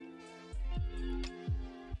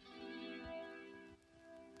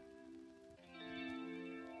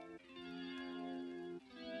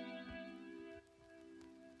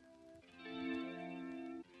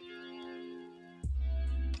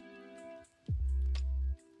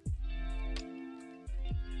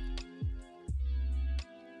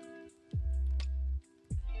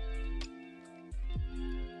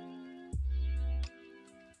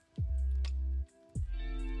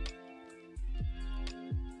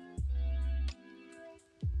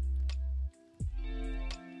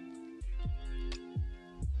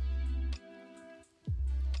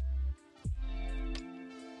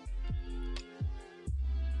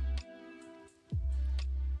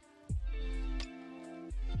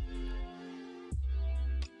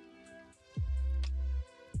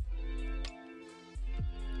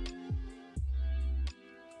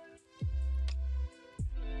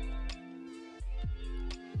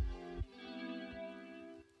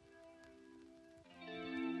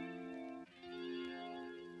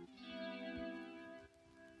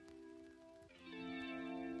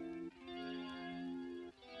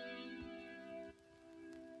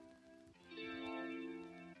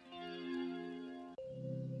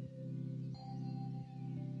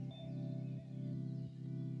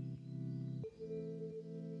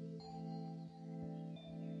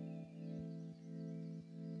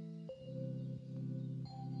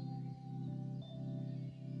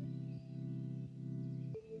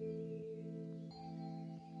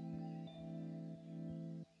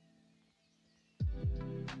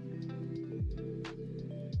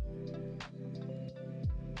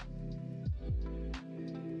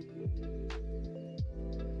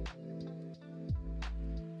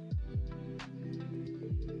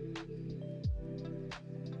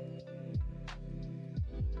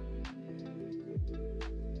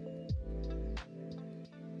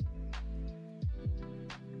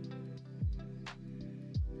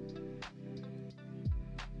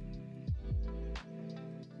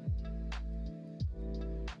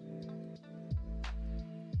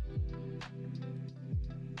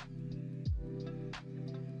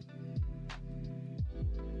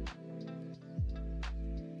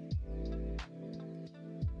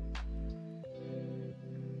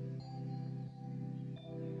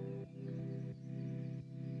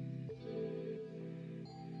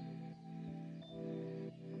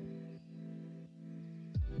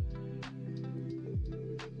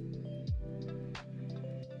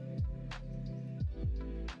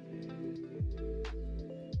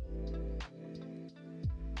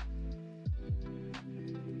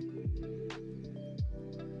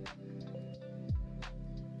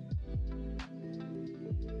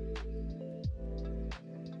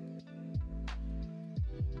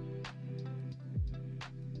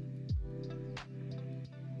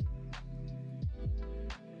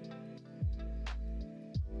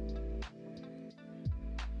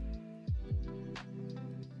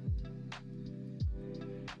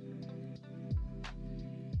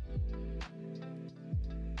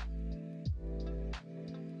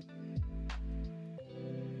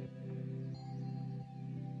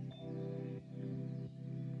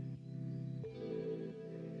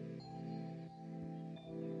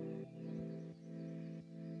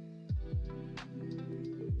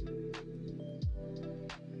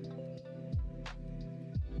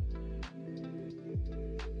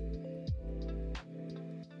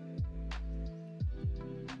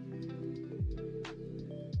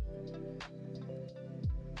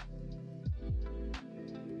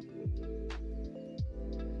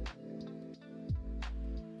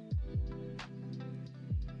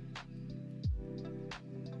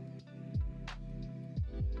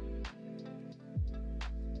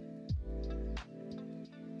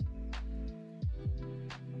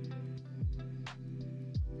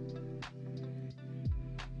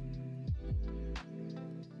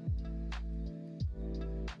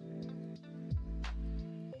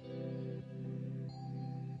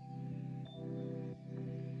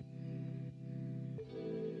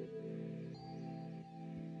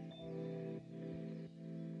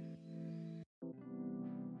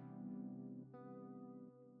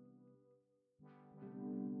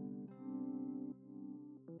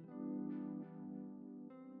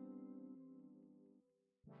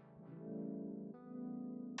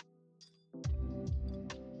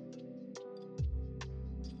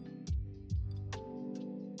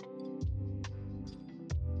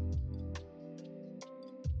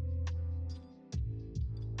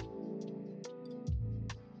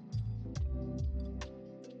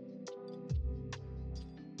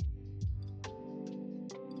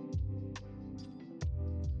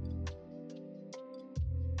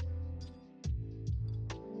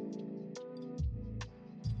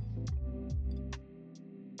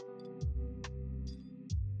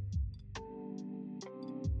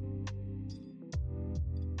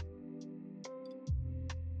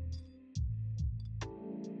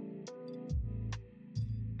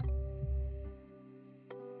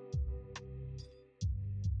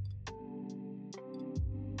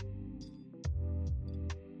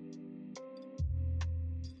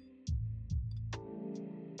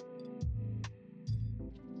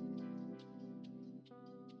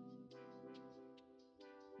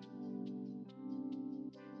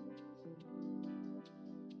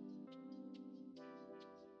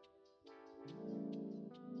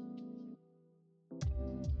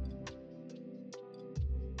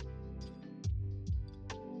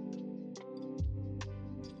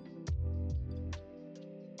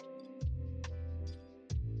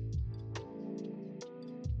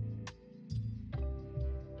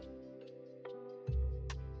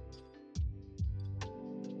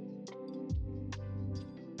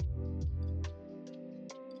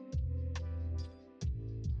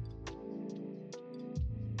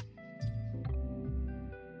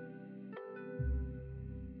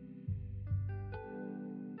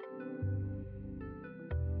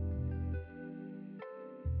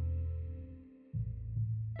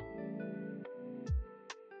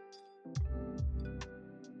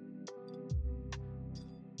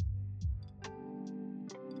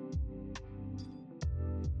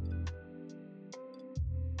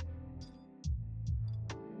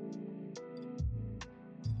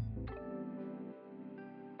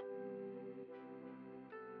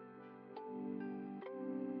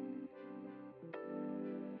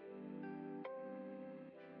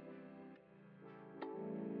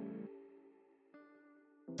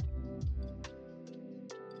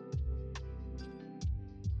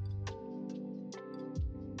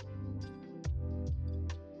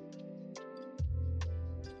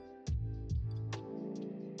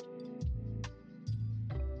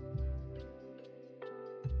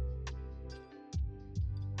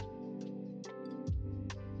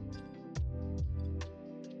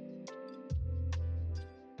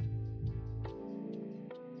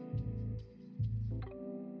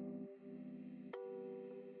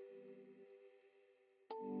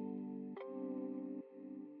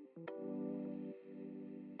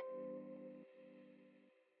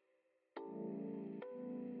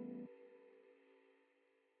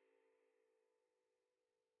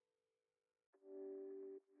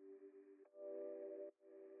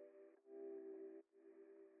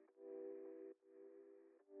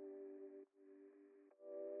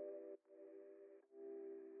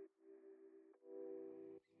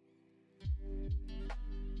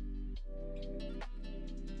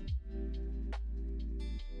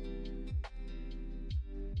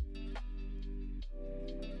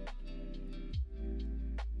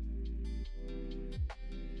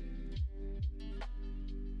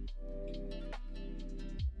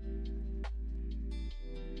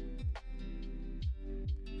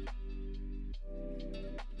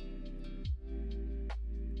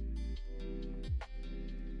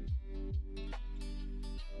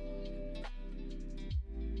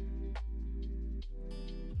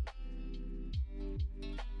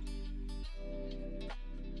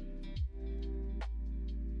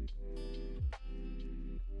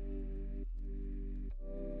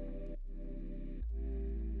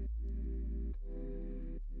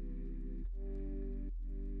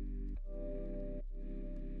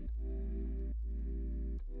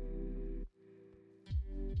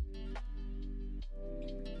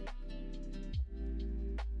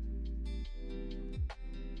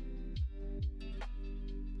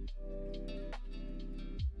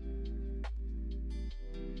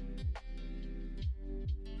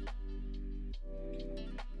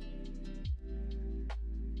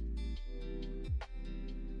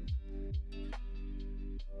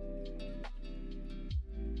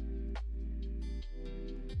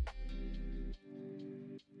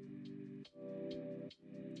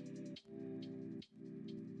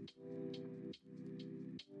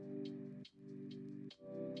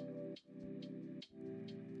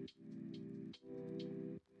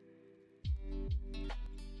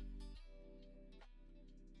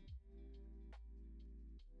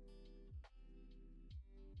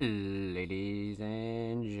Ladies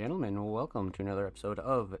and gentlemen, welcome to another episode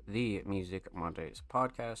of the Music Mondays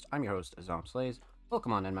podcast. I'm your host, Zom Slays.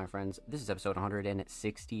 Welcome on in, my friends. This is episode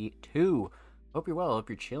 162. Hope you're well. Hope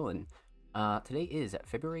you're chilling. Today is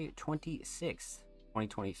February 26th,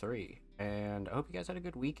 2023, and I hope you guys had a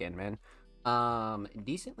good weekend, man.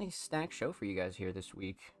 Decently stacked show for you guys here this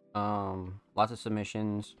week. Lots of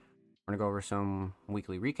submissions. We're gonna go over some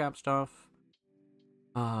weekly recap stuff.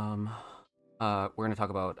 We're going to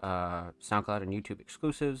talk about SoundCloud and YouTube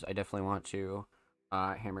exclusives. I definitely want to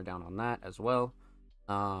hammer down on that as well.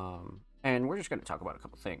 And we're just going to talk about a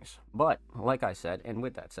couple things. But, like I said, and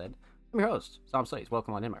with that said, I'm your host, Sam Slays.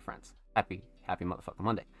 Welcome on in, my friends. Happy motherfucking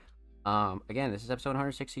Monday. Again, this is episode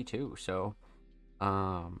 162, so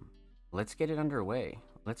let's get it underway.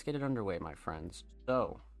 My friends.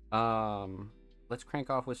 So, let's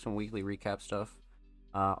crank off with some weekly recap stuff.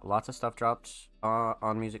 Lots of stuff dropped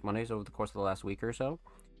on Music Mondays over the course of the last week or so.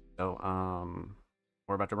 So,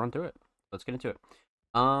 we're about to run through it. Let's get into it.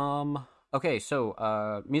 Okay,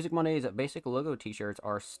 so, Music Mondays basic logo t-shirts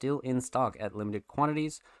are still in stock at limited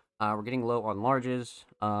quantities. We're getting low on larges.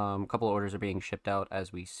 A couple of orders are being shipped out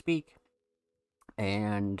as we speak.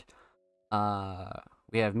 And,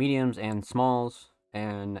 we have mediums and smalls,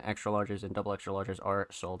 and extra larges and double extra larges are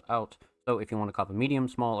sold out. So if you want to cop a medium,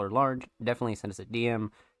 small, or large, definitely send us a DM,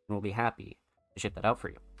 and we'll be happy to ship that out for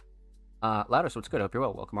you. Loudest, what's good? Hope you're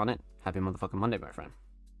well. Welcome on in. Happy motherfucking Monday, my friend.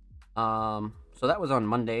 So that was on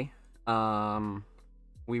Monday.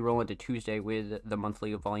 We roll into Tuesday with the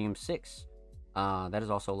monthly of Volume 6. That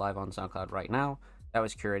is also live on SoundCloud right now. That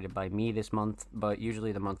was curated by me this month, but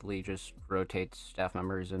usually the monthly just rotates staff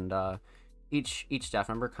members, and each staff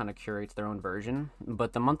member kind of curates their own version.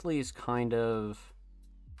 But the monthly is kind of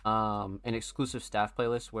an exclusive staff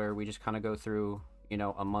playlist where we just kind of go through,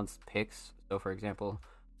 a month's picks. So for example,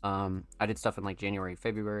 I did stuff in like January,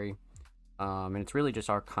 February, and it's really just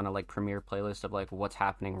our kind of like premiere playlist of like what's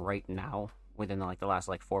happening right now within like the last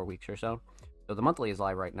like 4 weeks or so. So the monthly is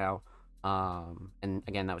live right now, and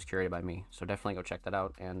again, that was curated by me, so definitely go check that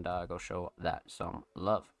out and go show that some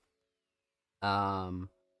love.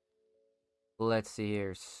 Let's see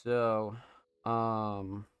here. So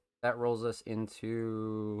that rolls us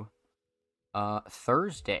into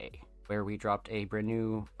Thursday, where we dropped a brand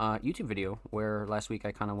new YouTube video, where last week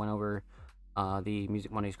I kind of went over the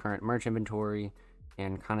Music Mondays current merch inventory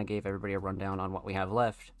and kind of gave everybody a rundown on what we have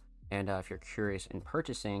left. And if you're curious in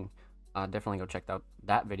purchasing, definitely go check out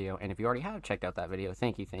that video. And if you already have checked out that video,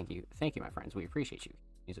 thank you, my friends. We appreciate you,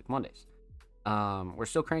 Music Mondays. We're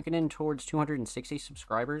still cranking in towards 260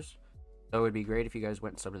 subscribers. So it would be great if you guys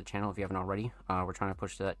went and subbed to the channel if you haven't already. We're trying to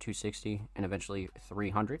push to that 260 and eventually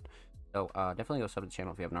 300. So definitely go sub to the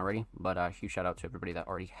channel if you haven't already. But huge shout out to everybody that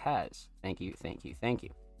already has. Thank you.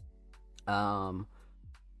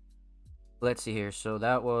 Let's see here. So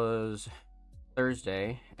that was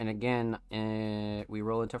Thursday. And again, we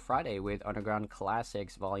roll into Friday with Underground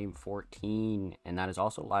Classics Volume 14. And that is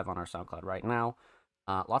also live on our SoundCloud right now.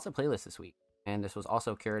 Lots of playlists this week. And this was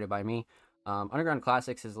also curated by me. Underground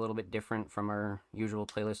Classics is a little bit different from our usual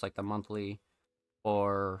playlist like the monthly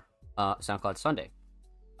or SoundCloud Sunday.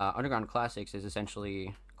 Underground Classics is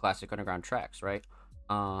essentially classic underground tracks, right?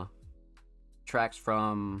 Tracks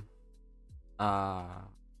from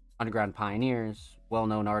underground pioneers,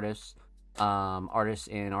 well-known artists, artists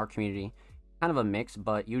in our community. Kind of a mix,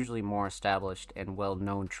 but usually more established and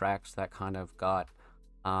well-known tracks that kind of got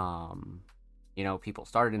people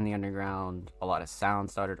started in the underground. A lot of sound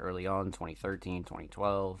started early on, 2013,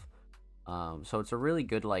 2012. So it's a really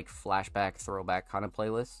good, like, flashback, throwback kind of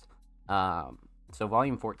playlist. So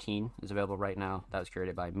Volume 14 is available right now. That was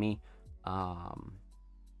curated by me. So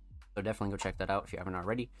definitely go check that out if you haven't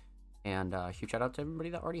already. And huge shout out to everybody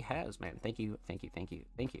that already has, man. Thank you.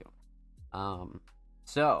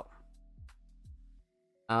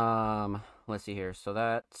 Let's see here. So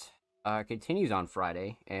that continues on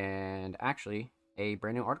Friday, and actually a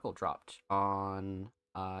brand new article dropped on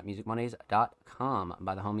musicmondays.com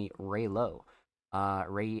by the homie Ray Lowe.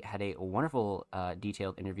 Ray had a wonderful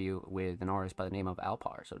detailed interview with an artist by the name of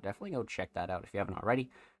Alpar, so definitely go check that out if you haven't already.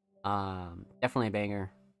 Definitely a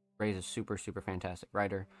banger. Ray's a super fantastic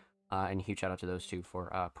writer, and a huge shout out to those two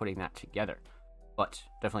for putting that together. But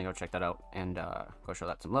definitely go check that out and go show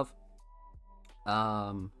that some love.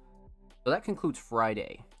 So that concludes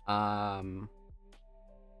Friday.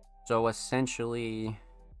 So essentially,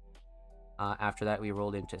 after that, we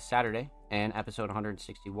rolled into Saturday, and episode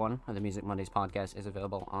 161 of the Music Mondays podcast is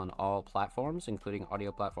available on all platforms, including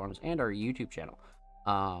audio platforms and our YouTube channel.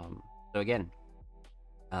 So again,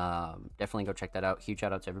 definitely go check that out. Huge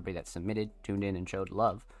shout out to everybody that submitted, tuned in, and showed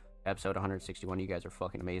love. episode 161. You guys are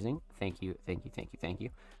fucking amazing. Thank you, thank you, thank you, thank you.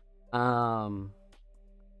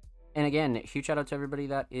 And again, huge shout out to everybody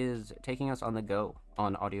that is taking us on the go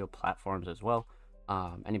on audio platforms as well.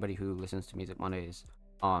 Anybody who listens to Music Mondays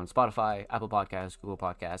on Spotify, Apple Podcasts, Google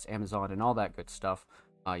Podcasts, Amazon, and all that good stuff.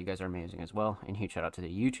 You guys are amazing as well. And huge shout out to the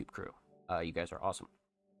YouTube crew. You guys are awesome.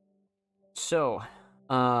 So,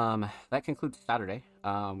 that concludes Saturday.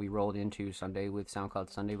 We rolled into Sunday with SoundCloud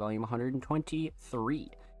Sunday Volume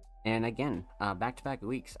 123. And again, back-to-back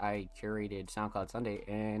weeks, I curated SoundCloud Sunday,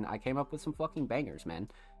 and I came up with some fucking bangers, man.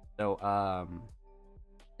 So,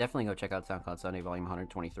 definitely go check out SoundCloud Sunday Volume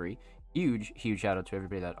 123. Huge shout out to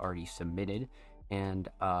everybody that already submitted and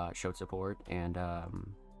showed support, and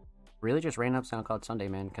really just ran up SoundCloud Sunday,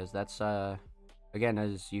 man, because that's, again,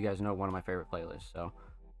 as you guys know, one of my favorite playlists. So,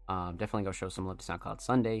 definitely go show some love to SoundCloud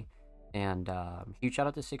Sunday. And huge shout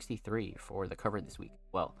out to 63 for the cover this week.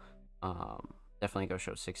 Well, definitely go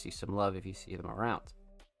show 60 some love if you see them around.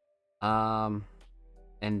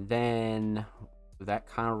 And then that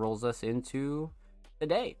kind of rolls us into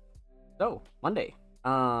today. So, Monday,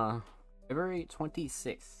 February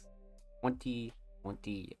 26th,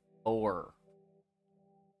 2024.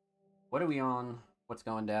 What are we on? What's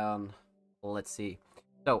going down? Let's see.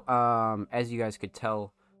 So, as you guys could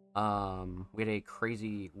tell, we had a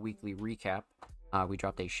crazy weekly recap. We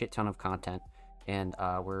dropped a shit ton of content, and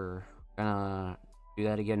we're gonna do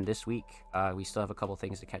that again this week. We still have a couple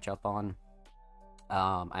things to catch up on.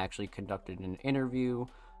 I actually conducted an interview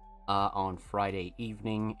on Friday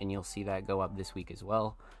evening, and you'll see that go up this week as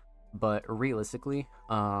well. But realistically,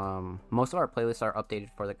 most of our playlists are updated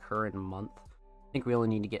for the current month. I think we only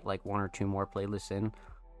need to get like 1 or 2 more playlists in.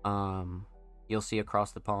 You'll see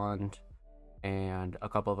Across the Pond and a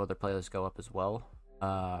couple of other playlists go up as well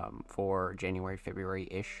for January,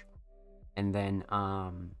 February-ish. And then,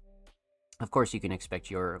 of course, you can expect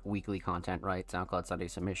your weekly content, right? SoundCloud Sunday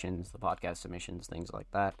submissions, the podcast submissions, things like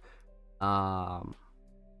that.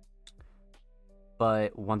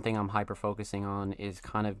 But one thing I'm hyper-focusing on is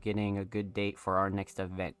kind of getting a good date for our next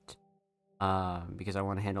event. Because I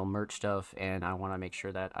want to handle merch stuff, and I want to make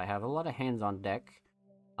sure that I have a lot of hands on deck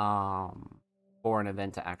for an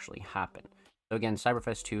event to actually happen. So again,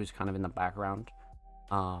 Cyberfest 2 is kind of in the background.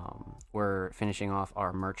 We're finishing off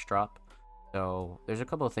our merch drop. So there's a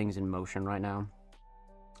couple of things in motion right now.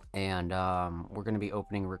 And we're going to be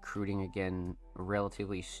opening recruiting again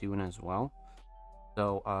relatively soon as well.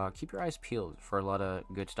 So keep your eyes peeled for a lot of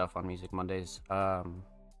good stuff on Music Mondays. I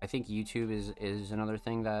think YouTube is another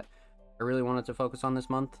thing that I really wanted to focus on this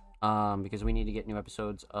month, because we need to get new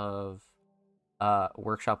episodes of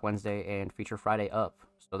Workshop Wednesday and Feature Friday up.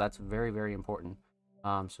 So that's very, very important.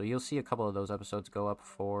 So you'll see a couple of those episodes go up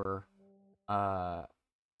for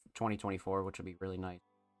 2024, which will be really nice.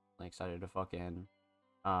 I'm excited to fucking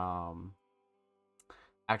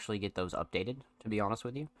actually get those updated, to be honest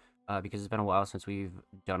with you, because it's been a while since we've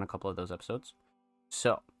done a couple of those episodes.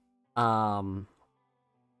 So,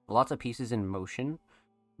 lots of pieces in motion,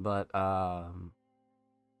 but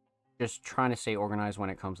just trying to stay organized when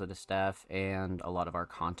it comes to the staff and a lot of our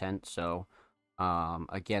content. So,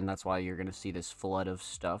 again, that's why you're gonna see this flood of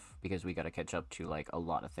stuff, because we got to catch up to like a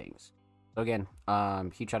lot of things. So again,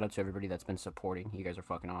 huge shout out to everybody that's been supporting. You guys are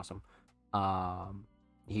fucking awesome.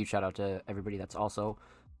 Huge shout out to everybody that's also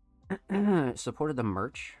supported the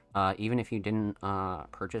merch. Even if you didn't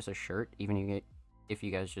purchase a shirt, even if you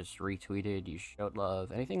guys just retweeted, you showed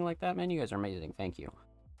love, anything like that, man, you guys are amazing. Thank you.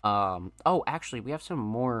 Oh, actually, we have some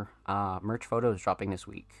more merch photos dropping this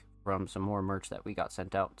week from some more merch that we got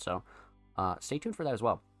sent out. So stay tuned for that as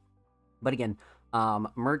well. But again,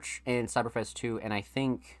 merch and Cyberfest 2, and I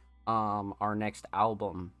think our next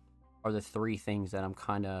album are the 3 things that I'm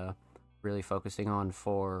kind of really focusing on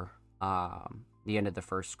for the end of the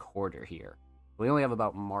first quarter here. We only have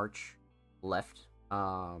about March left,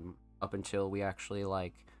 up until we actually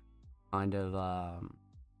like kind of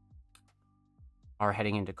are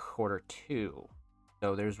heading into quarter 2.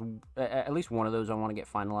 So there's at least one of those I want to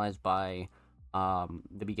get finalized by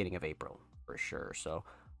the beginning of April for sure. So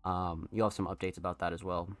you'll have some updates about that as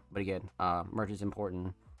well. But again, merch is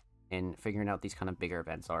important, and figuring out these kind of bigger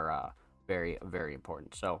events are very, very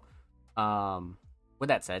important. So with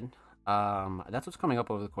that said, that's what's coming up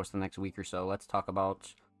over the course of the next week or so. Let's talk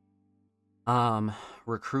about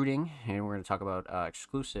recruiting, and we're going to talk about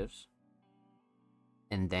exclusives,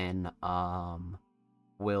 and then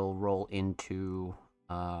we'll roll into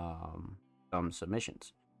some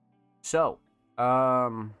submissions. So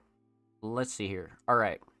let's see here. All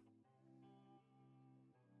right,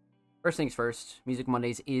 first things first, Music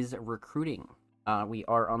Mondays is recruiting. We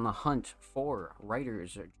are on the hunt for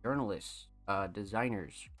writers, journalists,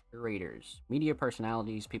 designers, curators, media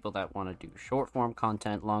personalities, people that want to do short form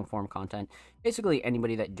content, long form content, basically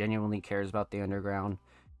anybody that genuinely cares about the underground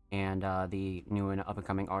and the new and up and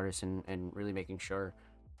coming artists, and really making sure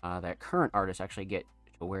that current artists actually get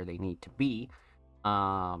to where they need to be.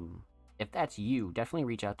 If that's you, definitely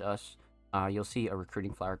reach out to us. You'll see a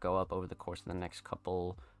recruiting flyer go up over the course of the next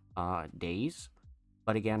couple days.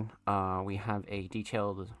 But again, we have a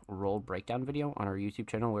detailed role breakdown video on our YouTube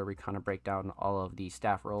channel where we kind of break down all of the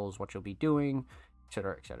staff roles, what you'll be doing,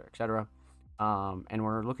 etc., etc., etc. And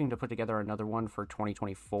we're looking to put together another one for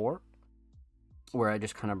 2024 where I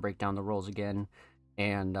just kind of break down the roles again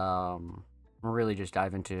and really just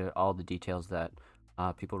dive into all the details that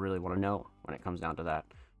people really want to know when it comes down to that.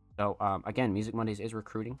 So again, Music Mondays is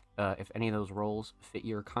recruiting. If any of those roles fit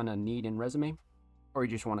your kind of need and resume, or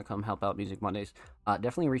you just want to come help out Music Mondays,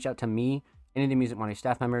 definitely reach out to me, any of the Music Monday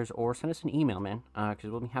staff members, or send us an email, man,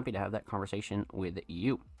 because we'll be happy to have that conversation with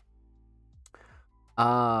you.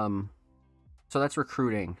 So that's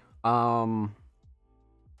recruiting. SoundCloud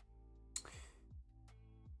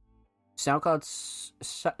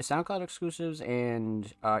exclusives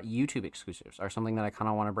and YouTube exclusives are something that I kind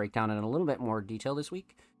of want to break down in a little bit more detail this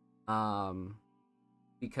week,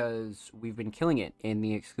 because we've been killing it in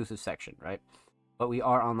the exclusive section, right? But we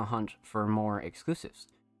are on the hunt for more exclusives.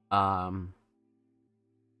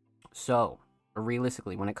 So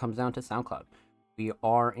realistically, when it comes down to SoundCloud, we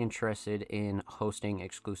are interested in hosting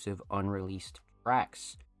exclusive unreleased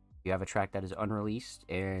tracks. If you have a track that is unreleased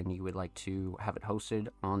and you would like to have it hosted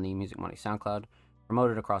on the Music Monday SoundCloud,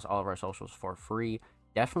 promoted across all of our socials for free,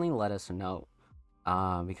 definitely let us know.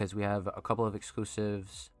 Because we have a couple of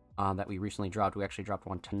exclusives that we recently dropped. We actually dropped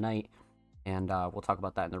one tonight, and we'll talk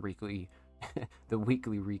about that in the weekly the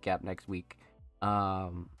weekly recap next week.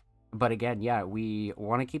 But again, yeah, we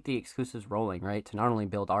want to keep the exclusives rolling, right? To not only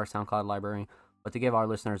build our SoundCloud library, but to give our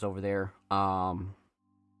listeners over there some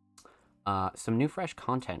new fresh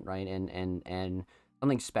content, right? And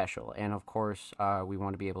something special. And of course, we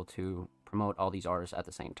want to be able to promote all these artists at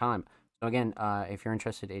the same time. So again, if you're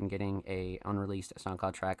interested in getting a unreleased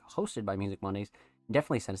SoundCloud track hosted by Music Mondays,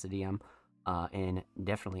 definitely send us a DM, and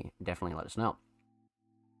definitely let us know.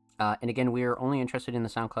 And again, we're only interested in the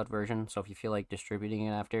SoundCloud version, so if you feel like distributing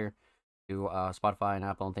it after to Spotify and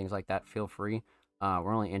Apple and things like that, feel free.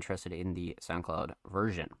 We're only interested in the SoundCloud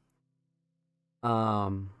version.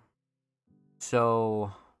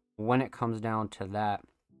 So when it comes down to that,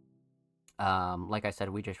 like I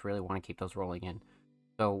said, we just really want to keep those rolling in.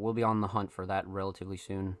 So we'll be on the hunt for that relatively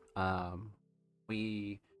soon. We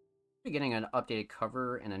will be getting an updated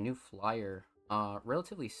cover and a new flyer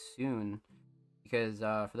relatively soon. Because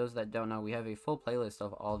for those that don't know, we have a full playlist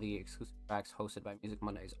of all the exclusive tracks hosted by Music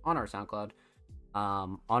Mondays on our SoundCloud,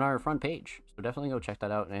 on our front page. So definitely go check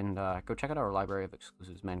that out, and go check out our library of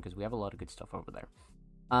exclusives, man, because we have a lot of good stuff over there.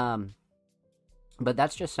 But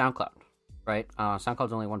that's just SoundCloud, right?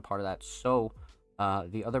 SoundCloud's only one part of that. So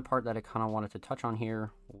the other part that I kind of wanted to touch on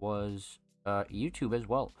here was YouTube as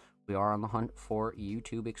well. We are on the hunt for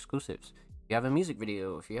YouTube exclusives. If you have a music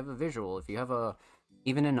video, if you have a visual, if you have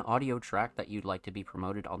even an audio track that you'd like to be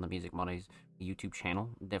promoted on the Music Mondays YouTube channel,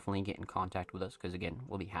 definitely get in contact with us, because again,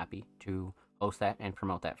 we'll be happy to host that and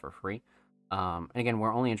promote that for free. And again,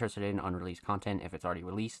 we're only interested in unreleased content if it's already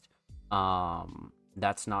released.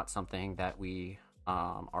 That's not something that we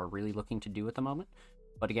are really looking to do at the moment.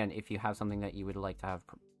 But again, if you have something that you would like to have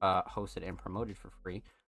hosted and promoted for free,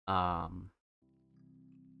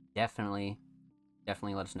 definitely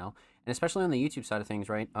let us know. And especially on the YouTube side of things,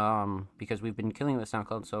 right? Because we've been killing the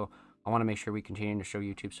SoundCloud, so I want to make sure we continue to show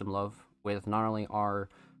YouTube some love with not only our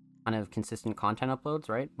kind of consistent content uploads,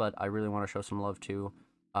 right? But I really want to show some love to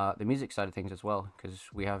the music side of things as well, because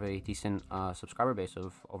we have a decent subscriber base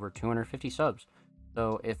of over 250 subs.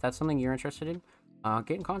 So if that's something you're interested in,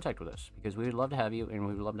 get in contact with us, because we would love to have you, and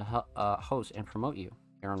we would love to host and promote you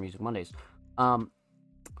here on Music Mondays.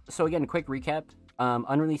 So again, quick recap.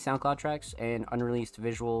 Unreleased SoundCloud tracks and unreleased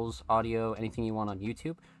visuals, audio, anything you want on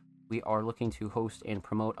YouTube, we are looking to host and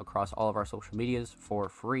promote across all of our social medias for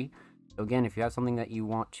free. So again, if you have something that you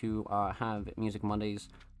want to have Music Mondays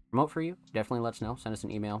promote for you, definitely let us know. Send us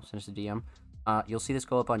an email, send us a DM. You'll see this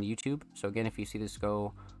go up on YouTube. So again, if you see this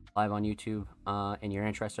go live on YouTube and you're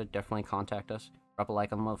interested, definitely contact us. Drop a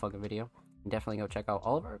like on the motherfucking video. And definitely go check out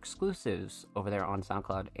all of our exclusives over there on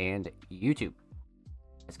SoundCloud and YouTube.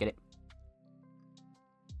 Let's get it.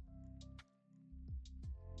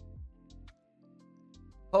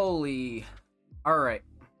 Holy. Alright.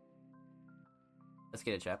 Let's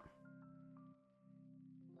get it, chat.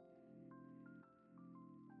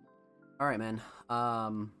 Alright, man.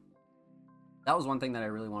 that was one thing that I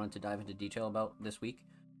really wanted to dive into detail about this week.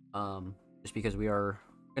 Just because we are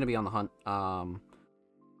going to be on the hunt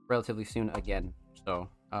relatively soon again. So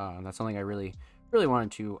that's something I really, really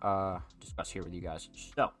wanted to discuss here with you guys.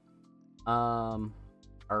 So, all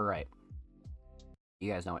right.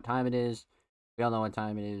 You guys know what time it is. We all know what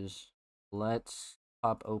time it is. Let's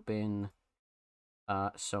pop open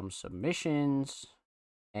some submissions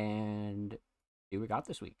and see what we got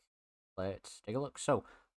this week. Let's take a look. So,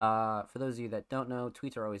 for those of you that don't know,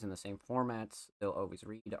 tweets are always in the same formats. They'll always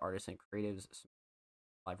read artists and creatives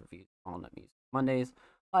live reviews on Music Mondays,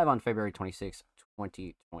 live on February 26,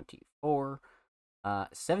 2024.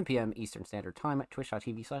 7 p.m. Eastern Standard Time at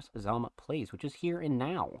twitch.tv/Zalma Plays, which is here and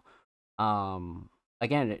now.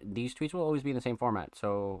 Again, these tweets will always be in the same format.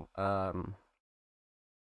 So,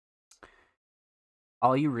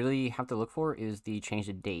 all you really have to look for is the change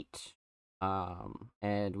of date.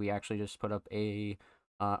 And we actually just put up a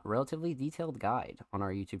relatively detailed guide on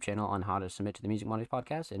our YouTube channel on how to submit to the Music Mondays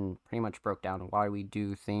podcast, and pretty much broke down why we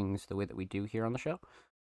do things the way that we do here on the show.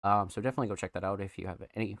 So definitely go check that out if you have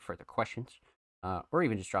any further questions, or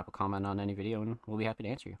even just drop a comment on any video, and we'll be happy to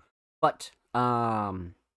answer you. But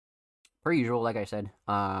per usual, like I said,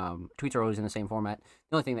 tweets are always in the same format.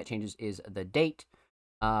 The only thing that changes is the date.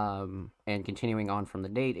 And continuing on from the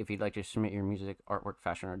date, if you'd like to submit your music, artwork,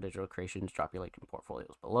 fashion, or digital creations, drop your link and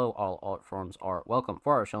portfolios below. All art forms are welcome.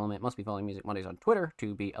 For our show limit, must be following Music Mondays on Twitter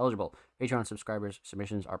to be eligible. Patreon subscribers'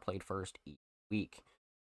 submissions are played first each week.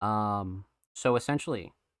 So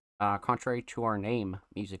essentially, contrary to our name,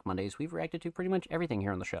 Music Mondays, we've reacted to pretty much everything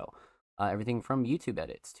here on the show. Everything from YouTube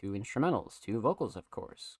edits to instrumentals to vocals, of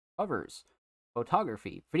course, covers,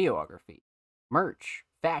 photography, videography, merch,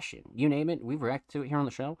 fashion, you name it, we've reacted to it here on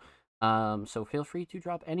the show. So feel free to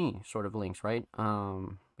drop any sort of links, right?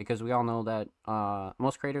 Because we all know that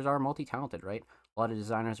most creators are multi-talented, right? A lot of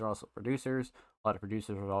designers are also producers, a lot of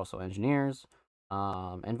producers are also engineers,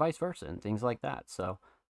 and vice versa, and things like that. So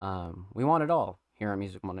we want it all here at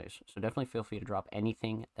Music Mondays. So definitely feel free to drop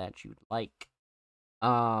anything that you'd like.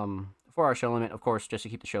 For our show limit, of course, just to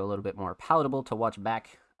keep the show a little bit more palatable to watch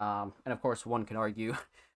back. And of course, one can argue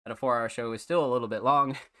that a 4-hour show is still a little bit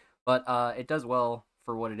long, but it does well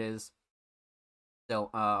for what it is. So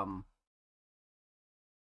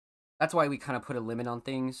that's why we kind of put a limit on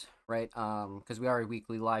things, right? Because we are a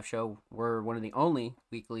weekly live show. We're one of the only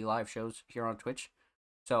weekly live shows here on Twitch.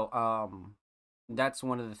 So that's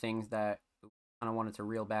one of the things that I kind of wanted to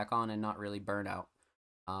reel back on and not really burn out.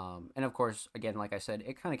 And of course, again, like I said,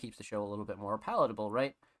 it kind of keeps the show a little bit more palatable,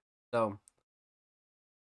 right? So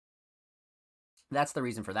that's the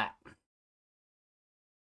reason for that.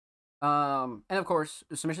 And of course,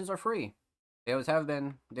 submissions are free. They always have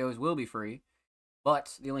been. They always will be free.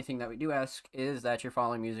 But the only thing that we do ask is that you're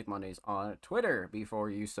following Music Mondays on Twitter before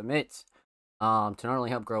you submit. To not only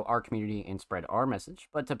help grow our community and spread our message,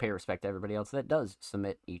 but to pay respect to everybody else that does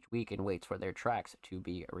submit each week and waits for their tracks to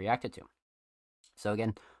be reacted to. So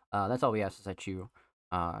again, that's all we ask, is that you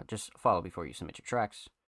just follow before you submit your tracks,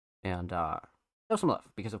 and show some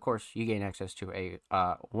love, because of course you gain access to a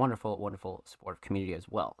wonderful, wonderful supportive community as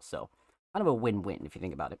well. So kind of a win-win if you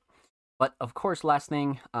think about it. But of course, last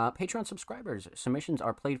thing, Patreon subscribers, submissions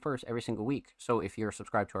are played first every single week. So if you're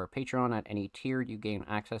subscribed to our Patreon at any tier, you gain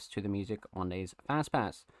access to the Music Mondays Fast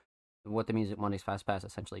Pass. What the Music Mondays Fast Pass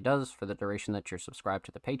essentially does, for the duration that you're subscribed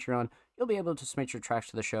to the Patreon, you'll be able to submit your tracks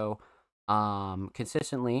to the show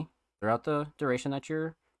consistently throughout the duration that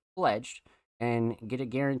you're pledged, and get a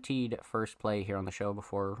guaranteed first play here on the show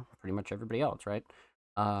before pretty much everybody else, right?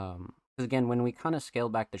 Because again, when we kind of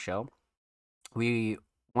scaled back the show, we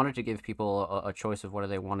wanted to give people a choice of whether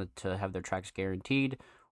they wanted to have their tracks guaranteed,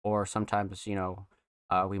 or sometimes,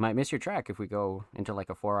 we might miss your track if we go into like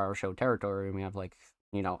a 4-hour show territory and we have like,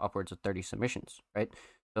 upwards of 30 submissions, right?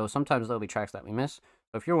 So sometimes there'll be tracks that we miss.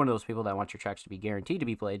 So if you're one of those people that want your tracks to be guaranteed to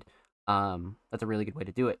be played, that's a really good way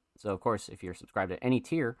to do it. So of course, if you're subscribed to any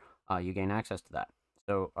tier, you gain access to that.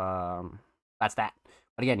 So that's that.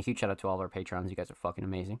 But again, a huge shout out to all of our patrons. You guys are fucking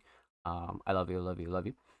amazing. I love you, love you, love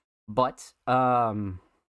you. But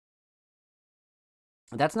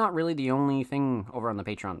that's not really the only thing over on the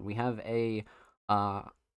Patreon. We have a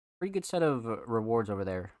pretty good set of rewards over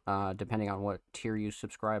there, depending on what tier you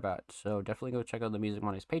subscribe at. So definitely go check out the Music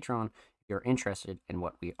Mondays Patreon if you're interested in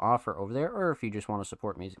what we offer over there, or if you just want to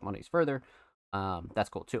support Music Mondays further. That's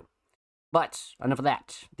cool too. But enough of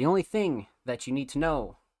that. The only thing that you need to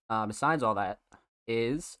know, besides all that,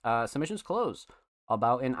 is submissions close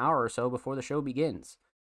about an hour or so before the show begins.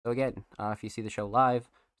 So again, if you see the show live,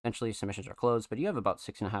 essentially submissions are closed, but you have about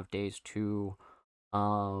 6.5 days to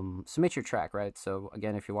submit your track, right? So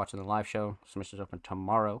again, if you're watching the live show, submissions open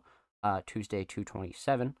tomorrow. Tuesday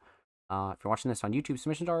 227. If you're watching this on YouTube,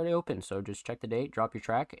 submissions are already open, so just check the date, drop your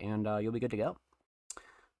track, and you'll be good to go.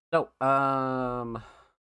 So,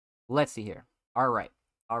 let's see here. All right.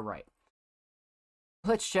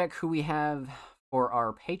 Let's check who we have for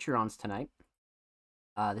our Patreons tonight.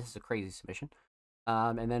 This is a crazy submission.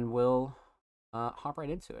 And then we'll hop right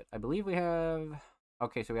into it. I believe we have...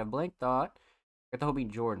 Okay, so we have Blank Thought. We have the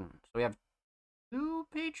Hobie Jordan. So we have 2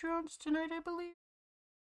 Patreons tonight, I believe?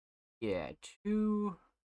 Yeah, two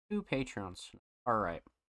Patreons. All right.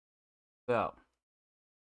 So,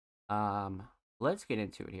 let's get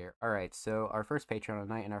into it here. All right, so our first Patreon of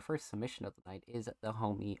the night and our first submission of the night is the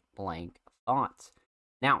homie Blank Thought.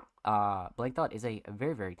 Now, Blank Thought is a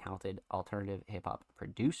very, very talented alternative hip-hop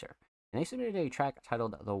producer, and they submitted a track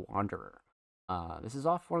titled The Wanderer. This is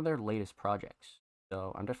off one of their latest projects,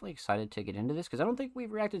 so I'm definitely excited to get into this, because I don't think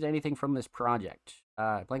we've reacted to anything from this project.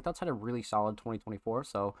 Blank Thought's had a really solid 2024,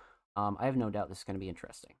 so I have no doubt this is going to be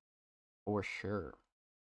interesting. For sure.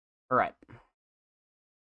 Alright.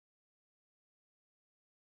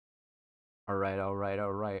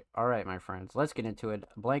 Alright, my friends. Let's get into it.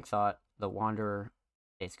 Blank Thought, The Wanderer,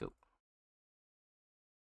 a scoop.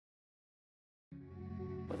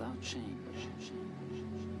 Without change,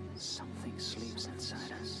 something sleeps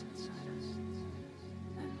inside us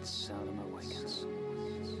and seldom awakens.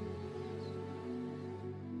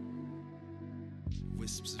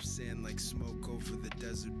 Wisps of sand like smoke over the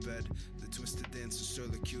desert bed. The twisted dance of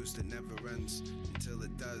Syracuse that never ends until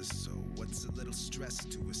it does. So what's a little stress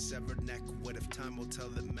to a severed neck? What if time will tell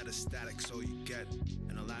that metastatic's all you get?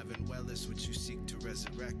 And alive and well is what you seek to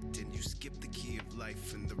resurrect. And you skip the key of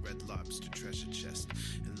life in the red lobster treasure chest.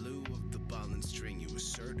 In lieu of the ball and string you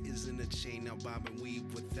assert isn't a chain. Now bob and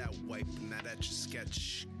weave without wiping that etch a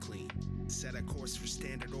sketch clean. Set a course for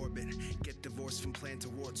standard orbit. Get divorced from plant to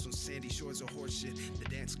warts on sandy shores of horseshit. The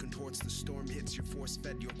dance contorts, the storm hits your force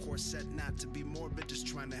fed, your corset. Not to be morbid, just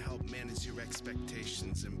trying to help manage your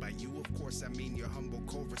expectations. And by you, of course, I mean your humble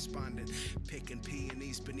co-respondent. Picking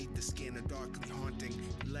peonies beneath the skin of darkly haunting.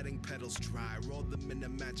 Letting petals dry, roll them in a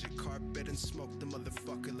magic carpet and smoke the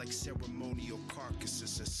motherfucker like ceremonial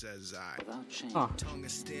carcasses. It says I. Without change. Tongue a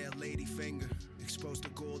stare, lady finger. Exposed to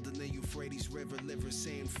gold in the Euphrates River, liver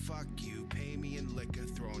saying fuck you, pay me in liquor,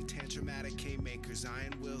 throwing tantramatic haymakers,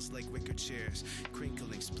 iron wheels like wicker chairs,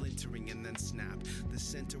 crinkling, splintering, and then snap. The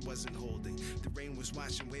center wasn't holding. The rain was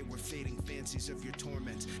washing away we're fading fancies of your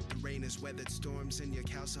torment. The rain has weathered storms in your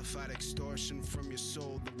calcified extortion from your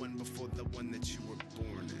soul, the one before the one that you were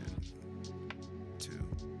born in. Two.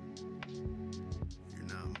 You're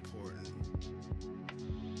not important.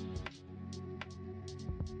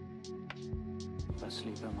 The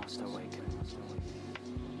sleeper must awaken.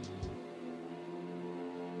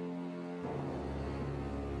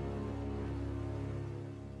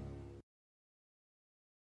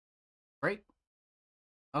 Great.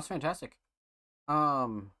 That was fantastic.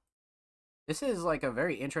 This is like a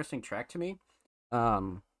very interesting track to me.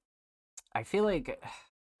 I feel like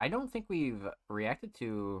I don't think we've reacted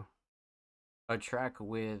to a track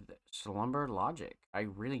with Slumber Logic. I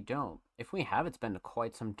really don't. If we have, it's been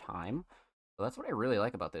quite some time. So that's what I really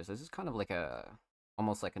like about this. This is kind of like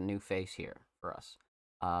almost like a new face here for us,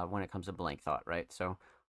 when it comes to Blank Thought, right? So,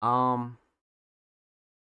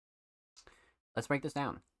 let's break this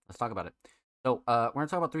down. Let's talk about it. So, we're gonna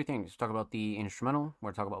talk about 3 things. Talk about the instrumental,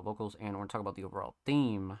 we're gonna talk about vocals, and we're gonna talk about the overall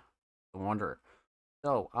theme, The Wanderer.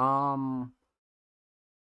 So,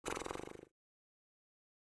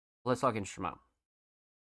 let's talk instrumental.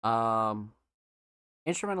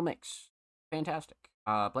 Instrumental mix, fantastic.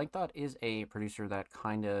 Blank Thought is a producer that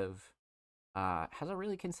kind of has a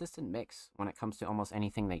really consistent mix when it comes to almost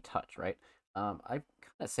anything they touch, right? I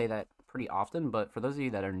kind of say that pretty often, but for those of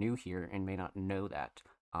you that are new here and may not know that,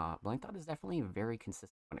 Blank Thought is definitely very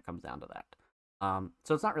consistent when it comes down to that.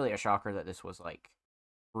 So it's not really a shocker that this was like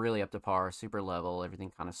really up to par, super level,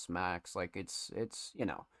 everything kind of smacks. Like it's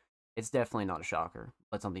it's definitely not a shocker,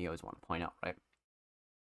 but something you always want to point out, right?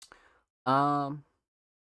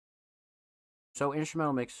 So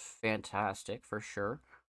instrumental mix, fantastic for sure.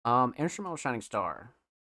 Instrumental Shining Star.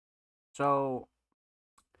 So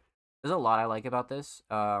there's a lot I like about this.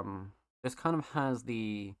 This kind of has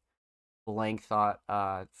the Blank Thought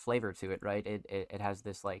flavor to it, right? It has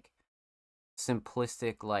this like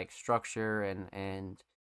simplistic like structure, and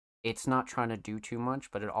it's not trying to do too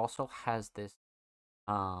much, but it also has this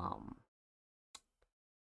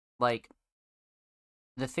like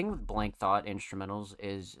the thing with Blank Thought instrumentals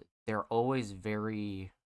is they're always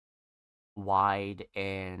very wide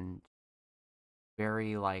and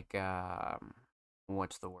very like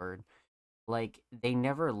what's the word? like they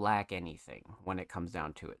never lack anything when it comes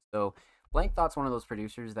down to it. So Blank Thought's one of those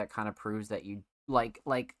producers that kind of proves that you like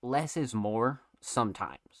less is more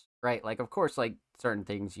sometimes, right? Like of course like certain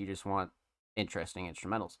things you just want interesting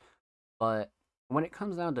instrumentals. But when it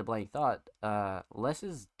comes down to Blank Thought, less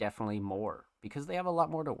is definitely more because they have a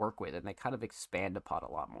lot more to work with and they kind of expand upon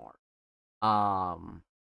a lot more. Um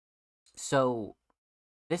so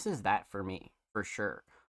this is that for me, for sure.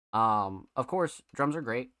 Of course, drums are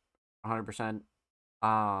great, 100%.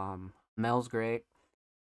 Mel's great.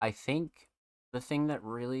 I think the thing that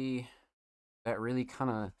really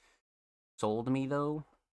kind of sold me though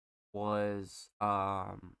was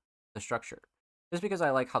the structure. Just because I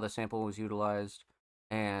like how the sample was utilized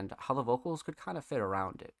and how the vocals could kind of fit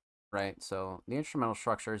around it, right? So the instrumental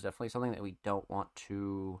structure is definitely something that we don't want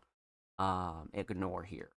to ignore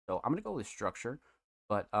here. So I'm gonna go with structure,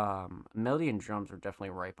 but melody and drums are definitely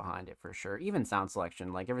right behind it for sure. Even sound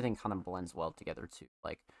selection, like everything kind of blends well together too.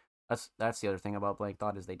 Like that's the other thing about Blank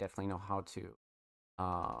Thought is they definitely know how to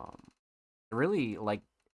um really like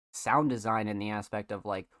sound design in the aspect of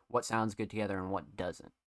like what sounds good together and what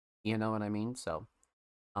doesn't. You know what I mean? So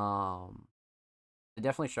um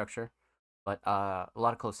definitely structure, but a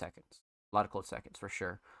lot of close seconds. A lot of close seconds for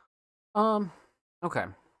sure. Um okay.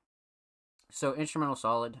 So instrumental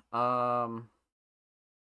solid.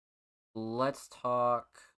 Let's talk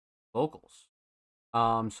vocals.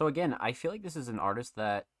 So again, I feel like this is an artist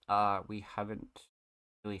that we haven't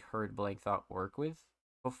really heard Blank Thought work with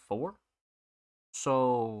before.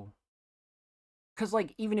 So, because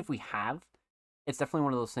like even if we have, it's definitely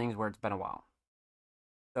one of those things where it's been a while.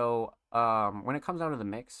 So, when it comes down to the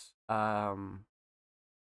mix,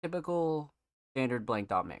 typical standard Blank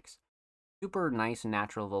Dot mix, super nice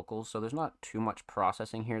natural vocals. So there's not too much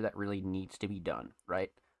processing here that really needs to be done,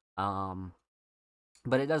 right? Um,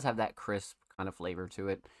 but it does have that crisp kind of flavor to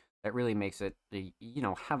it that really makes it,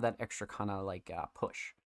 have that extra kind of like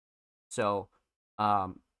push. So,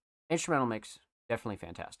 um, instrumental mix definitely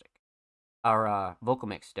fantastic. Our vocal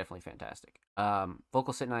mix definitely fantastic.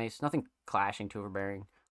 Vocals sit nice, nothing clashing too overbearing.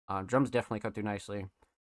 Drums definitely cut through nicely.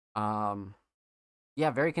 Um,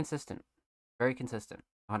 yeah, very consistent,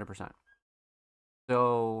 100%.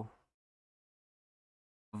 So,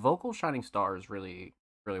 vocal shining star is really,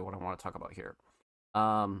 really what I want to talk about here.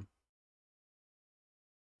 Um,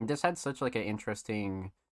 this had such like an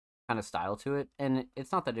interesting kind of style to it, and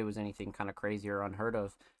it's not that it was anything kind of crazy or unheard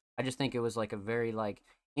of. I just think it was like a very like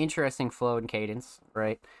interesting flow and cadence,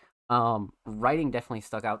 right? Writing definitely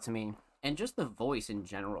stuck out to me, and just the voice in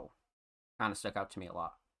general kind of stuck out to me a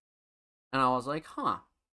lot. And I was like, huh.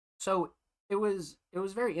 So it was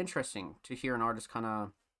very interesting to hear an artist kind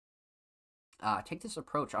of take this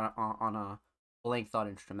approach on a Blank Thought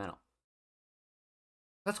instrumental.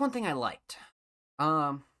 That's one thing I liked.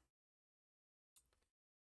 Um,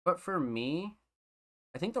 but for me,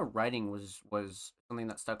 I think the writing was something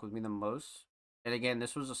that stuck with me the most. And again,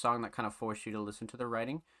 this was a song that kind of forced you to listen to the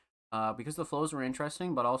writing, because the flows were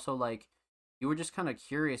interesting, but also like you were just kind of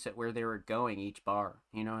curious at where they were going each bar.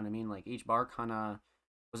 You know what I mean? Like each bar kind of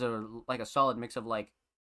was a solid mix of like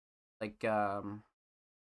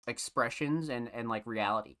expressions and like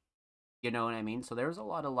reality. You know what I mean? So there was a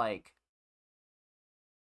lot of like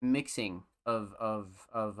mixing of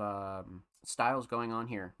styles going on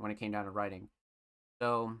here when it came down to writing.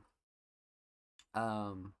 So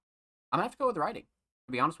I'm gonna have to go with writing,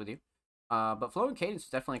 to be honest with you. But flow and cadence is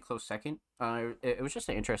definitely a close second. It was just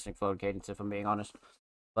an interesting flow and cadence, if I'm being honest.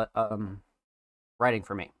 But writing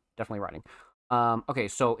for me, definitely writing. Okay,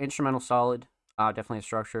 so instrumental solid, definitely a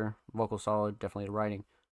structure. Vocal solid, definitely a writing.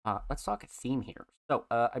 Let's talk theme here. So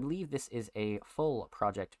I believe this is a full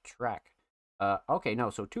project track. Okay, no,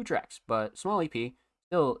 so 2 tracks, but small EP,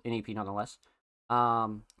 still an EP nonetheless.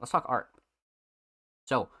 Let's talk art.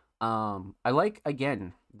 So, I like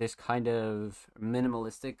again this kind of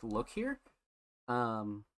minimalistic look here.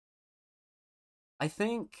 Um, I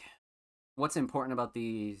think what's important about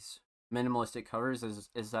these minimalistic covers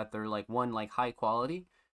is that they're like one like high quality,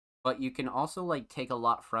 but you can also like take a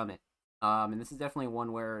lot from it. And this is definitely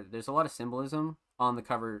one where there's a lot of symbolism on the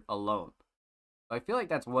cover alone. I feel like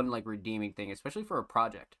that's one like redeeming thing, especially for a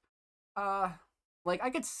project. Uh, like I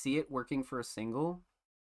could see it working for a single,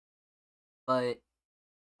 but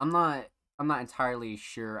I'm not I'm not entirely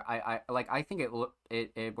sure. I think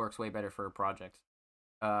it works way better for a project.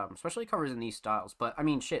 Especially covers in these styles. But I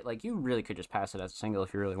mean, shit, like you really could just pass it as a single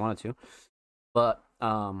if you really wanted to. But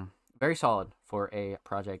very solid for a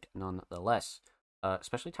project nonetheless.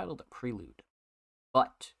 Especially titled Prelude.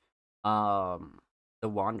 But The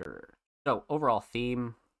Wanderer. So overall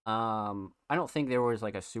theme, I don't think there was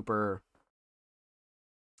like a super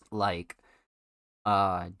like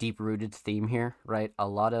deep rooted theme here, right? A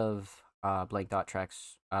lot of Blank Dot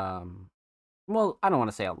tracks, well, I don't want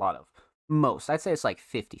to say a lot of, most. I'd say it's like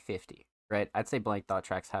 50-50, right? I'd say Blank Dot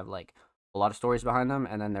tracks have like a lot of stories behind them,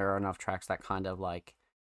 and then there are enough tracks that kind of like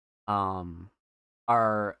um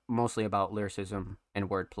are mostly about lyricism and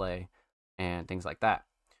wordplay and things like that.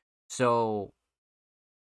 So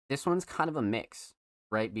this one's kind of a mix,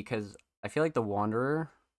 right? Because I feel like The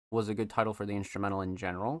Wanderer was a good title for the instrumental in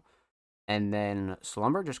general, and then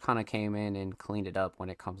Slumber just kind of came in and cleaned it up when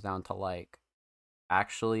it comes down to like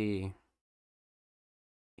actually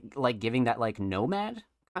like giving that like nomad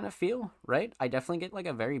kind of feel, right? I definitely get like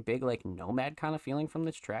a very big like nomad kind of feeling from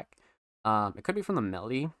this track. It could be from the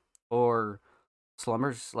melody or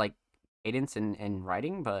Slumber's like cadence and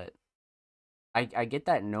writing, but I get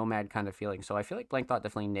that nomad kind of feeling. So I feel like Blank Thought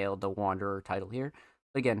definitely nailed the Wanderer title here.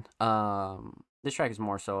 But again, this track is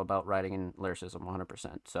more so about writing and lyricism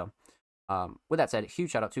 100%. So with that said,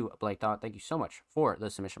 huge shout out to Blank Thought. Thank you so much for the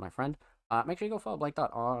submission, my friend. Make sure you go follow Blank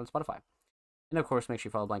Thought on Spotify. And of course, make sure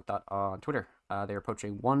you follow Blank Thought on Twitter. They're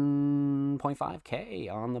approaching 1.5K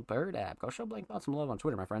on the Bird app. Go show Blank Thought some love on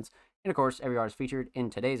Twitter, my friends. And of course, every artist featured in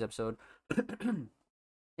today's episode and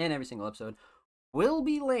every single episode will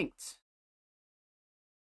be linked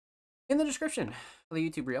in the description of the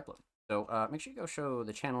YouTube re-upload. So make sure you go show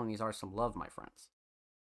the channel and these artists some love, my friends.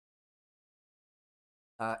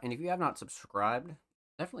 And if you have not subscribed,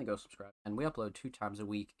 definitely go subscribe. And we upload 2 times a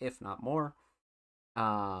week, if not more.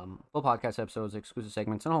 Full podcast episodes, exclusive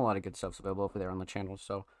segments, and a whole lot of good stuff's available over there on the channel.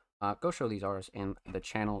 So go show these artists and the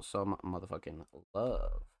channel some motherfucking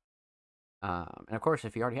love. And of course,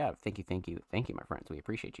 if you already have, thank you, my friends. We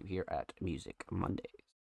appreciate you here at Music Mondays.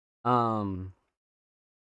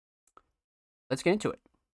 Let's get into it.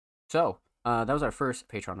 So that was our first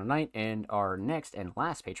Patreon of the night, and our next and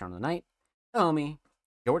last Patreon of the night, homie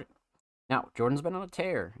Jordan. Now, Jordan's been on a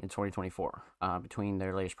tear in 2024 between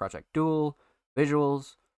their latest project, Duel,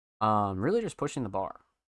 visuals, really just pushing the bar.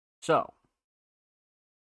 So,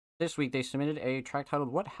 this week they submitted a track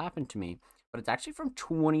titled What Happened to Me, but it's actually from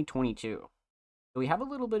 2022. So we have a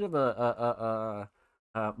little bit of a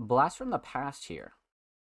blast from the past here.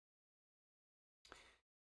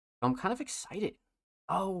 I'm kind of excited.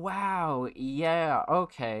 Oh, wow. Yeah,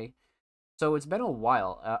 okay. So it's been a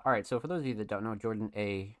while. All right, so for those of you that don't know, Jordan,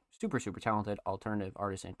 a super talented alternative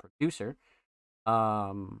artist and producer,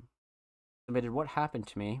 submitted What Happened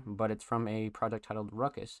to Me, but it's from a project titled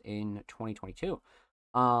Ruckus in 2022.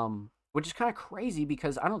 Which is kind of crazy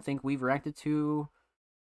because I don't think we've reacted to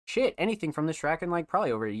anything from this track in like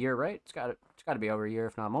probably over a year, right? It's got to be over a year,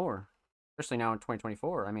 if not more. Especially now in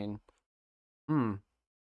 2024. I mean,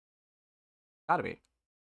 gotta be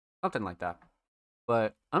something like that.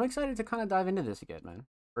 But I'm excited to kind of dive into this again, man,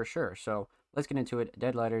 for sure. So let's get into it.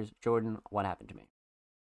 Deadlighters, Jordan, What Happened to Me?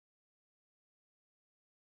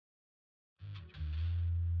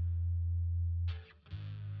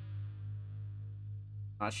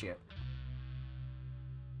 Oh shit.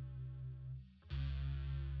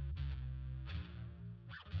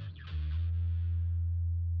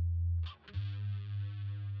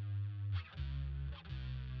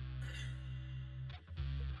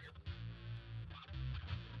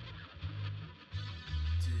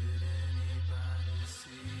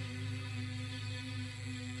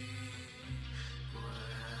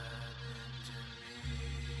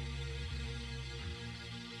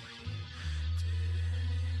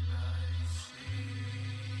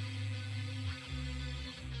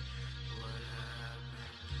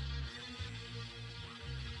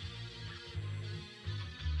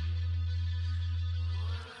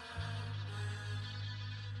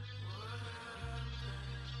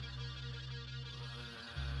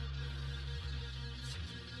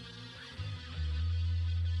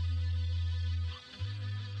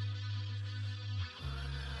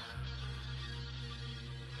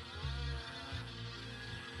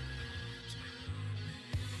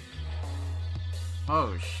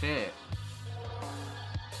 Oh shit.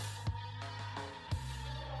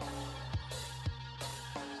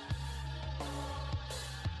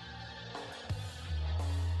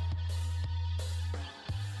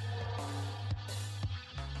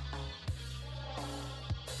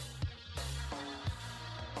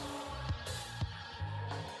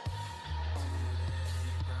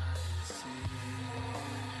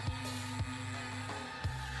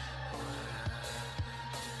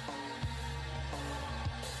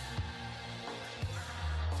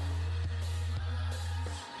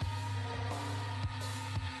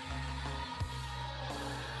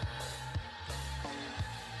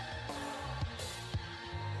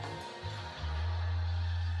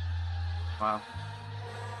 Wow.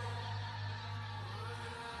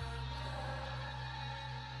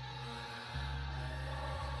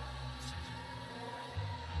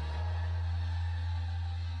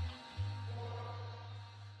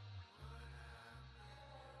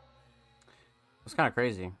 It's kind of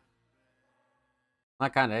crazy.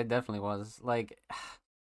 Not kind of. It definitely was. Like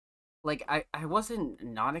I wasn't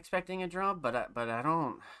not expecting a drop, but I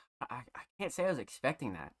don't. I can't say I was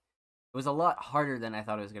expecting that. It was a lot harder than I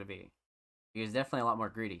thought it was gonna be. He was definitely a lot more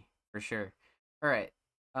greedy for sure. All right.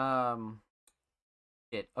 Um.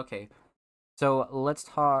 Shit. Okay. So let's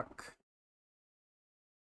talk.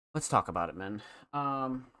 Let's talk about it, man.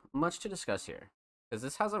 Much to discuss here because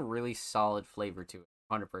this has a really solid flavor to it,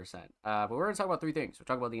 100%. But we're gonna talk about three things. We're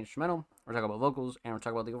talking about the instrumental, we're talking about vocals, and we're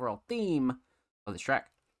talking about the overall theme of this track.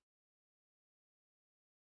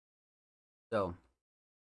 So,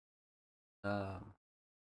 uh,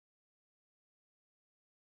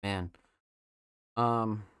 man,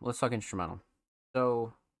 let's talk instrumental.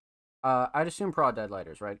 So, I'd assume Prod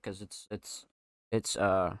Deadlighters, right? Because it's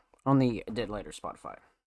on the Deadlighter Spotify.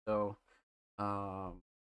 So, um,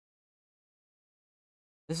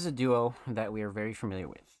 this is a duo that we are very familiar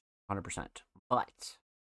with, 100%. But,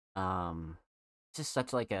 um, it's just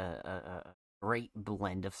such like a great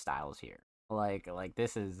blend of styles here. Like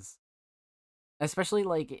this is especially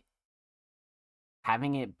like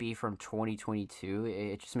having it be from 2022.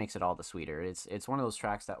 It just makes it all the sweeter. It's one of those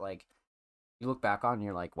tracks that like you look back on and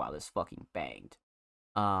you're like, wow, this fucking banged.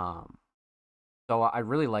 Um, so I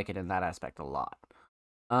really like it in that aspect a lot.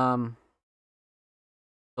 Um,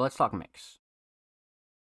 so let's talk mix.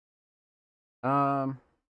 Um,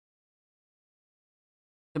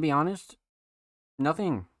 to be honest,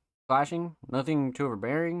 nothing clashing, nothing too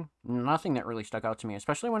overbearing, nothing that really stuck out to me,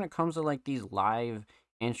 especially when it comes to like these live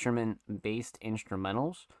instrument based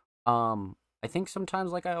instrumentals. I think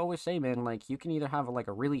sometimes like I always say, man, like you can either have like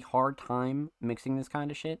a really hard time mixing this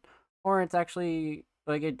kind of shit, or it's actually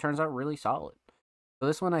like it turns out really solid. So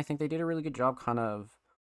this one I think they did a really good job kind of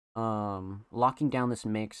locking down this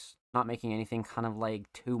mix, not making anything kind of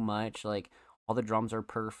like too much, like all the drums are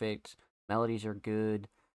perfect, melodies are good,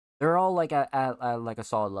 they're all like at like a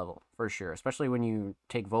solid level for sure. Especially when you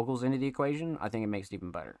take vocals into the equation, I think it makes it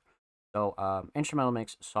even better. So instrumental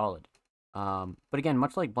mix solid. But again,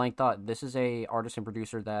 much like Blank Thought, this is a artist and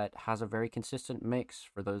producer that has a very consistent mix.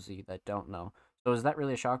 For those of you that don't know, so is that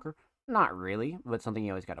really a shocker? Not really, but something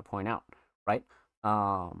you always got to point out, right?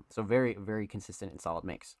 So very very consistent and solid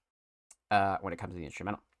mix. When it comes to the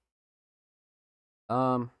instrumental.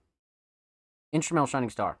 Um, Instrumental Shining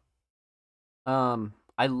Star.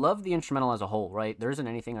 I love the instrumental as a whole, right? There isn't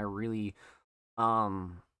anything I really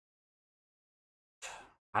um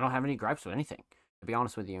I don't have any gripes with anything, to be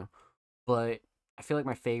honest with you. But I feel like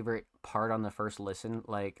my favorite part on the first listen,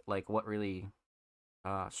 like what really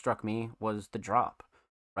struck me was the drop,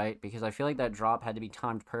 right? Because I feel like that drop had to be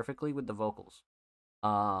timed perfectly with the vocals.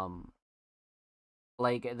 Um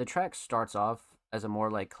like the track starts off as a more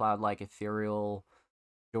like cloud like ethereal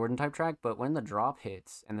Jordan type track, but when the drop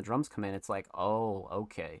hits and the drums come in, it's like, oh,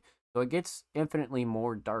 okay. So it gets infinitely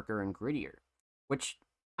more darker and grittier, which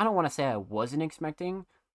I don't want to say I wasn't expecting,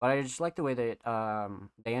 but I just like the way that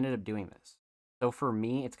they ended up doing this. So for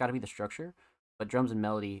me, it's got to be the structure, but drums and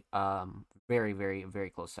melody, very very very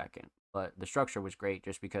close second. But the structure was great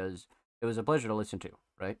just because it was a pleasure to listen to,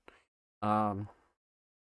 right? Um,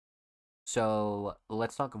 so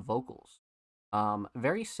let's talk vocals.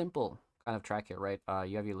 Very simple kind of track here, right?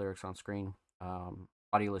 You have your lyrics on screen.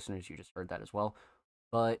 Audio listeners, you just heard that as well.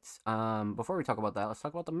 But before we talk about that, let's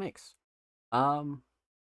talk about the mix. Um,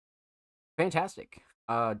 Fantastic.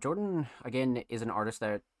 Jordan again is an artist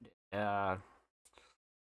that uh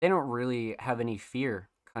they don't really have any fear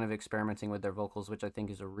kind of experimenting with their vocals, which I think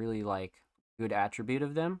is a really like good attribute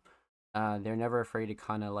of them. They're never afraid to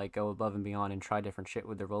kind of like go above and beyond and try different shit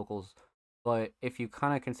with their vocals. But if you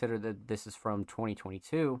kind of consider that this is from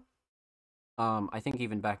 2022, I think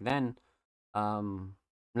even back then, um,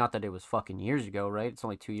 not that it was fucking years ago, right? It's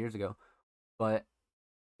only 2 years ago, but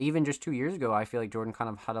even just 2 years ago, I feel like Jordan kind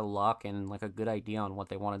of had a lock and like a good idea on what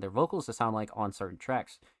they wanted their vocals to sound like on certain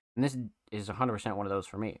tracks, and this is 100% one of those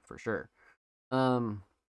for me, for sure. Um,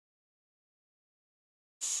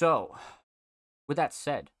 so with that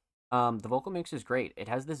said, the vocal mix is great. It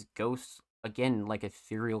has this ghost again, like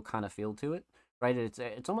ethereal kind of feel to it, right?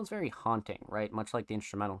 It's almost very haunting, right? Much like the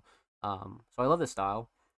instrumental. So I love this style.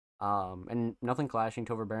 And nothing clashing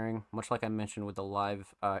to overbearing, much like I mentioned with the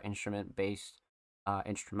live instrument based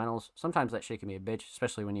instrumentals. Sometimes that shit can be a bitch,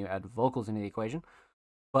 especially when you add vocals into the equation.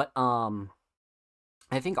 But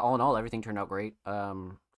I think all in all, everything turned out great.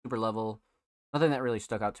 Super level. Nothing that really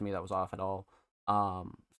stuck out to me that was off at all.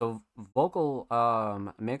 So vocal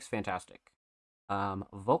mix fantastic.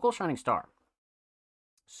 Vocal shining star.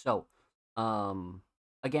 So, um,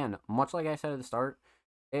 again, much like I said at the start,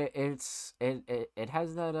 it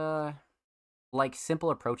has that like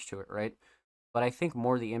simple approach to it, right? but I think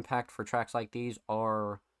more the impact for tracks like these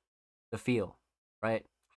are the feel, right?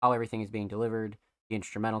 How everything is being delivered, the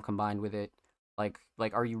instrumental combined with it. Like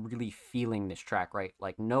are you really feeling this track, right?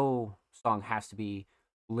 Like no song has to be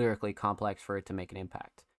lyrically complex for it to make an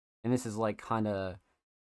impact. And this is like kind of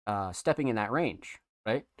stepping in that range,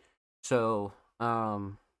 right? So,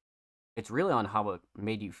 it's really on how it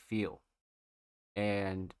made you feel.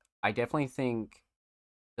 And I definitely think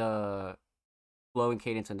the flow and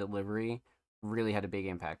cadence and delivery really had a big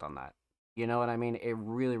impact on that. You know what I mean? It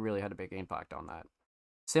really, really had a big impact on that.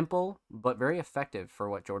 Simple, but very effective for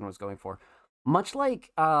what Jordan was going for. Much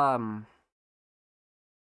like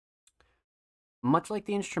much like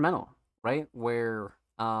the instrumental, right? Where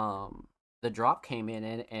the drop came in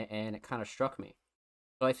and it kind of struck me.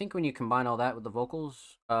 So I think when you combine all that with the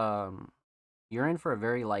vocals, you're in for a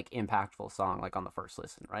very like impactful song, like on the first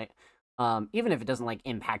listen, right? Even if it doesn't like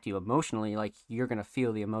impact you emotionally, like you're gonna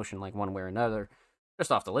feel the emotion like one way or another,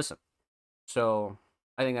 just off the listen. So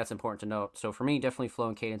I think that's important to note. So for me, definitely flow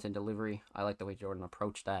and cadence and delivery. I like the way Jordan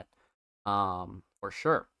approached that, for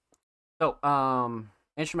sure. So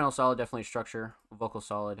instrumental solid, definitely structure. Vocal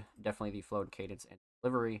solid, definitely the flow and cadence and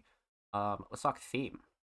delivery. Let's talk theme.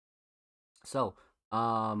 So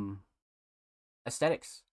um,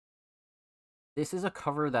 aesthetics. This is a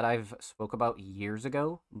cover that I've spoke about years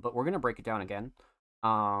ago, but we're gonna break it down again.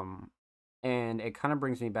 Um, and it kind of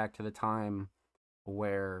brings me back to the time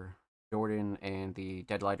where Jordan and the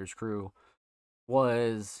Deadlighters crew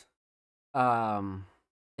was um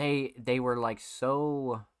they were like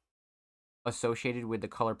so associated with the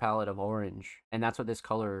color palette of orange, and that's what this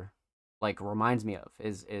color like reminds me of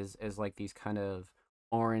is like these kind of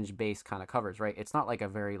orange based kind of covers, right? It's not like a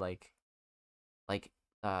very like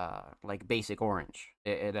like basic orange.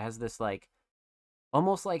 It has this like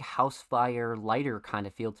almost like house fire lighter kind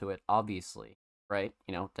of feel to it, obviously, right?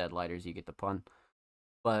 You know, dead lighters, you get the pun.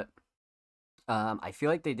 But I feel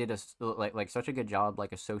like they did like such a good job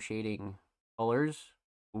like associating colors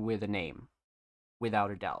with a name,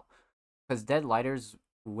 without a doubt. Because dead lighters,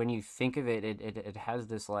 when you think of it, it has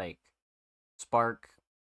this like spark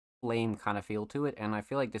flame kind of feel to it, and I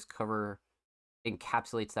feel like this cover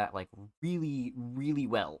encapsulates that like really really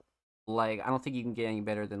well. Like I don't think you can get any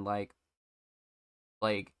better than like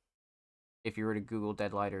if you were to Google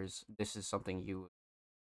Deadlighters, this is something you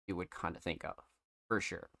would kind of think of for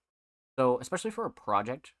sure. So especially for a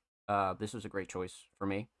project, this was a great choice for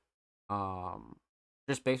me. Um,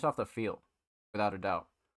 just based off the feel, without a doubt.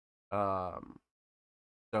 Um,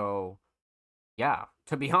 so yeah,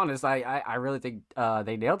 to be honest, I really think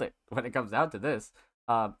they nailed it when it comes down to this.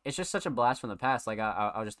 It's just such a blast from the past. Like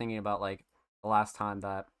I was just thinking about like the last time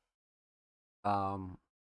that um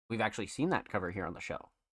we've actually seen that cover here on the show.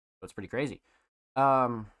 So it's pretty crazy.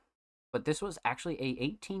 Um, but this was actually a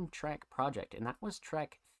 18 track project, and that was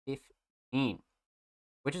track 15,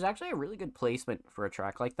 which is actually a really good placement for a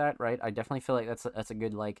track like that, right? I definitely feel like that's a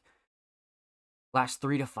good like last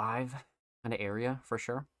 3 to 5 kind of area for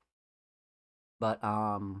sure. But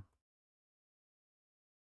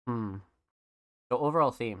hmm. The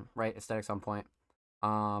overall theme, right? Aesthetics on point.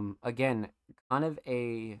 Again, kind of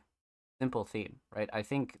a simple theme, right? I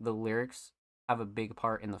think the lyrics have a big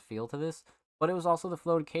part in the feel to this, but it was also the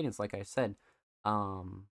flow and cadence, like I said.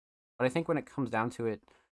 Um, but I think when it comes down to it,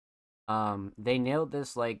 they nailed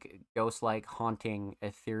this like ghost-like, haunting,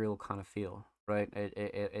 ethereal kind of feel, right?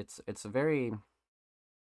 It's a very,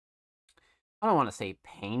 I don't want to say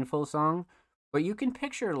painful song, but you can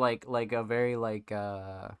picture like a very like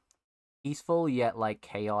peaceful yet like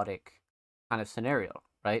chaotic kind of scenario,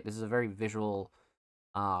 right? This is a very visual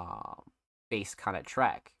based kind of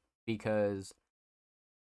track because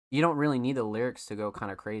you don't really need the lyrics to go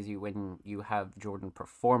kind of crazy when you have Jordan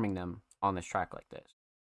performing them on this track like this.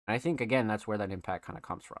 And I think again that's where that impact kind of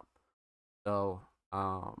comes from. So,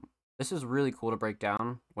 this is really cool to break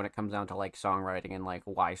down when it comes down to like songwriting and like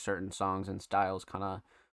why certain songs and styles kind of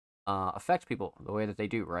affect people the way that they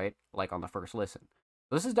do, right? Like on the first listen.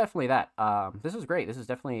 So this is definitely that. This is great. This is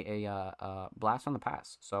definitely a blast from the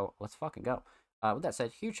past. So let's fucking go. With that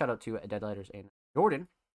said, huge shout out to Deadlighters and Jordan.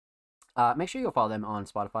 Make sure you go follow them on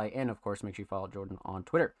Spotify, and of course, make sure you follow Jordan on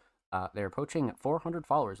Twitter. They're approaching 400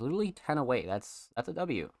 followers, literally 10 away. That's a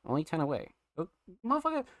W. Only 10 away. Go,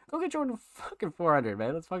 motherfucker, go get Jordan fucking 400,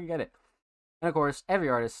 man. Let's fucking get it. And of course, every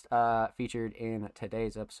artist featured in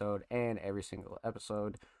today's episode and every single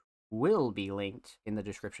episode will be linked in the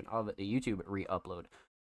description of the YouTube re-upload.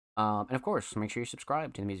 And of course, make sure you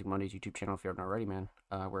subscribe to the Music Mondays YouTube channel if you haven't already, man.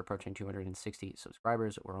 We're approaching 260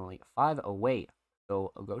 subscribers. We're only 5 away.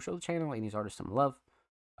 So go show the channel and these artists some love.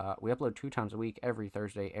 We upload 2 times a week, every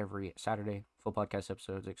Thursday, every Saturday. Full podcast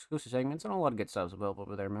episodes, exclusive segments, and a lot of good stuff available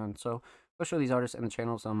over there, man. So go show these artists and the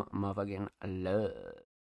channel some motherfucking love.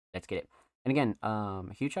 Let's get it. And again,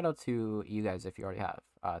 huge shout out to you guys if you already have.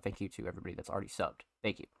 Thank you to everybody that's already subbed.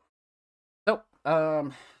 Thank you. So,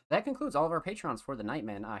 that concludes all of our Patreons for the night,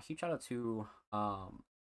 man. Huge shout out to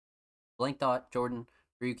Blank Dot, Jordan,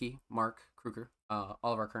 Ryuki, Mark, Kruger, all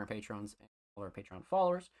of our current patrons and all of our Patreon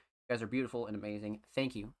followers. You guys are beautiful and amazing.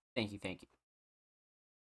 Thank you, thank you, thank you.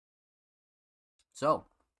 So,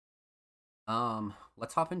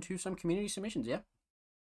 let's hop into some community submissions, yeah?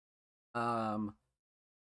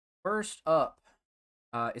 First up,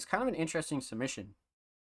 is kind of an interesting submission.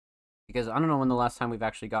 Because I don't know when the last time we've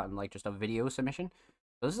actually gotten, like, just a video submission.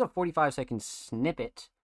 So this is a 45-second snippet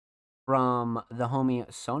from the homie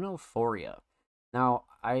Sonophoria. Now,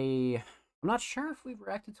 I'm not sure if we've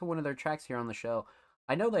reacted to one of their tracks here on the show.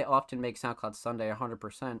 I know they often make SoundCloud Sunday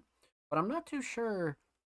 100%, but I'm not too sure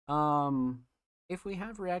if we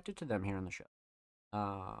have reacted to them here on the show.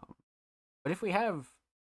 But if we have,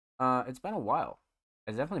 it's been a while.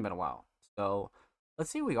 It's definitely been a while. So let's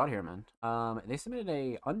see what we got here, man. They submitted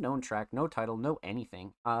a unknown track, no title, no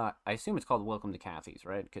anything. I assume it's called Welcome to Kathy's,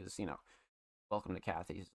 right? Because, you know, Welcome to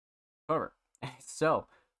Kathy's. Whatever. So,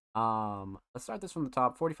 let's start this from the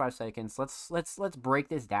top. 45 seconds. Let's break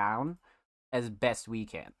this down as best we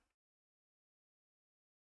can.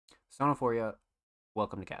 Sonophoria,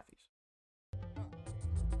 Welcome to Kathy's.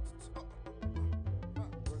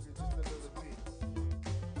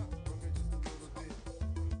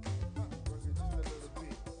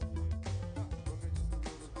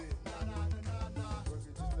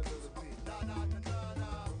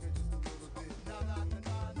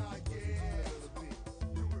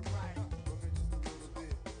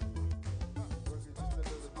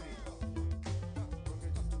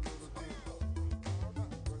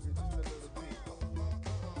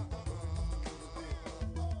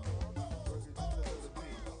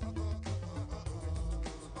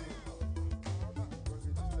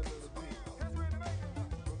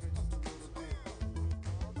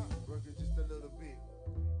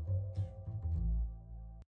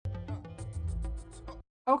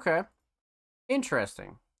 Okay.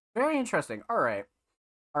 Interesting. Very interesting. All right.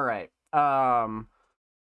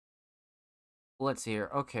 Let's see here.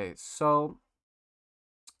 Okay, so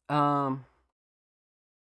we're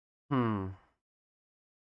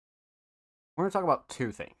gonna talk about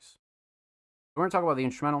two things. We're gonna talk about the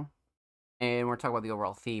instrumental, and we're gonna talk about the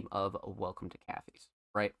overall theme of Welcome to Kathy's,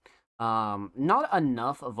 right? Not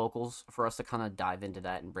enough of vocals for us to kind of dive into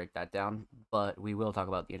that and break that down, but we will talk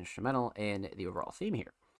about the instrumental and the overall theme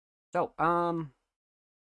here. So,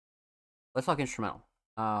 let's talk instrumental.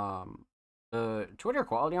 The Twitter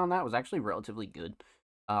quality on that was actually relatively good.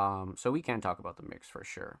 So we can talk about the mix for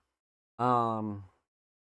sure.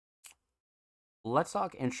 Let's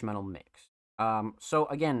talk instrumental mix. So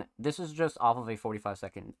again, this is just off of a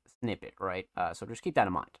 45-second snippet, right? So just keep that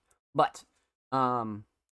in mind. But,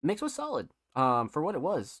 mix was solid. For what it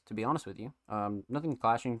was, to be honest with you. Nothing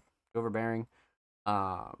clashing, overbearing.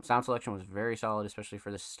 Sound selection was very solid, especially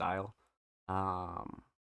for this style.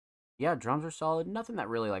 Yeah, drums are solid. Nothing that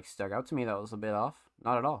really like stuck out to me that was a bit off.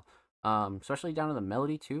 Not at all. Especially down to the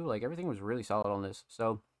melody too. Like everything was really solid on this.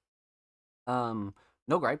 So, no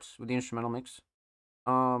gripes with the instrumental mix.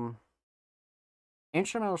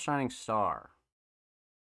 Instrumental shining star.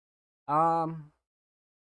 You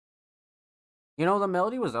know, the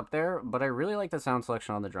melody was up there, but I really like the sound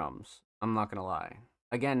selection on the drums. I'm not gonna lie.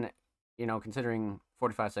 Again, you know, considering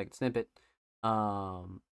 45-second snippet,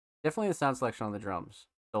 definitely the sound selection on the drums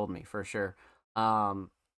sold me for sure.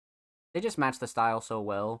 They just match the style so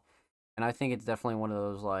well, and I think it's definitely one of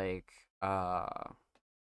those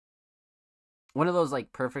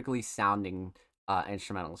like perfectly sounding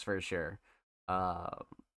instrumentals for sure.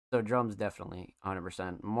 So drums definitely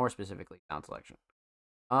 100%. More specifically, sound selection.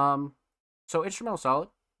 So instrumental solid,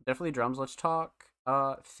 definitely drums. Let's talk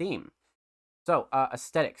theme. So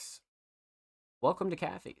aesthetics. Welcome to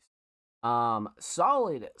Kathy's.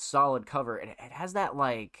 Solid cover. It has that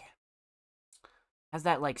like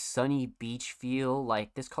sunny beach feel.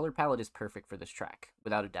 Like this color palette is perfect for this track,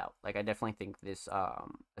 without a doubt. Like I definitely think this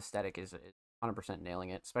aesthetic is 100% nailing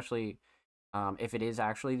it, especially if it is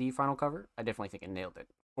actually the final cover. I definitely think it nailed it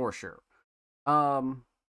for sure.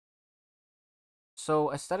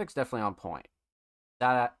 So aesthetics definitely on point.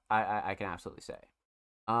 That I can absolutely say.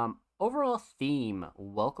 Overall theme,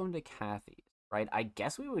 Welcome to Kathy's, right? I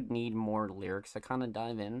guess we would need more lyrics to kind of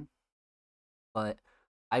dive in, but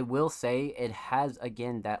I will say it has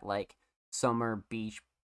again that like summer beach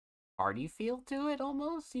party feel to it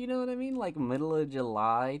almost. You know what I mean? Like middle of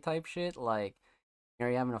July type shit. Like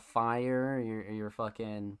you're having a fire. You're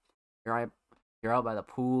fucking you're out by the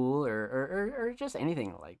pool or just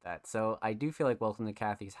anything like that. So I do feel like Welcome to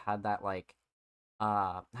Kathy's had that like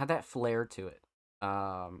had that flair to it.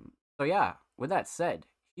 So yeah, with that said,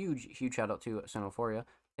 huge shout out to Sonophoria.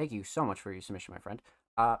 Thank you so much for your submission, my friend.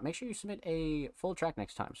 Make sure you submit a full track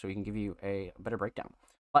next time so we can give you a better breakdown.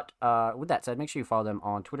 But with that said, make sure you follow them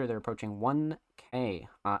on Twitter. They're approaching 1K,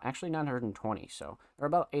 actually 920, so they're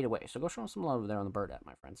about 8 away. So go show them some love there on the Bird app,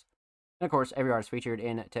 my friends. And of course, every artist featured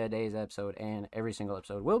in today's episode and every single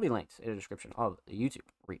episode will be linked in the description of the YouTube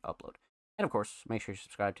re-upload. And of course, make sure you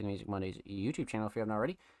subscribe to the Music Mondays YouTube channel if you haven't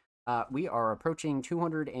already. We are approaching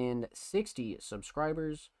 260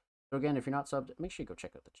 subscribers. So again, if you're not subbed, make sure you go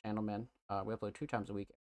check out the channel, man. We upload 2 times a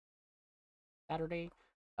week. Saturday,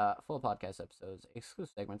 full podcast episodes,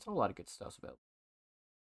 exclusive segments, a whole lot of good stuff about.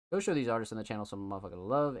 Go show these artists on the channel some motherfucking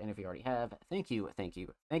love, and if you already have, thank you.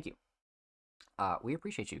 We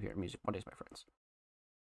appreciate you here at Music Mondays, my friends.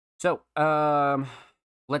 So,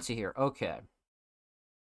 let's see here. Okay.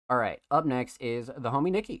 All right. Up next is the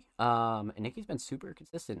homie Nikki. And Nikki's been super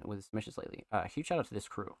consistent with his submissions lately. Huge shout out to this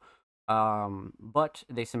crew. But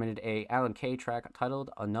they submitted a Alan K track titled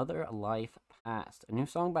Another Life Past, a new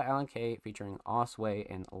song by Alan K featuring Osway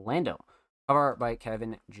and Lando. Cover art by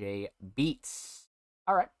Kevin J. Beats.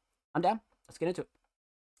 All right. I'm down. Let's get into it.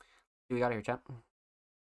 What we got here, chat?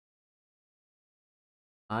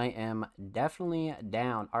 I am definitely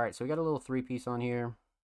down. All right, so we got a little 3-piece on here.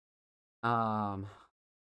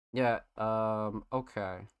 Yeah,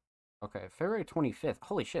 okay. Okay, February 25th.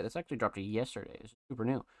 Holy shit, this actually dropped yesterday. It's super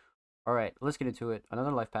new. All right, let's get into it.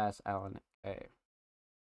 Another Life Pass, Alan K.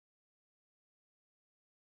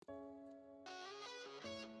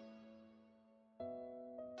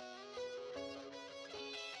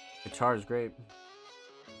 Guitar is great.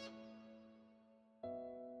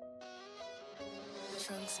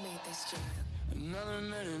 Trunks made this jam. Another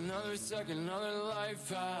minute, another second, another life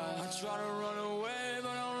pass. I try to run away, but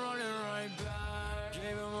I'm running right back.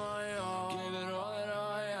 Gave it my all, gave it all that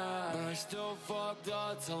I had, but I still fucked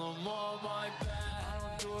up, tell them all my bad. I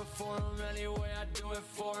don't do it for them anyway, I do it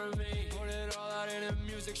for me. Put it all out in the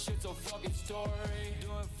music, shit's a fucking story. Do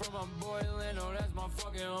it for my boy Lando, that's my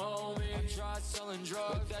fucking homie. I tried selling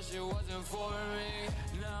drugs, but that shit wasn't for me.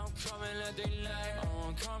 Now I'm coming at they neck, I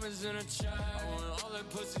want comments in a chat, I want all the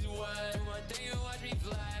pussies wet. Do my thing and watch me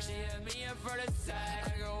flash, she hit me up for the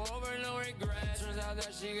sack. I go over no regret, turns out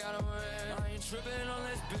that she got a man. I ain't tripping on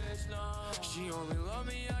this bitch, no. She only love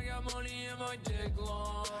me, I got money in my dick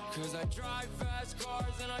long. Cause I drive fast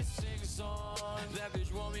cars and I sing songs. That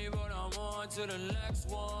bitch want me but I'm on to the next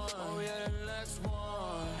one. Oh yeah, the next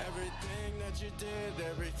one. Everything that you did,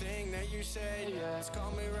 everything that you said, Yeah. it's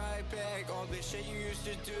call me right back. All the shit you used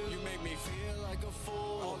to do, you make me feel like a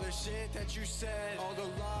fool. All the shit that you said, all the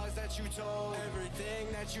lies that you told,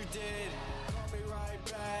 everything that you did, call me right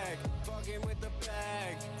back. Fucking with the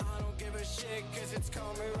bag, I don't give a shit cause it's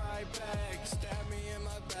call me right back. Stab me in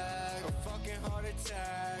my back, a fucking heart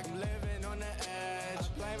attack. I'm living on the edge,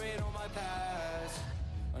 blame it on my past.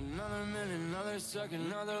 Another minute, another second,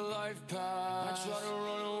 another life pass. I try to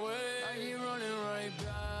run away, I keep running right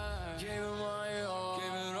back. Gave it my all,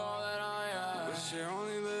 gave it all that I had. But you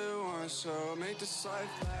only live once, so make this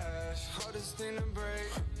life last. Hardest thing to break,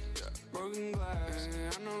 broken glass.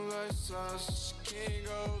 And I know life's us, can't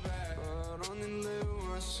go back. But only live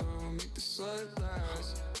once, so make this life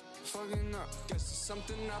last. Fucking up, guess it's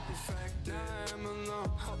something I perfected. Now I'm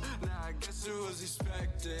alone, now I guess it was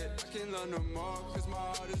expected. I can't love no more, cause my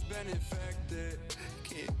heart has been infected.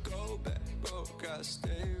 Can't go back, bro, gotta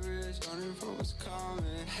stay rich. Running from what's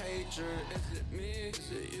coming, hatred. Is it me, is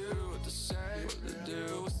it you? What to say, what to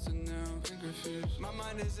do, what's the new? Been confused. My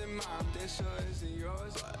mind is in mine, then sure isn't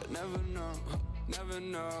yours. But I never know, never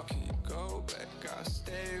know. Can't go back, gotta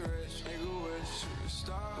stay rich. Make a wish, shoot a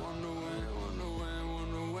star. Wanna win, wanna win,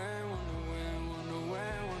 wanna win, wanna win, wanna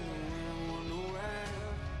win, wanna win, wanna win.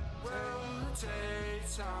 Will take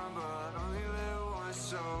time, but only live once,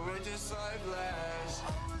 so make this life last.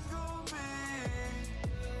 Always gonna be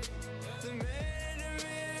the man to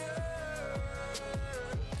me.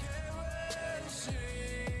 Can't wait to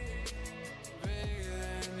see bigger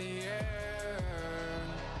than the air.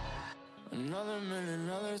 Another minute,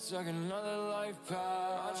 another second, another life pass.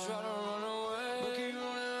 I try to run away, but keep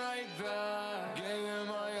running right back. Gave it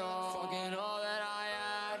my all, fucking all that I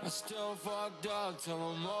had. I still fucked up, tell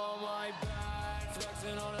them all my bad.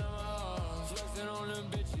 Flexing on them all, flexing on them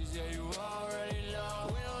bitches, yeah, you already know.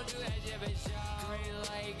 We don't do that shit for show. Green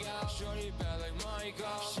light go, shorty bad like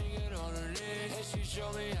Michael. She get on her knees, and she show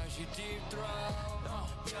me how she deep throat.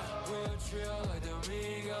 Yeah, we a trio like the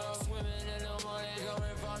Migos. Swimming in the money, come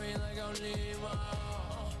and find me like I'm Nemo.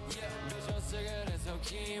 Yeah, bitch, I'm sick of this, so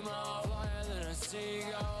chemo. Flyer than a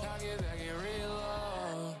seagull. Pack it back and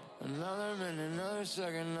reload. Another minute, another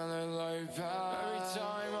second, another life pass. Every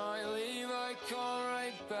time I leave, I come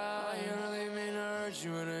right back. I ain't really mean to hurt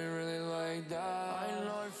you, it ain't really like that. I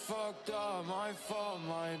know I fucked up, my fault,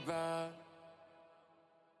 my bad.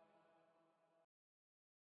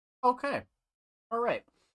 Okay. All right.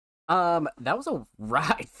 That was a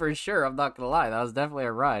ride for sure. I'm not gonna lie. That was definitely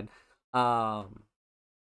a ride. All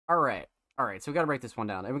right. All right. So we gotta break this one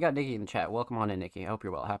down. And we got Nikki in the chat. Welcome on in, Nikki. I hope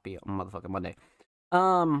you're well. Happy motherfucking Monday.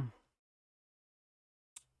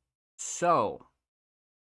 So,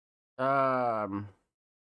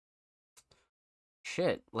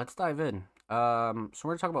 shit. Let's dive in. So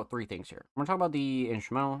we're gonna talk about three things here. We're gonna talk about the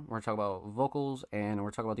instrumental. We're gonna talk about vocals, and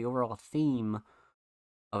we're talking about the overall theme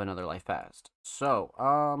of Another Life Past. So,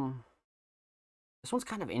 this one's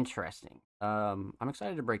kind of interesting. I'm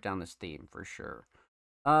excited to break down this theme for sure.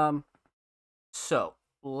 So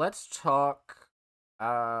let's talk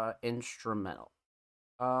instrumental.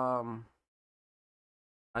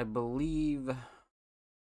 I believe.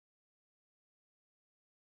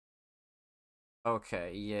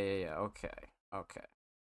 Okay, yeah. Okay. All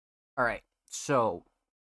right. So,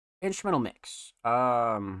 instrumental mix.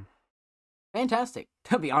 Fantastic,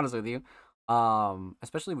 to be honest with you.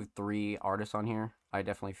 Especially with three artists on here, I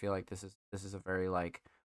definitely feel like this is a very like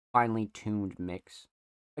finely tuned mix.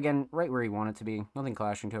 Again, right where you want it to be. Nothing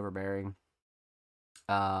clashing to overbearing.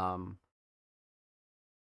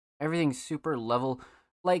 Everything's super level.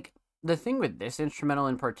 Like the thing with this instrumental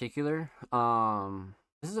in particular,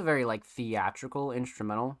 this is a very like theatrical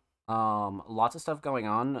instrumental. Lots of stuff going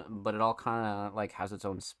on, but it all kind of like has its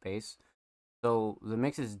own space. So the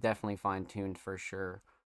mix is definitely fine tuned for sure.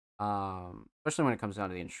 Especially when it comes down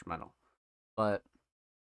to the instrumental. But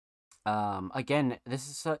again, this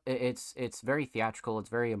is it's very theatrical. It's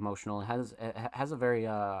very emotional. It has a very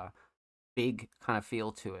big kind of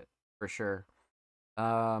feel to it for sure.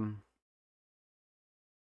 So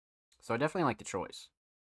I definitely like the choice.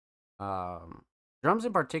 Drums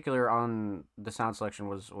in particular on the sound selection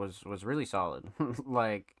was really solid.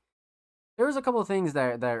 Like there was a couple of things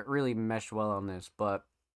that really meshed well on this, but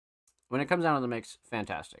when it comes down to the mix,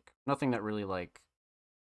 fantastic. Nothing that really like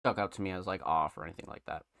stuck out to me as like off or anything like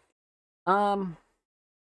that.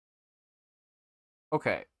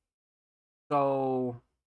 Okay. So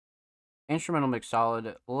instrumental mix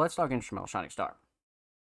solid. Let's talk instrumental Shining Star.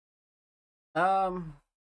 Hmm.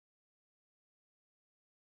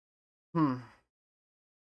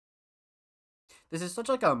 This is such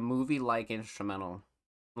like a movie like instrumental.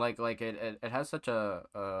 Like it has such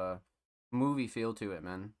a movie feel to it,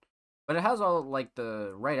 man. But it has all like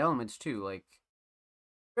the right elements too, like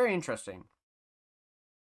very interesting.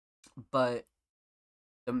 But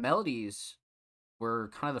the melodies were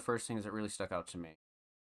kind of the first things that really stuck out to me.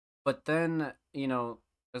 But then,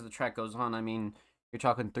 as the track goes on, I mean, you're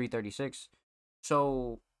talking 336.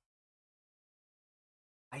 So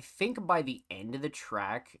I think by the end of the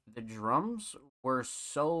track, the drums were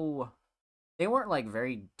they weren't like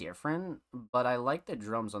very different, but I like the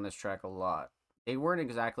drums on this track a lot. They weren't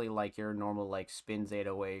exactly like your normal like spins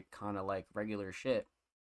 808 kind of like regular shit.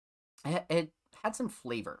 It had some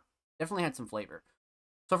flavor. Definitely had some flavor.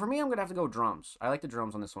 So for me, I'm gonna have to go drums. I like the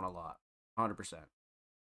drums on this one a lot, 100%.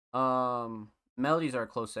 Melodies are a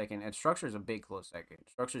close second, and structure is a big close second.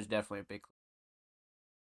 Structure is definitely a big.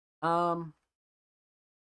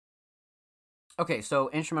 Okay, so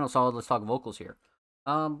instrumental solid. Let's talk vocals here.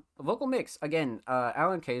 Vocal mix again.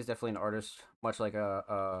 Alan Kay is definitely an artist, much like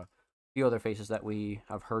a few other faces that we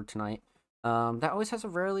have heard tonight. That always has a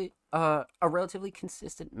relatively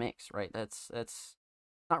consistent mix, right? That's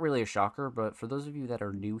not really a shocker, but for those of you that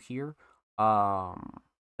are new here,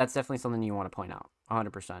 that's definitely something you want to point out,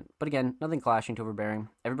 100%. But again, nothing clashing to overbearing.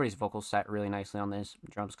 Everybody's vocals sat really nicely on this.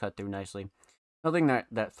 Drums cut through nicely. Nothing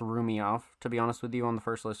that threw me off, to be honest with you, on the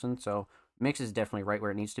first listen. So mix is definitely right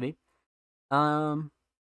where it needs to be.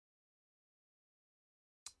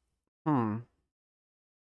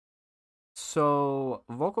 So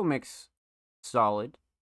vocal mix solid.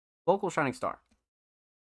 Vocal Shining Star.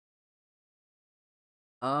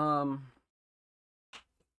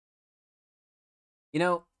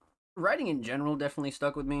 Writing in general definitely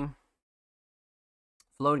stuck with me.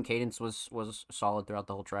 Flow and cadence was solid throughout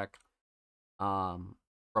the whole track. From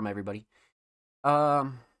everybody.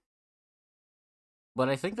 But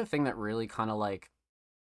I think the thing that really kind of like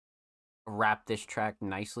wrapped this track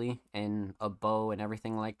nicely in a bow and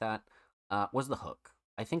everything like that was the hook.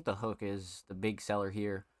 I think the hook is the big seller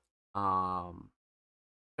here. Um,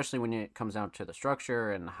 Especially when it comes down to the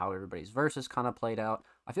structure and how everybody's verses kind of played out.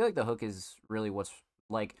 I feel like the hook is really what's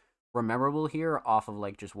like memorable here off of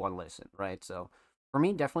like just one listen, right? So for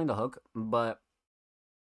me, definitely the hook, but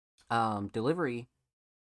delivery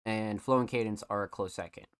and flow and cadence are a close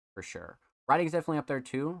second for sure. Writing is definitely up there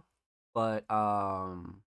too, but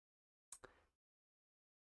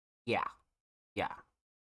yeah, yeah.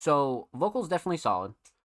 So vocals definitely solid.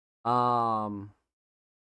 Um,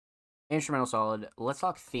 Instrumental solid. Let's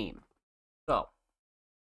talk theme. So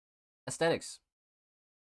aesthetics.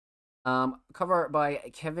 Cover art by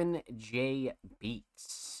Kevin J.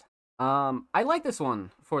 Beats. I like this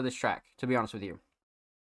one for this track, to be honest with you.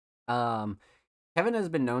 Um, Kevin has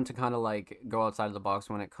been known to kind of like go outside of the box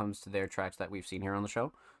when it comes to their tracks that we've seen here on the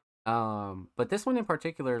show. But this one in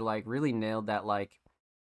particular, like, really nailed that like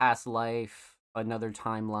past life, another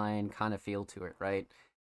timeline kind of feel to it, right?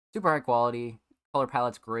 Super high quality, color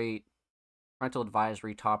palette's great, parental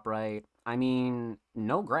advisory top right. I mean,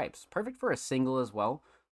 no gripes. Perfect for a single as well.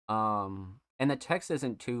 And the text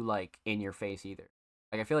isn't too like in your face either.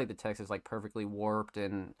 Like I feel like the text is like perfectly warped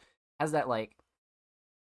and has that like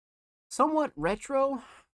somewhat retro,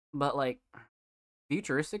 but like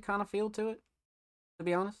futuristic kind of feel to it. To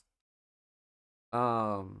be honest,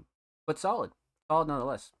 but solid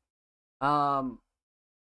nonetheless. Um,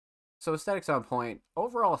 so aesthetics on point.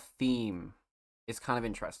 Overall theme is kind of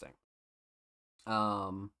interesting.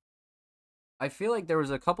 Um, I feel like there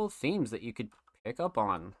was a couple themes that you could pick up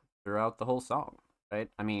on throughout the whole song, right?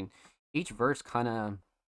 I mean, each verse kind of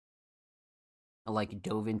like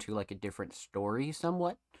dove into like a different story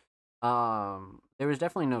somewhat. There was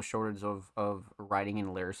definitely no shortage of writing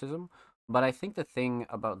and lyricism, but I think the thing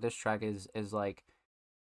about this track is like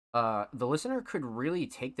the listener could really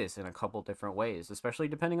take this in a couple different ways, especially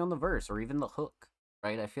depending on the verse or even the hook,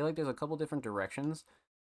 right? I feel like there's a couple different directions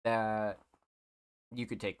that you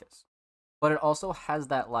could take this. But it also has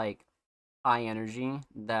that like high energy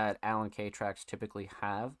that Alan K tracks typically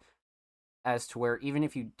have, as to where even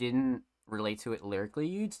if you didn't relate to it lyrically,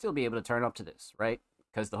 you'd still be able to turn up to this, right?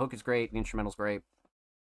 Because the hook is great, the instrumental's great.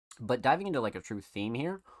 But diving into like a true theme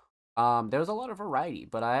here, there's a lot of variety.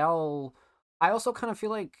 But I also kind of feel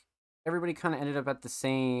like everybody kind of ended up at the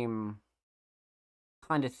same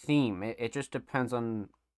kind of theme. It just depends on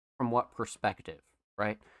from what perspective,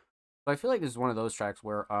 right? So I feel like this is one of those tracks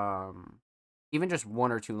where even just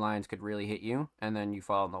one or two lines could really hit you, and then you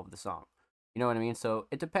fall in love with the song. You know what I mean? So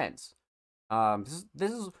it depends.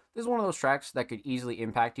 This is one of those tracks that could easily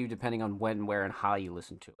impact you depending on when, where, and how you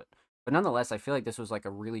listen to it. But nonetheless, I feel like this was like a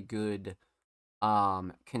really good,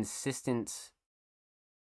 consistent,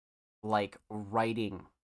 like writing,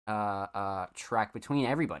 track between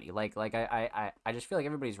everybody. I just feel like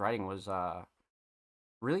everybody's writing was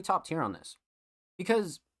really top tier on this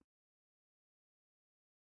because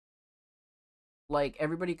like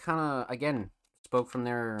everybody kind of again spoke from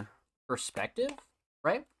their perspective,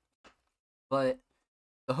 right? But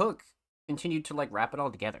the hook continued to like wrap it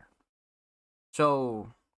all together.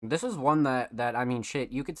 So this is one that I mean,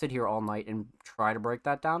 shit, you could sit here all night and try to break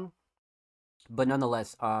that down, but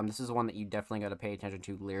nonetheless, this is one that you definitely got to pay attention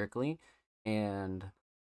to lyrically, and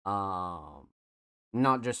um,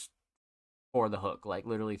 not just for the hook, like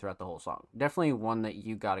literally throughout the whole song. Definitely one that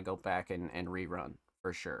you got to go back and rerun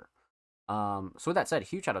for sure. So with that said,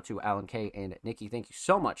 huge shout out to Alan K and Nikki. Thank you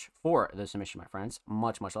so much for the submission, my friends.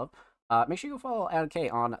 Much love. Make sure you go follow Alan K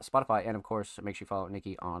on Spotify, and of course, make sure you follow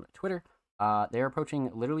Nikki on Twitter. They're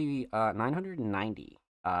approaching literally 990.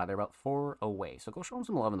 They're about 4 away. So go show them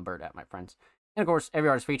some love in the bird app, my friends. And of course, every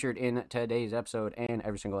artist featured in today's episode and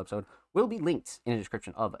every single episode will be linked in the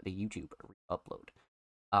description of the YouTube upload.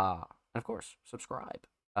 And of course, subscribe.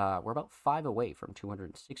 We're about 5 away from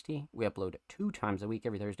 260. We upload 2 times a week,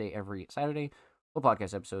 every Thursday, every Saturday. Full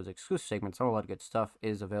podcast episodes, exclusive segments, and a lot of good stuff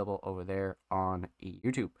is available over there on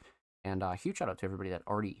YouTube. And huge shout out to everybody that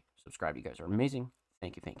already subscribed. You guys are amazing.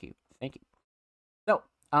 Thank you. So,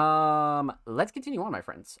 let's continue on, my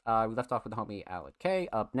friends. We left off with the homie Alec K.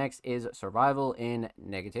 Up next is Survival in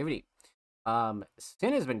Negativity.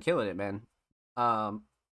 Sin has been killing it, man.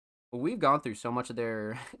 We've gone through so much of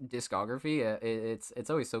their discography. It's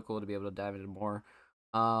always so cool to be able to dive into more.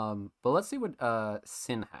 But let's see what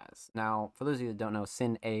Sin has. Now, for those of you that don't know,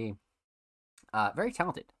 Sin A, very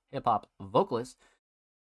talented hip hop vocalist,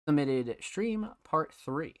 submitted Stream Part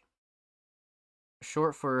 3,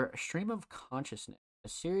 short for Stream of Consciousness, a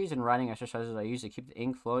series and writing exercises I use to keep the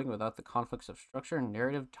ink flowing without the conflicts of structure,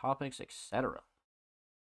 narrative, topics, etc.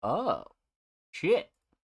 Oh, shit.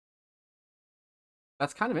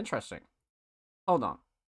 That's kind of interesting. Hold on.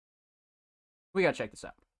 We gotta check this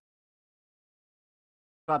out.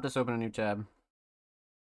 Pop this open a new tab.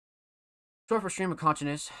 Short for stream of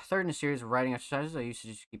consciousness. Third in a series of writing exercises. I used to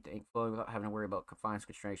just keep the ink flowing without having to worry about confines,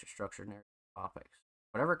 constraints, or structured narrative topics.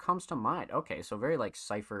 Whatever comes to mind. Okay, so very like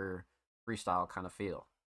cipher freestyle kind of feel.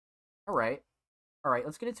 All right,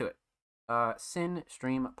 let's get into it. Sin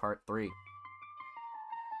Stream Part 3.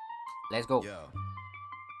 Let's go. Yo.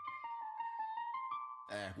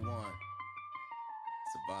 Act 1.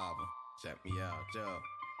 Survival. Check me out, yo.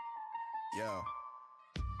 Yo.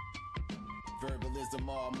 Verbalism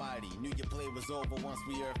almighty. Knew your play was over once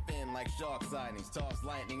we earth in like shark sightings. Toss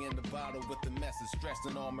lightning in the bottle with the message.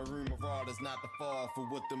 Stressing all maroon marauders not to fall for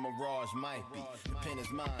what the mirage might be. The pen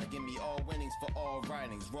is mine. Give me all winnings for all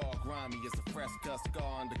writings. Raw grimy. It's a fresh cut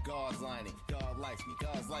scar under God's lining. God likes me.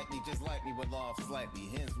 God's like me just like me with off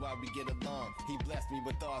slightly. Hence why we get along. He blessed me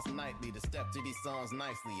with thoughts nightly to step to these songs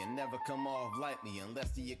nicely and never come off lightly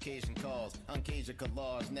unless the occasion calls. Uncaged a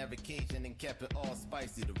collage. Never Cajun and kept it all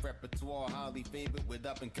spicy. The repertoire highly favored with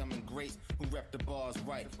up and coming greats who rep the bars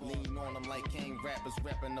right. Lean on them like king rappers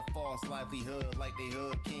repping the false livelihood like they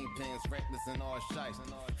hood kingpins, reckless and all shice,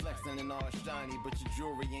 flexing and all shiny, but your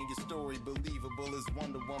jewelry and your story believable as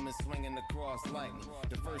Wonder Woman swinging across lightning.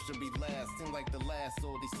 The first should be last, seem like the last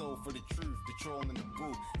soul they sold for the truth, the troll in the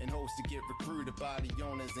booth and hopes to get recruited by the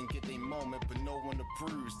owners and get their moment, but no one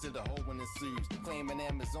approves to the whole one ensues, claiming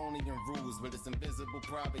Amazonian rules, but it's invisible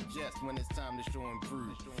private jets when it's time to show and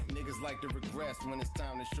prove. Niggas like to regress when it's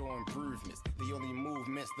time to show improvements. The only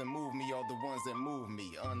movements that move me are the ones that move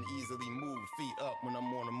me. Uneasily moved, feet up when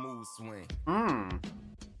I'm on a mood swing.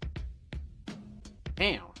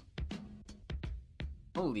 Damn.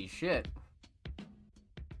 Holy shit.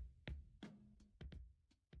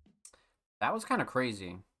 That was kind of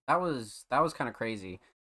crazy. That was kind of crazy.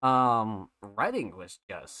 Writing was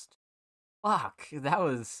just fuck. That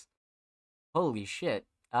was holy shit.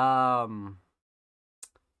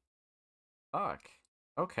 Fuck.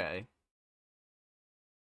 Okay.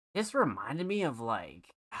 This reminded me of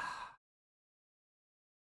like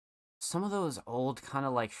some of those old kind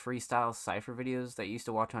of like freestyle cipher videos that you used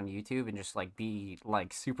to watch on YouTube and just like be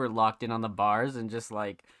like super locked in on the bars and just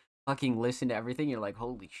like fucking listen to everything. You're like,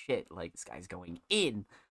 holy shit, like this guy's going in.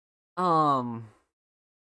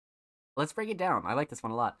 Let's break it down. I like this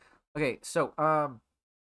one a lot. Okay, so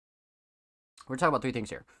we're talking about three things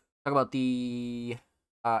here. Talk about the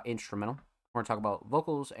instrumental. We're gonna talk about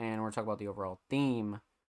vocals, and we're gonna talk about the overall theme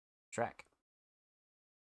track.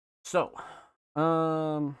 So,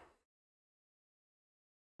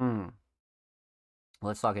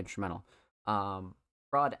 let's talk instrumental.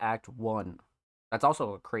 Fraud Act 1. That's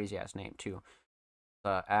also a crazy ass name too.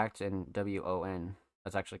 Act and WON.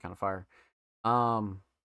 That's actually kind of fire.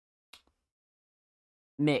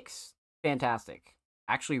 Mix. Fantastic.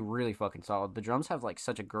 Actually really fucking solid. The drums have like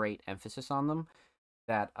such a great emphasis on them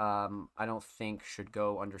that I don't think should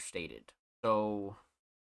go understated. So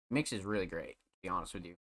mix is really great, to be honest with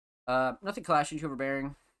you. Nothing clashing, too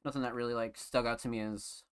overbearing. Nothing that really like stuck out to me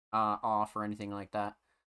as off or anything like that.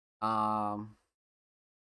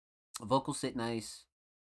 Vocals sit nice.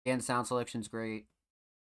 Again, sound selection's great.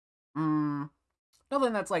 Nothing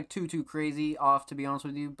that's like too crazy off, to be honest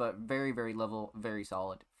with you, but very, very level, very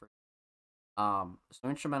solid. So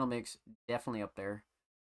instrumental mix definitely up there.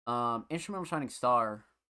 Instrumental shining star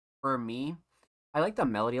for me, I like the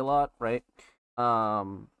melody a lot, right?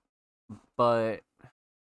 But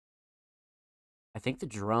I think the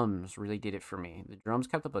drums really did it for me. The drums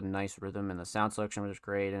kept up a nice rhythm, and the sound selection was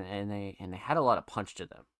great, and they had a lot of punch to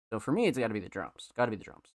them. So for me, it's got to be the drums. Got to be the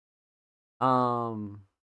drums.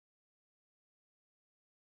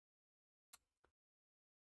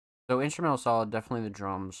 So instrumental solid, definitely the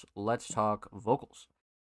drums. Let's talk vocals.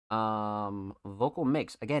 Vocal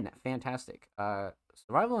mix, again, fantastic.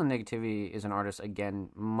 Survival and Negativity is an artist, again,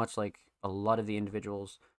 much like a lot of the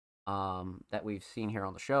individuals that we've seen here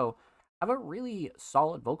on the show, have a really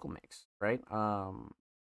solid vocal mix, right?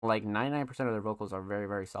 Like 99% of their vocals are very,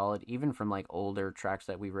 very solid, even from like older tracks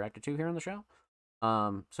that we've reacted to here on the show.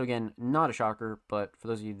 So again, not a shocker, but for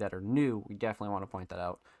those of you that are new, we definitely want to point that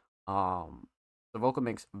out. The vocal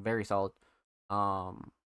mix, very solid.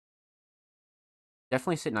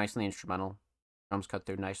 Definitely sit nicely in the instrumental. Drums cut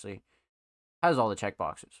through nicely. Has all the check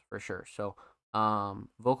boxes, for sure. So,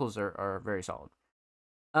 vocals are very solid.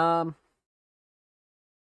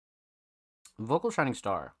 Vocal shining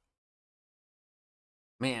star.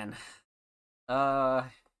 Man. Yeah.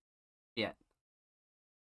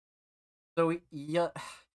 So, yeah.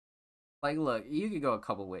 Like, look, you could go a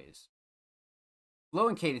couple ways. Flow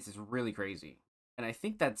and cadence is really crazy. And I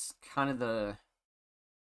think that's kind of the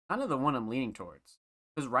one I'm leaning towards.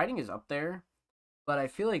 Because writing is up there, but I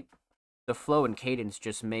feel like the flow and cadence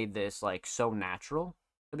just made this like so natural,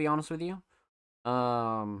 to be honest with you.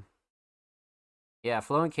 Um yeah,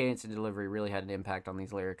 flow and cadence and delivery really had an impact on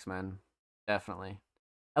these lyrics, man. Definitely.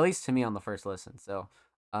 At least to me on the first listen. So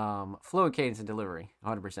flow and cadence and delivery,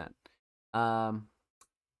 100%. Um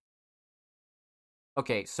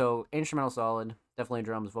okay, so instrumental solid, definitely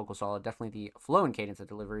drums, vocal solid, definitely the flow and cadence and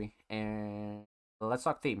delivery. And let's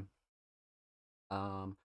talk theme.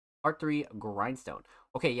 Part 3, Grindstone.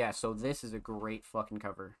 Okay, yeah, so this is a great fucking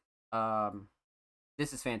cover.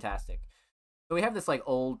 This is fantastic. So we have this like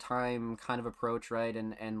old time kind of approach, right?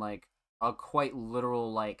 And like a quite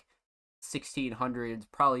literal like 1600s,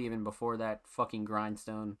 probably even before that, fucking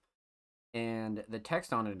grindstone. And the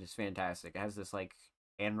text on it is fantastic. It has this like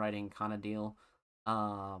handwriting kind of deal,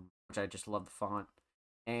 which I just love the font.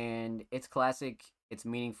 And it's classic. It's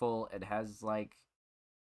meaningful. It has like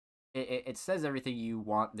it says everything you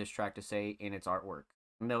want this track to say in its artwork,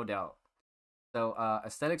 no doubt. So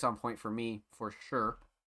aesthetics on point for me for sure.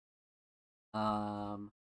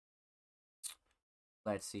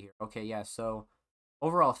 Let's see here. Okay, yeah. So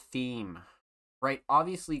overall theme, right?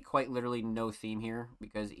 Obviously, quite literally no theme here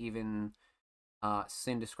because even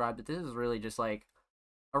Sin described that this is really just like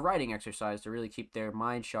a writing exercise to really keep their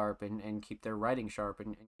mind sharp and keep their writing sharp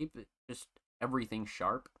and keep it just everything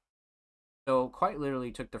sharp. So quite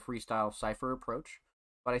literally took the freestyle cipher approach,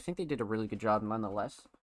 but I think they did a really good job nonetheless.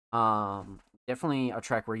 Definitely a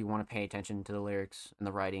track where you want to pay attention to the lyrics and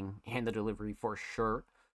the writing and the delivery for sure.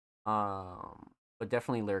 But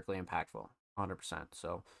definitely lyrically impactful, 100%.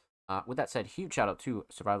 So with that said, huge shout out to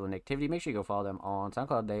Survival and Activity. Make sure you go follow them on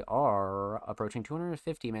SoundCloud. They are approaching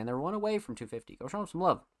 250, man. They're one away from 250. Go show them some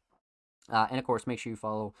love. And of course, make sure you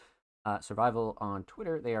follow Survival on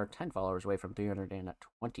Twitter. They are 10 followers away from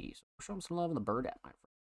 320. So show them some love on the Bird app, my friend.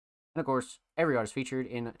 And of course, every artist featured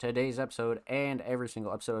in today's episode and every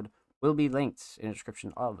single episode will be linked in the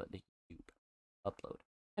description of the YouTube upload.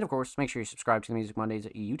 And of course, make sure you subscribe to the Music Mondays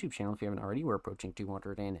YouTube channel if you haven't already. We're approaching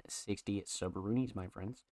 260 subroonies, my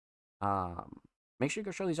friends. Make sure you go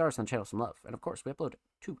show these artists on the channel some love. And of course, we upload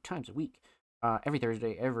 2 times a week. Every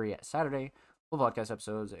Thursday, every Saturday. Full podcast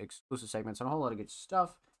episodes, exclusive segments, and a whole lot of good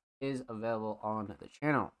stuff is available on the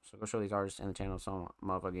channel. So go show these artists and the channel some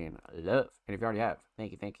motherfucking love. And if you already have,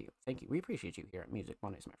 thank you. We appreciate you here at Music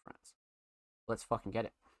Mondays, my friends. Let's fucking get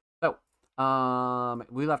it. So,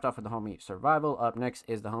 we left off with the homie Survival. Up next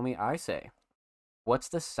is the homie I Say. What's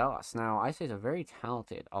the sauce? Now, I Say is a very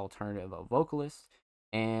talented alternative vocalist,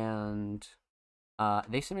 and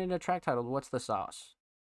they submitted a track titled "What's the Sauce."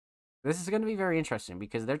 This is going to be very interesting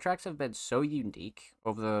because their tracks have been so unique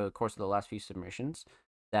over the course of the last few submissions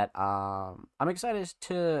that I'm excited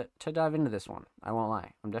to dive into this one. I won't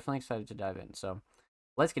lie. I'm definitely excited to dive in. So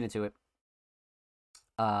let's get into it.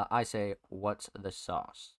 I Say, What's the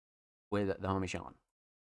Sauce? With the homie Sean.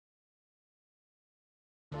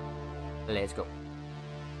 Let's go.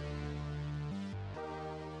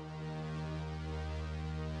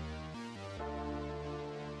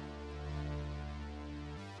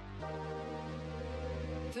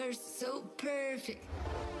 First, so perfect.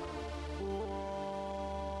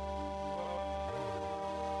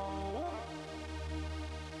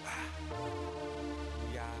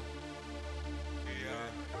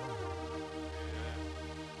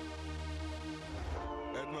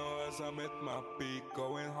 I'm at my peak,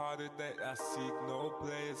 going harder that I seek. No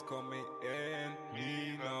players coming in,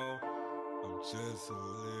 me no. I'm just a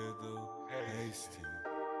little hasty,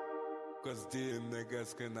 cause them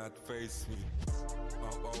niggas cannot face me.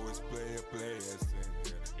 I'm always players in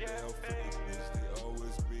here. They'll fake bitch, they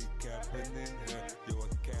always be capping in here. You a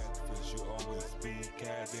catfish, you always be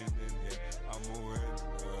catting in here. I'm a winner,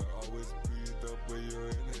 always be the W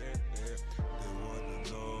in here. They wanna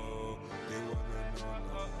know,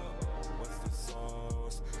 what's the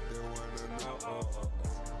sauce? They wanna know,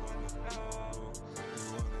 they wanna know,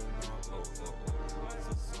 what's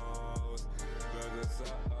the sauce? What's the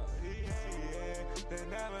sauce? Yeah, they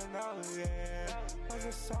never know, yeah. What's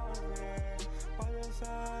the sauce, yeah? What's the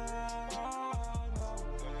sauce?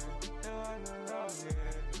 They wanna know,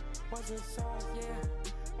 yeah. What's the sauce, yeah?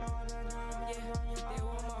 They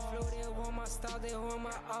want my flow, they want my style, they want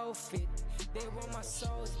my outfit. They want my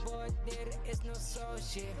sauce, but there is no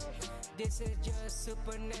sauce, yeah. This is just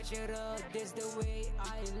supernatural, this the way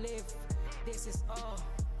I live. This is all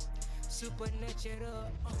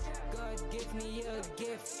supernatural. God give me a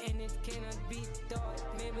gift and it cannot be taught.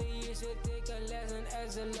 Maybe you should take a lesson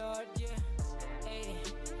as a Lord, yeah. Hey,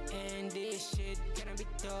 and this shit cannot be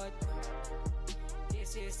taught.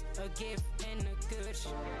 This is a gift and a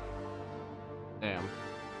curse. Damn.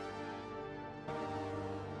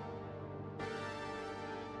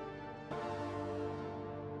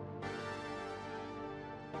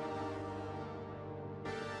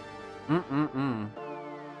 Mm-mm-mm.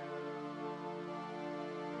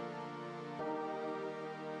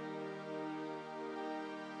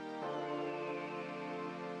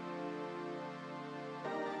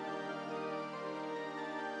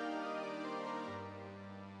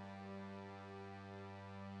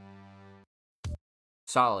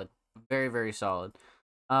 Solid. Very, very solid.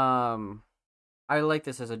 Um, I like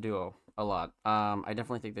this as a duo a lot. I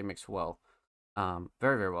definitely think they mix well.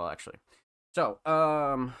 Very, very well, actually. So,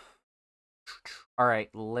 all right,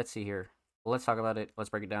 let's see here. Let's talk about it. Let's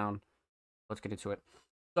break it down. Let's get into it.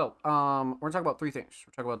 So, we're gonna talk about three things.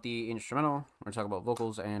 We're talking about the instrumental, we're gonna talk about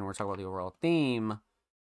vocals, and we're talking about the overall theme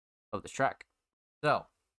of this track. So,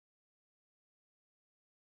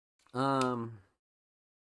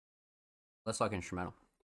 let's talk instrumental.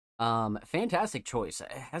 Fantastic choice.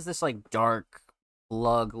 It has this like dark,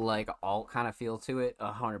 lug like alt kind of feel to it,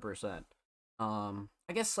 100%.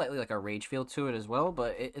 I guess slightly like a rage feel to it as well,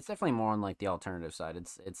 but it's definitely more on like the alternative side.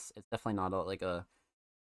 It's definitely not like a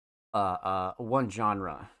one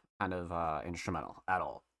genre kind of instrumental at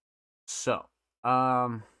all. So,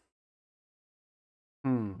 um,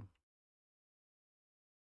 hmm,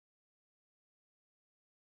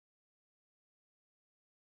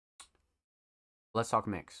 let's talk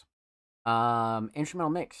mix. Instrumental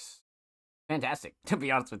mix, fantastic. To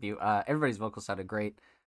be honest with you, everybody's vocals sounded great.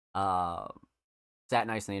 Um, sat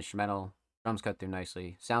nice in the instrumental. Drums cut through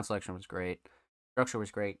nicely. Sound selection was great. Structure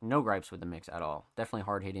was great. No gripes with the mix at all. Definitely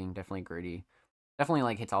hard hitting. Definitely gritty. Definitely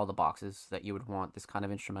like hits all the boxes that you would want this kind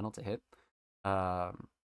of instrumental to hit. Um,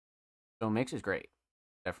 so mix is great.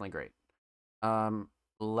 Definitely great. Um,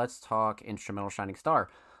 let's talk instrumental Shining Star.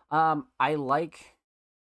 I like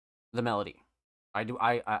the melody. I do.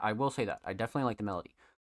 I will say that I definitely like the melody,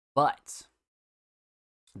 but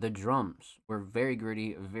the drums were very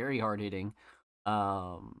gritty, very hard hitting.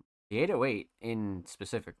 The 808 in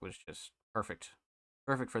specific was just perfect,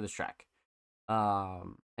 perfect for this track.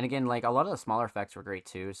 And again, like a lot of the smaller effects were great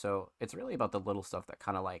too. So it's really about the little stuff that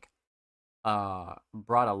kind of like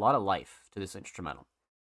brought a lot of life to this instrumental.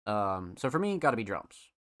 So for me, gotta be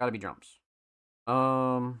drums. Gotta be drums.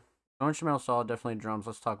 No instrumental solid, definitely drums.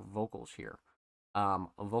 Let's talk vocals here. A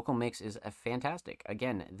vocal mix is a fantastic.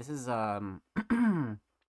 Again, this is um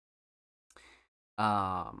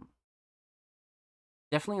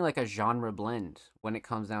definitely like a genre blend when it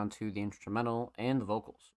comes down to the instrumental and the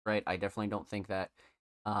vocals, right? I definitely don't think that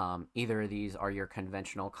either of these are your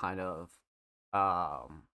conventional kind of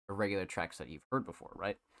regular tracks that you've heard before,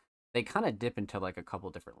 right? They kind of dip into like a couple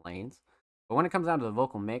different lanes. But when it comes down to the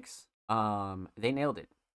vocal mix, they nailed it.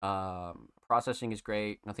 Processing is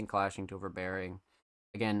great, nothing clashing to overbearing.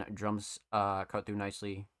 Again, drums cut through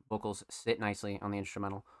nicely, vocals sit nicely on the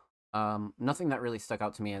instrumental. Nothing that really stuck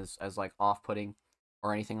out to me as like off putting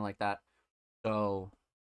or anything like that. So,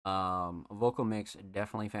 vocal mix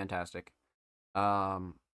definitely fantastic.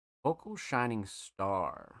 Um, vocal shining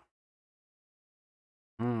star.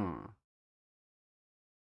 Hmm.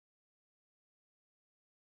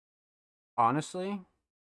 Honestly,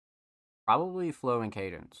 probably flow and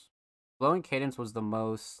cadence. Flow and cadence was the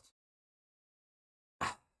most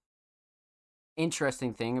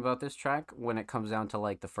interesting thing about this track when it comes down to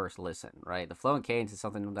like the first listen, right? The flow and cadence is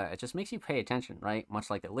something that it just makes you pay attention, right? Much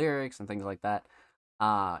like the lyrics and things like that.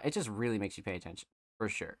 It just really makes you pay attention for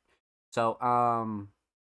sure. So,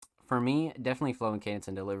 for me, definitely flow and cadence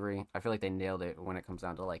and delivery. I feel like they nailed it when it comes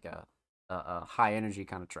down to like a high energy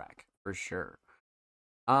kind of track for sure.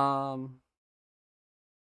 Um,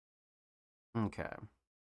 okay.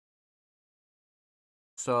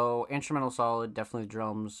 So instrumental solid, definitely the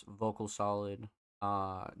drums, vocal solid,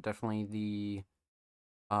 definitely the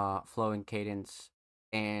flow and cadence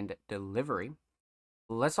and delivery.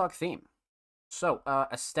 Let's talk theme. So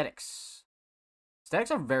aesthetics.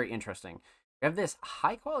 Aesthetics are very interesting. We have this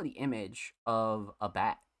high quality image of a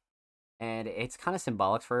bat, and it's kind of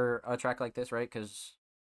symbolic for a track like this, right? Because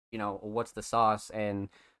what's the sauce, and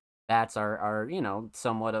bats are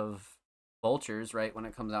somewhat of vultures, right? When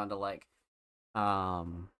it comes down to like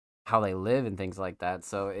um how they live and things like that.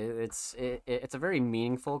 So it's a very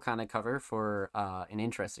meaningful kind of cover for an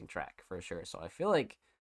interesting track for sure. So I feel like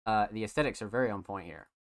the aesthetics are very on point here,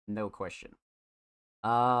 no question.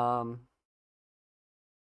 Um,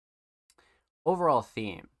 overall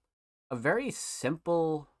theme, a very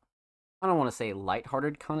simple. I don't want to say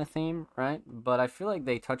lighthearted kind of theme, right? But I feel like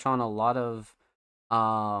they touch on a lot of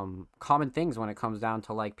common things when it comes down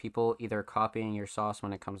to like people either copying your sauce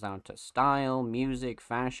when it comes down to style, music,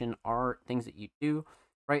 fashion, art, things that you do,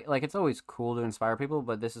 right? Like it's always cool to inspire people,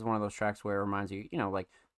 but this is one of those tracks where it reminds you, like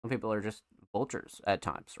some people are just vultures at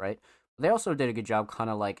times, right? They also did a good job kind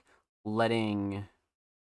of like letting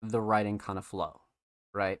the writing kind of flow,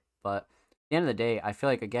 right? But at the end of the day, I feel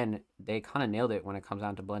like again they kind of nailed it when it comes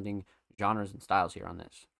down to blending genres and styles here on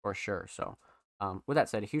this for sure. So, with that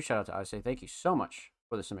said, a huge shout out to I say thank you so much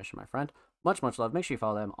for the submission, my friend. Much love. Make sure you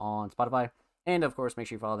follow them on Spotify, and of course, make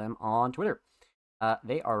sure you follow them on Twitter.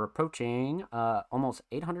 They are approaching almost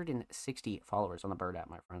 860 followers on the Bird app,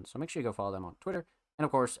 my friends. So make sure you go follow them on Twitter. And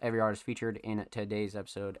of course, every artist featured in today's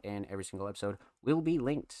episode and every single episode will be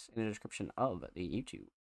linked in the description of the YouTube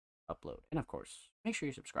upload. And of course, make sure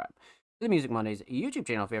you subscribe to the Music Mondays YouTube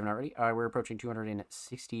channel if you haven't already. We're approaching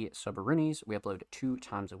 260 subaroonies. We upload 2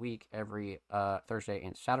 times a week, every Thursday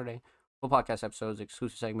and Saturday. Full podcast episodes,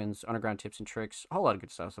 exclusive segments, underground tips and tricks, a whole lot of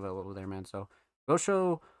good stuff available there, man. So go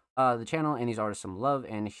show the channel and these artists some love,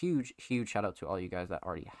 and huge shout out to all you guys that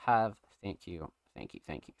already have. Thank you.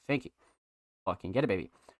 Fucking get it,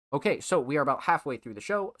 baby. Okay, so we are about halfway through the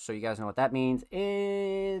show, so you guys know what that means.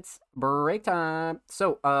 It's break time.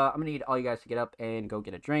 So I'm gonna need all you guys to get up and go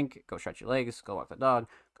get a drink, go stretch your legs, go walk the dog,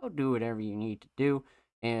 go do whatever you need to do.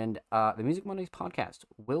 And the Music Mondays podcast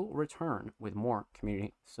will return with more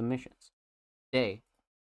community submissions. Day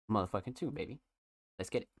motherfucking 2, baby.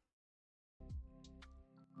 Let's get it.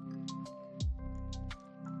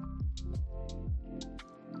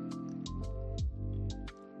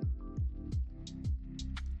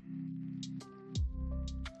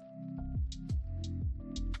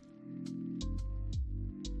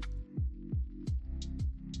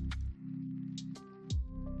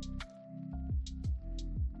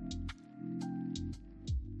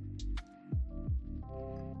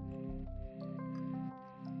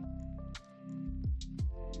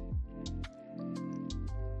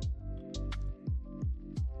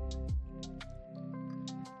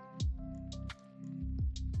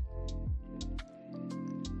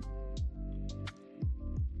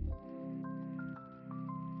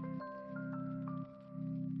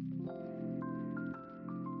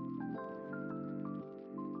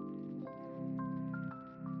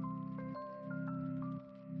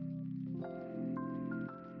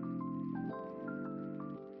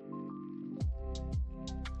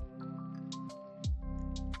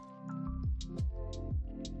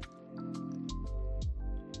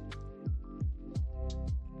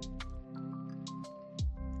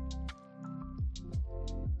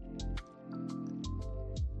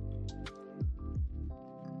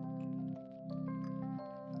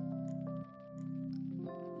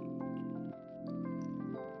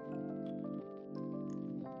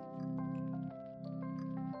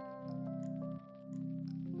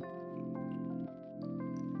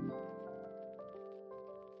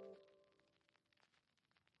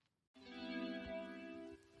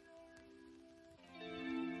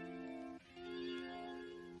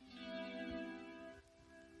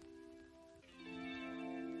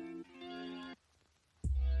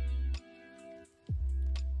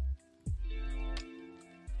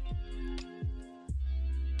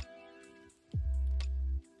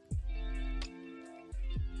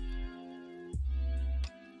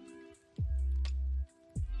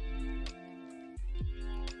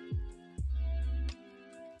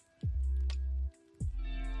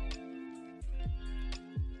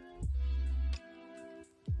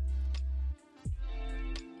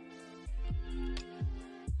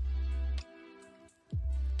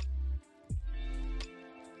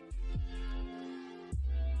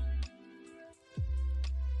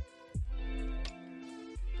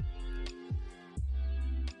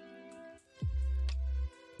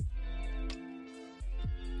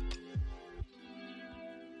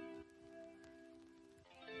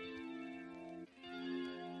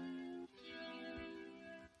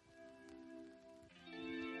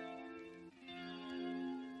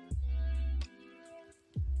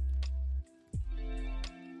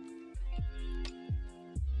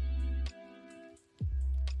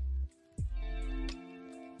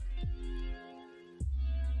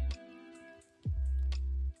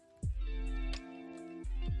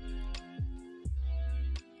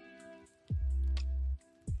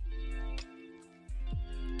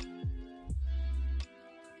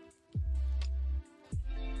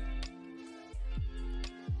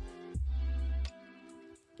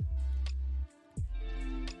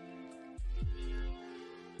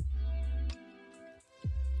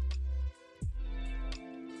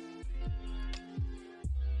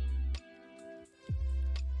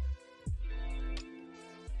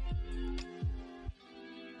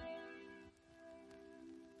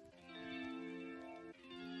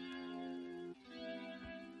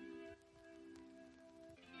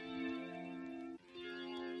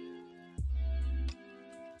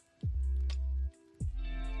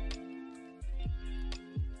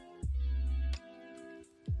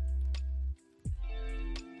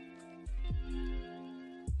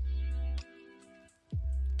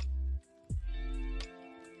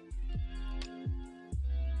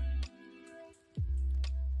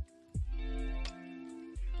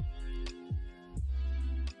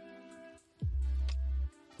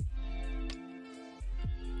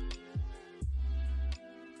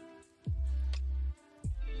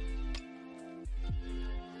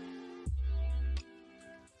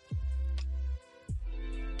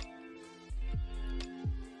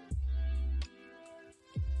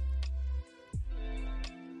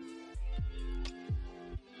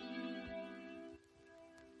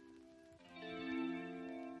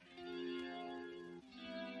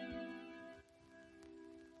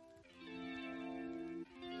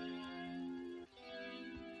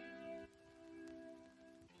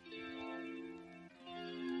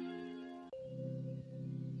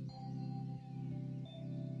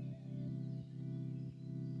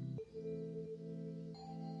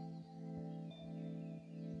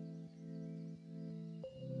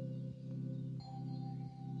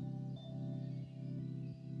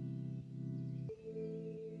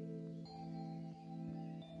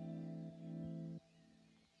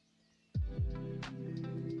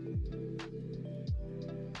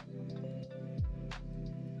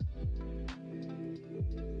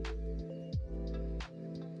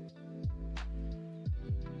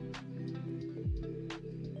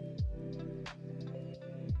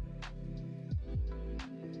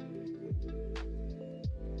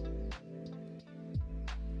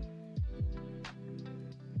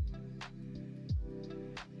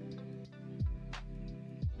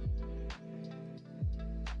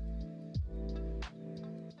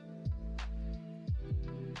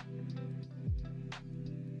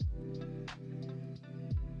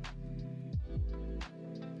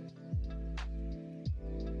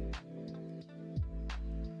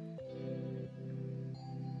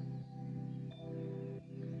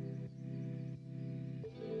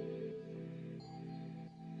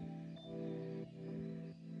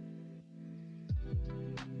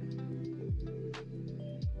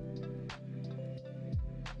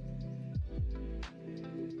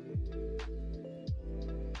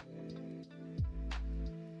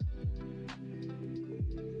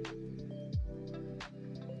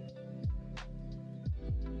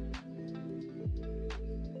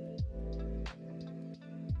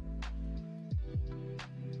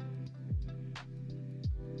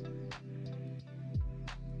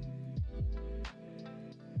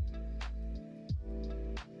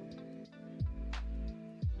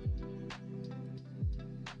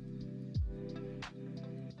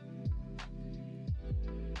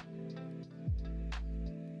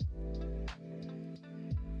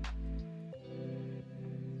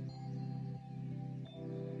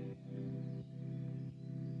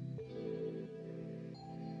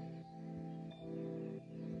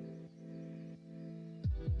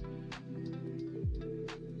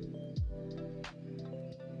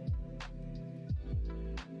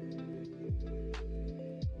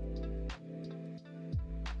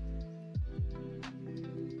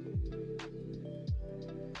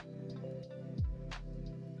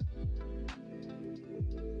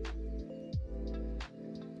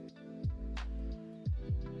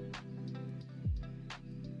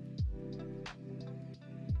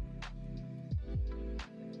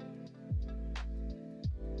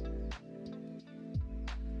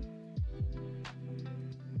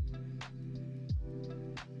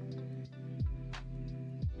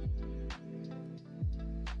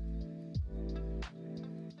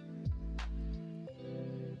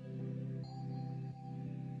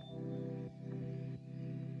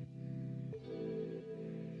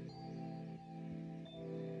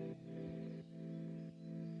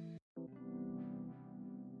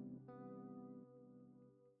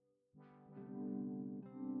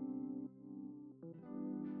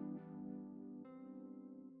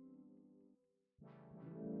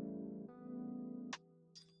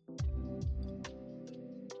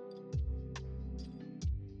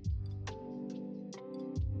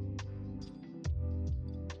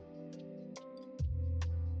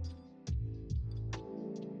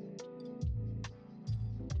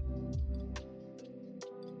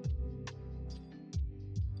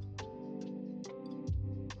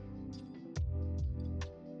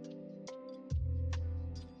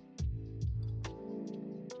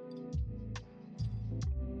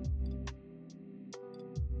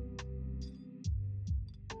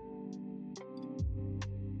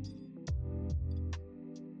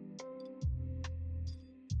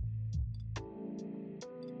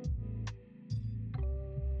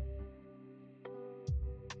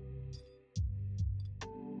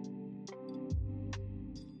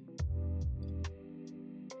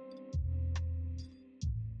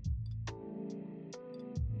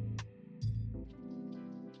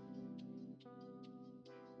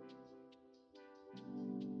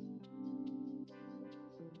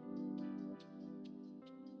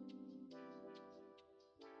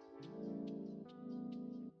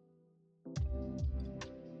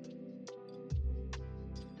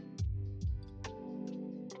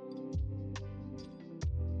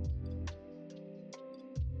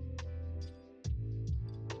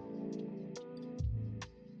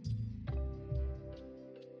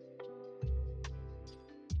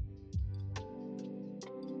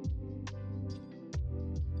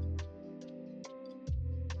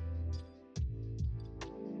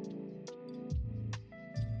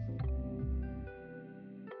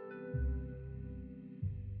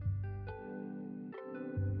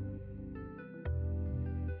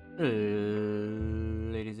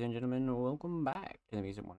 Ladies and gentlemen, welcome back to the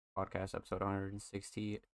Music One Podcast, episode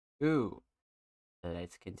 162.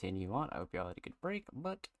 Let's continue on. I hope y'all had a good break,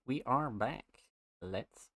 but we are back.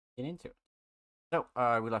 Let's get into it. So,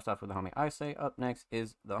 we left off with the homie Isay. Up next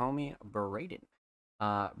is the homie Braden.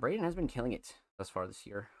 Braden has been killing it thus far this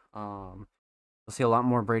year. We'll see a lot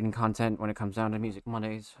more Braden content when it comes down to Music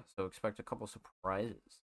Mondays, so expect a couple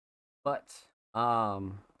surprises. But,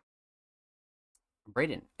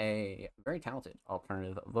 Braden, a very talented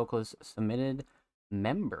alternative vocalist, submitted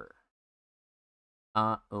member.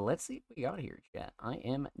 Let's see what we got here, chat. I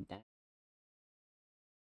am down.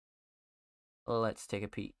 Let's take a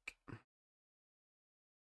peek.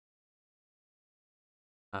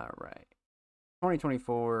 Alright.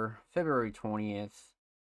 2024, February 20th.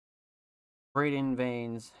 Braden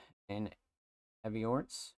Veins and Heavy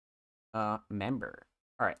Orts. Member.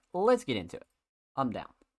 Alright, let's get into it. I'm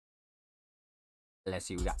down. Let's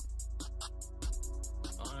see what we got.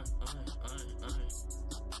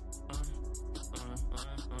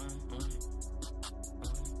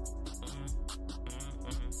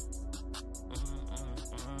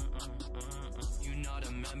 You not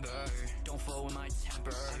a member, don't fall with my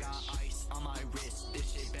temper. I got ice on my wrist,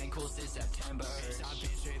 this shit been cool since September. I've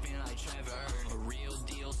been tripping like Trevor, a real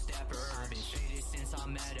deal stepper. I've been faded since I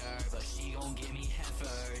met her, but she gon' give me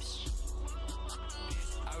heifers.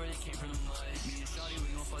 I really came from the mud. Me and Shawty,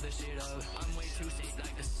 we gon' fuck this shit up. I'm way too sick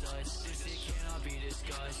like the suds. This shit cannot be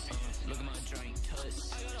discussed. Look at my drink,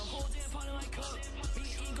 tuss. I got a whole damn pot in my cup.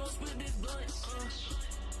 Me and Ego split this blunt.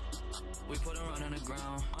 We put a run on the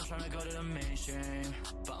ground. I'm tryna go to the mainstream,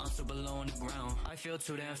 but I'm still below on the ground. I feel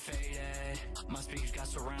too damn faded. My speakers got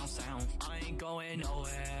surround sound. I ain't going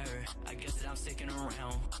nowhere. I guess that I'm sticking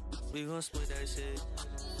around. We gon' split that shit.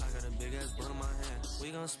 I got a big ass blunt in my hand.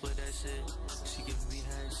 We gon' split that shit. She give me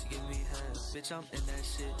head, she give me head. Bitch, I'm in that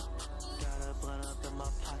shit. Got a blunt up in my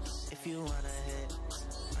pocket. If you wanna hit,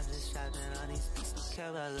 I just shot down on these beats. Don't care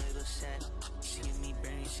about label shit. She give me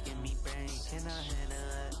brain, she give me brain. Can I handle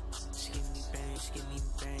it? She give me brain, she give me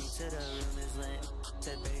brain. To the room is lit.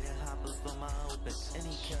 That beta hopper for my open. And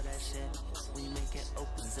he kill that shit. We make it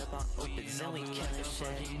opens up on opens and we kill that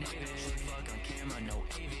shit. Fuck on camera, no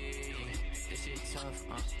AV. This shit tough,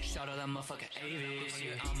 shout out that motherfucker AV. This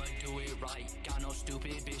year I'ma do it right. Got no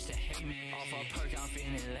stupid bitch to hate me. Off a perk, I'm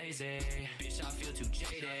feeling lazy. Bitch, I feel too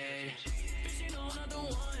jaded. Bitch, you know I'm not the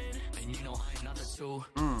one, and you know I ain't not the two.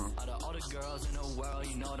 Out of all the girls in the world,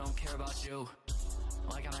 you know I don't care about you.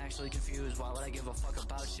 Like I'm actually confused, why would I give a fuck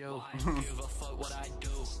about you? Give a fuck what I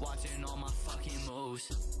do, watching all my fucking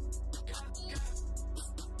moves.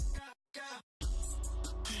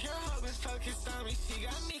 Your hoe been focused on me, she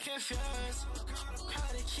got me confused.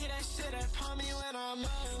 How to keep that shit up on me when I move.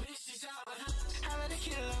 How to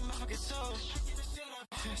keep that motherfucker too.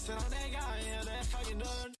 Sit on that guy, yeah, that fucking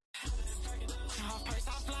dude. Her place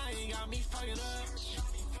I'm flying, got me fucking up.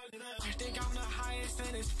 I think I'm the highest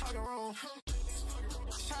in this fucking room.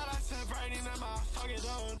 Shout out to Brady and my fucking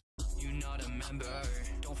dude. You not a member,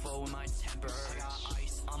 don't fall with my temper. I got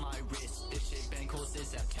ice on my wrist, this shit been cool since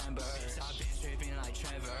September. I've been tripping like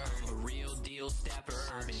Trevor, a real deal stepper.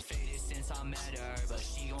 I've been faded since I met her, but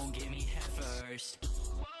she gon' give me heifers.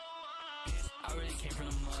 I really came from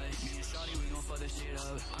the mud. Me and Shawty, we gon' fuck this shit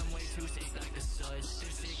up. I'm way too sick like the suds.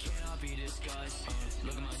 This shit cannot be discussed.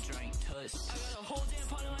 Look at my drink, tuss. I got a whole damn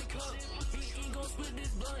pot in my cup. Me and Ego split this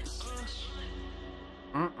blunt.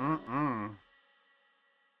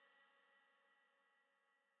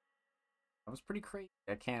 That was pretty crazy,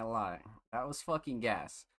 I can't lie. That was fucking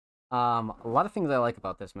gas. A lot of things I like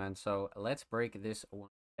about this, man, so let's break this one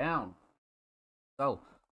down. So,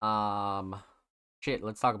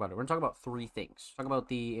 let's talk about it. We're gonna talk about three things. Talk about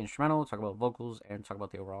the instrumental, talk about vocals, and talk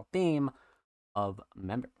about the overall theme of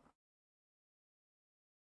Member.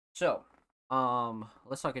 So,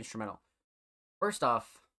 let's talk instrumental. First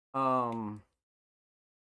off,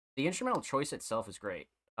 the instrumental choice itself is great.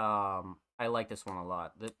 I like this one a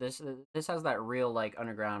lot. This has that real like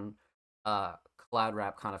underground cloud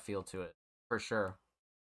rap kind of feel to it, for sure.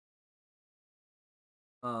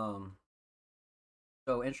 So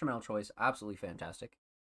instrumental choice, absolutely fantastic.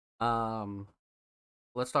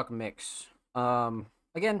 Let's talk mix.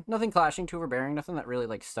 Again, nothing clashing, too overbearing, nothing that really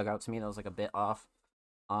like stuck out to me that was like a bit off.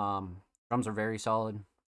 Drums are very solid.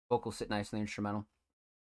 Vocals sit nice in the instrumental.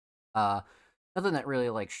 Nothing that really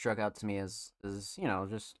like struck out to me as you know,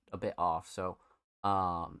 just a bit off. So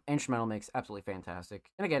instrumental mix, absolutely fantastic.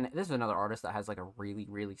 And again, this is another artist that has like a really,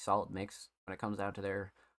 really solid mix when it comes down to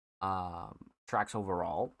their tracks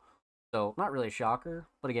overall. So not really a shocker,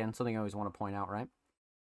 but again, something I always want to point out, right?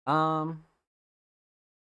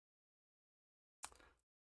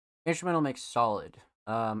 Instrumental mix solid.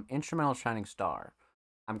 Instrumental shining star.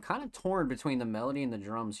 I'm kind of torn between the melody and the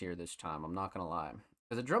drums here this time. I'm not gonna lie,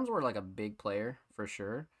 because the drums were like a big player for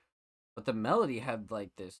sure, but the melody had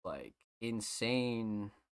like this like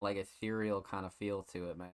insane like ethereal kind of feel to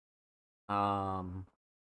it, man. Um,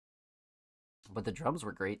 but the drums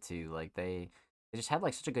were great too. Like they just had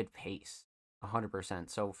like such a good pace, 100%.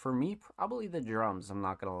 So for me, probably the drums. I'm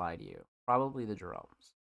not gonna lie to you, probably the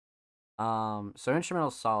drums. So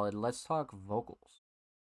instrumental solid. Let's talk vocals.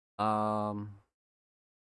 Um,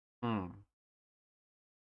 hmm.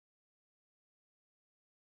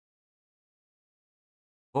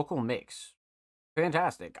 Vocal mix,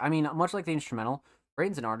 fantastic. I mean, much like the instrumental,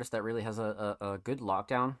 Braden's an artist that really has a good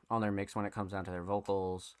lockdown on their mix when it comes down to their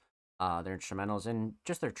vocals, their instrumentals, and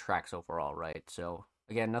just their tracks overall, right? So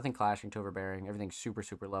again, nothing clashing to overbearing. Everything's super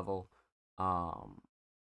super level. Um,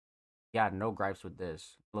 yeah, no gripes with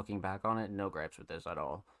this. Looking back on it, no gripes with this at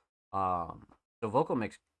all. Um, so vocal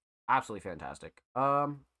mix, absolutely fantastic.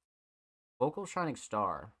 Vocal shining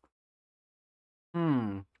star.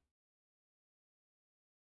 Hmm.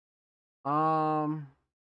 Um.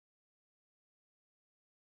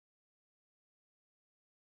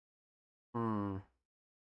 Hmm.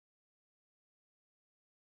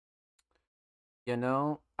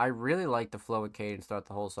 I really like the flow and cadence throughout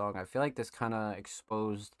the whole song. I feel like this kind of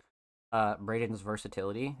exposed Braden's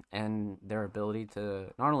versatility and their ability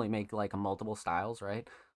to not only make like multiple styles, right?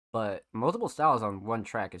 But multiple styles on one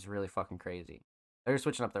track is really fucking crazy. They're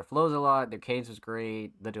switching up their flows a lot. Their cadence was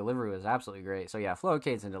great. The delivery was absolutely great. So yeah, flow,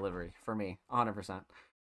 cadence, and delivery for me, 100%.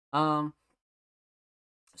 Um,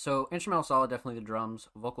 so instrumental solid, definitely the drums.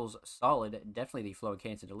 Vocals solid, definitely the flow,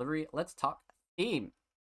 cadence, and delivery. Let's talk theme.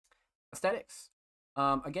 Aesthetics.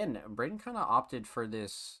 Again, Braden kind of opted for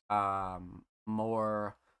this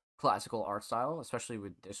more classical art style, especially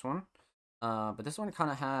with this one. But this one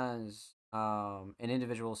kind of has an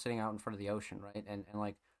individual sitting out in front of the ocean, right? And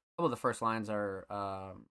like a couple of the first lines are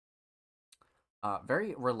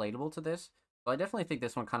very relatable to this. But I definitely think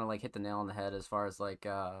this one kind of like hit the nail on the head as far as like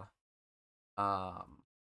um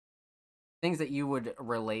things that you would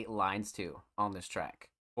relate lines to on this track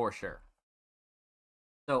for sure.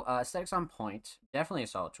 So aesthetics on point, definitely a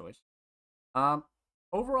solid choice. Um,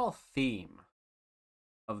 Overall theme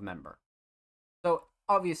of member. So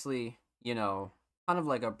obviously, kind of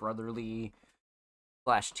like a brotherly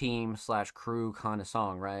slash team slash crew kind of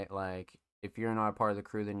song, right? Like if you're not a part of the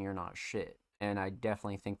crew, then you're not shit. And I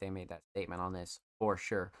definitely think they made that statement on this for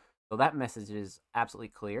sure. So that message is absolutely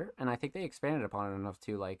clear, and I think they expanded upon it enough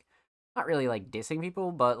to like not really like dissing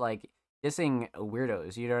people, but like dissing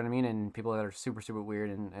weirdos. You know what I mean? And people that are super super weird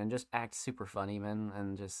and just act super funny, man,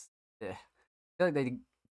 and just I feel like they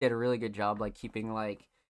did a really good job like keeping like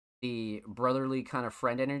the brotherly kind of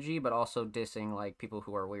friend energy, but also dissing like people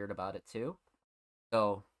who are weird about it too.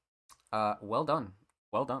 So, well done,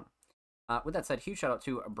 well done. With that said, huge shout out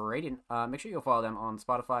to Braden. Make sure you go follow them on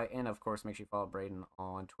Spotify, and of course, make sure you follow Braden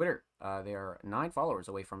on Twitter. They are 9 followers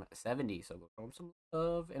away from 70, so go show them some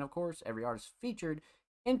love. And of course, every artist featured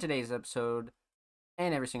in today's episode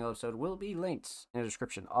and every single episode will be linked in the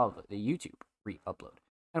description of the YouTube re-upload.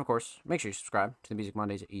 And of course, make sure you subscribe to the Music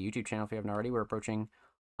Mondays YouTube channel if you haven't already. We're approaching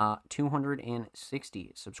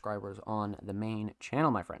 260 subscribers on the main channel,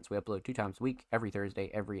 my friends. We upload 2 times a week, every Thursday,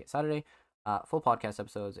 every Saturday. Full podcast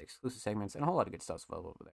episodes, exclusive segments, and a whole lot of good stuff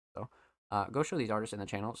available over there. So go show these artists in the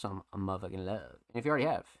channel some motherfucking love. And if you already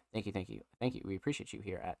have, thank you, thank you, thank you. We appreciate you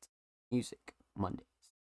here at Music Mondays.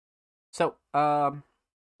 So,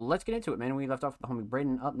 let's get into it, man. We left off with the homie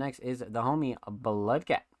Braden. Up next is the homie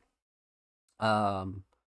Bloodcat.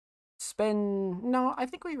 No, I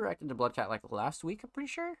think we reacted to Bloodcat like last week, I'm pretty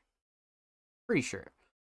sure.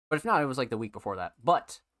 But if not, it was like the week before that.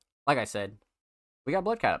 But, like I said, we got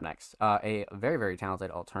Bloodcat up next. A very, very talented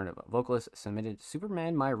alternative vocalist submitted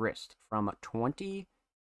Superman My Wrist from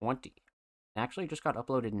 2020. It actually just got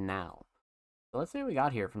uploaded now. So let's see what we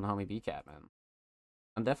got here from the homie BCat, man.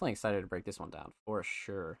 I'm definitely excited to break this one down for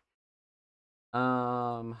sure.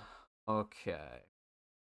 Okay.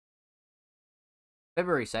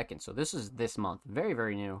 February 2nd, so this is this month. Very,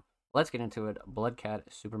 very new. Let's get into it. Bloodcat,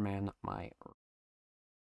 Superman, My...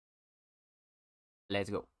 Let's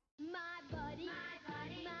go. My buddy,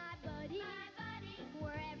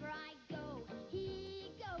 wherever I go,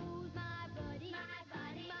 he goes. My buddy,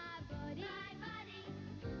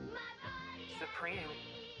 Supreme.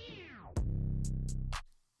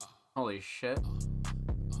 Holy shit.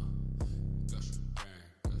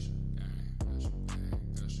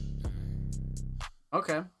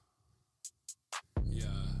 Okay.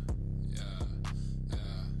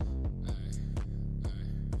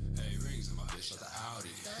 Hey, rings in my bitch like the Audi.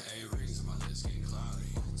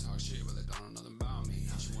 don't know nothing about me.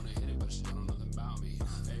 She wanna hit it, but she don't know nothing about me.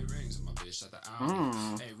 Hey, rings on my bitch at the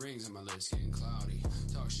Audi. Hey, rings on my lips getting cloudy.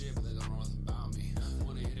 Talk shit, but they don't know nothing about me.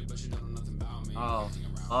 Wanna hit it, but she don't know nothing about me. Oh,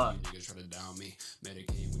 fuck. You niggas try to down me.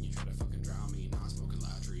 Medicaid when you try to fucking drown me. Not smoking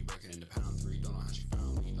loud tree, breaking into pound 3. Don't know how she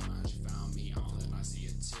found me. Don't know how she found me. I'm feeling I see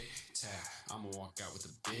a tick tack. I'ma walk out with a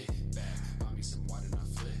big bag. Buy me some white and I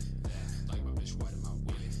flip that. Like my bitch white and my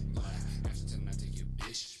whip black. After 10 I take your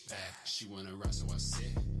bitch back. She wanna ride, so I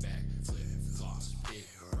sit back. Flip flops, big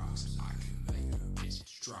rocks. I can make a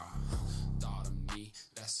bitch drop. Thought of me,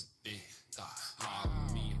 that's a big thought. Thought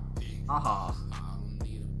of me a big Aha. I don't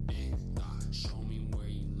need a big thought. Show me where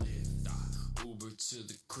you live, thought. Uber to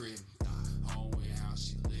the crib, thought. Hallway how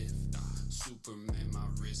she live, thought. Superman my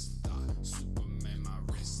wrist, thought. Superman my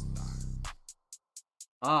wrist, thought.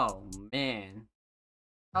 Oh, man.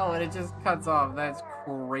 Oh, and it just cuts off. That's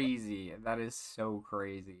crazy. That is so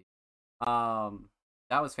crazy.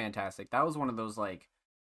 That was fantastic. That was one of those, like,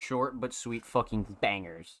 short but sweet fucking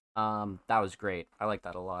bangers. That was great. I like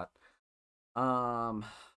that a lot.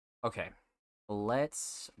 Okay.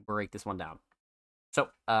 Let's break this one down. So,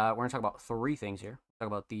 we're gonna talk about 3 things here. Talk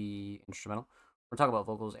about the instrumental. We're talking about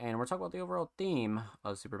vocals, and we're talking about the overall theme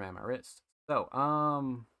of Superman My Wrist. So,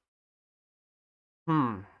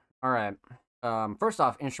 alright. First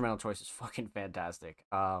off, instrumental choice is fucking fantastic.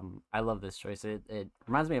 I love this choice. It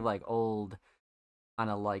reminds me of, like, old, kind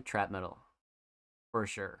of like trap metal. For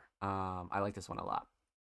sure. I like this one a lot.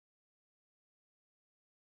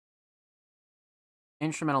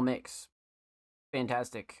 Instrumental mix.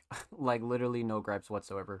 Fantastic. Like, literally no gripes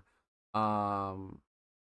whatsoever.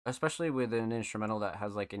 Especially with an instrumental that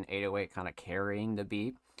has, like, an 808 kind of carrying the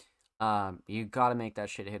beat. You gotta make that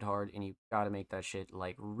shit hit hard, and you gotta make that shit,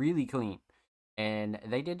 like, really clean. And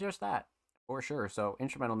they did just that, for sure. So,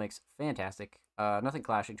 instrumental mix, fantastic. Nothing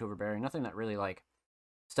clashing too overbearing. Nothing that really, like,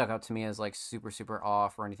 stuck out to me as, like, super, super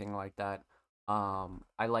off or anything like that.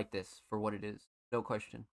 I like this for what it is. No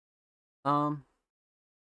question.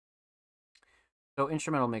 So,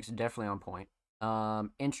 instrumental mix, definitely on point.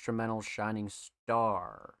 Instrumental Shining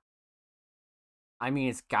Star. I mean,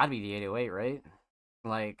 it's gotta be the 808, right?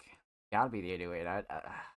 Like, gotta be the 808.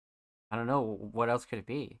 I don't know, what else could it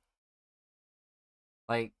be?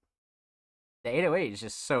 Like, the 808 is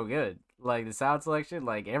just so good. Like, the sound selection,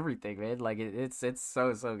 like, everything, man. Like, it's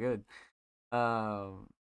so, so good. So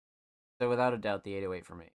without a doubt, the 808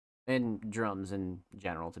 for me. And drums in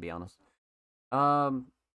general, to be honest.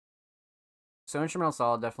 So instrumental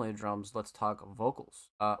solid, definitely drums. Let's talk vocals.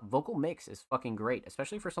 Vocal mix is fucking great,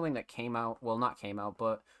 especially for something that came out, well, not came out,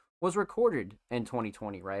 but was recorded in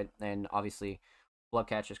 2020, right? And obviously,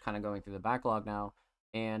 Bloodcatch is kind of going through the backlog now.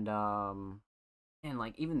 And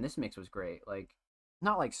like, even this mix was great. Like,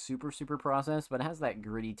 not like super, super processed, but it has that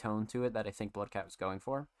gritty tone to it that I think Bloodcat was going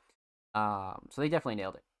for. So they definitely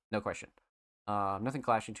nailed it. No question. Nothing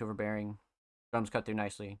clashing too overbearing. Drums cut through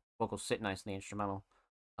nicely. Vocals sit nice in the instrumental.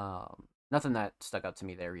 Nothing that stuck out to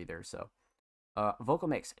me there either. So, vocal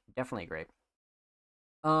mix, definitely great.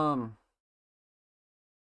 Vocal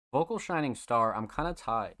Shining Star, I'm kind of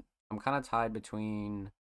tied. I'm kind of tied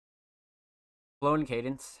between flow and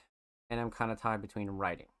cadence, and I'm kind of tied between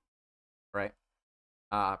writing, right?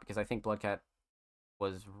 Because I think Bloodcat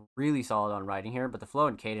was really solid on writing here, but the flow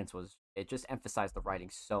and cadence it just emphasized the writing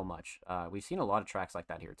so much. We've seen a lot of tracks like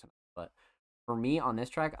that here tonight, but for me on this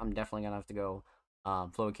track, I'm definitely gonna have to go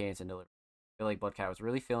flow and cadence and delivery. I feel like Bloodcat was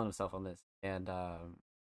really feeling himself on this, and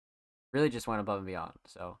really just went above and beyond.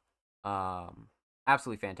 So,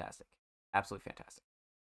 absolutely fantastic. Absolutely fantastic.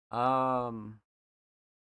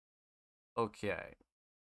 Okay.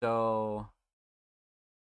 So,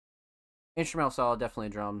 instrumental solid, definitely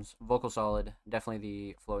drums. Vocal solid, definitely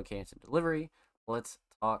the flow and cadence and delivery. Let's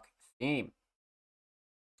talk theme.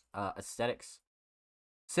 Aesthetics.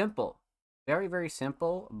 Simple. Very, very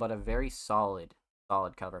simple, but a very solid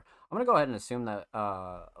cover. I'm going to go ahead and assume that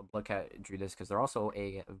Bloodcat drew this because they're also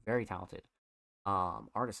a very talented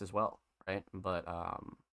artist as well, right? But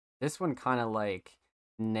this one kind of, like,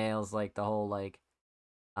 nails, like, the whole, like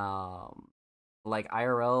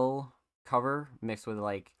IRL cover mixed with,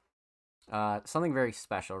 like, something very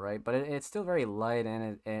special, right? But it's still very light,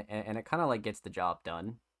 and it kind of, like, gets the job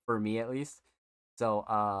done for me at least. So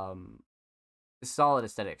solid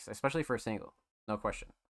aesthetics, especially for a single, no question.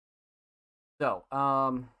 So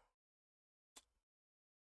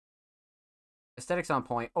aesthetics on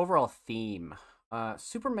point. Overall theme.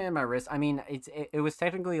 Superman My Wrist. I mean, it was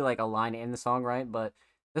technically, like, a line in the song, right? But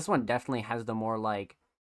this one definitely has the more, like,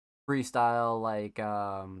 freestyle, like,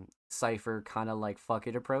 cypher kind of, like, fuck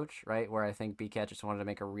it approach, right? Where I think BCat just wanted to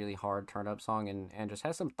make a really hard turn up song and just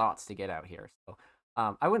has some thoughts to get out here. So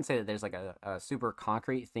I wouldn't say that there's like a super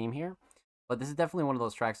concrete theme here, but this is definitely one of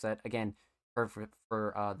those tracks that, again, for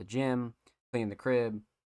the gym, cleaning the crib,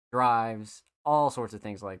 drives, all sorts of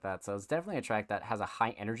things like that. So it's definitely a track that has a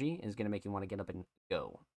high energy and is going to make you want to get up and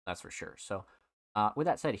go. That's for sure. So with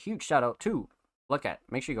that said, a huge shout out to Look At.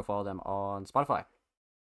 Make sure you go follow them on Spotify.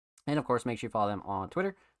 And of course, make sure you follow them on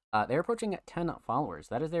Twitter. They're approaching 10 followers.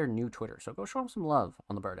 That is their new Twitter. So go show them some love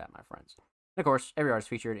on the Bird app, my friends. And of course, every artist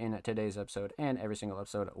featured in today's episode and every single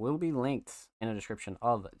episode will be linked in the description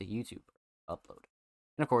of the YouTube upload.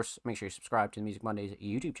 And of course, make sure you subscribe to the Music Mondays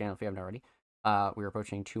YouTube channel if you haven't already. We're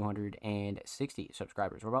approaching 260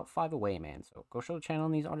 subscribers. We're about 5 away, man. So go show the channel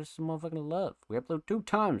and these artists some motherfucking love. We upload 2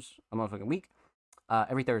 times a motherfucking week.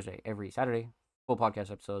 Every Thursday, every Saturday. Full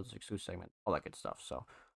podcast episodes, exclusive segment, all that good stuff. So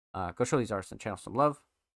go show these artists and channel some love.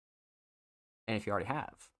 And if you already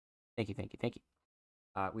have, thank you.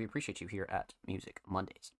 We appreciate you here at Music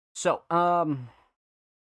Mondays. So,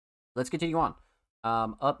 let's continue on.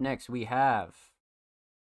 Up next, we have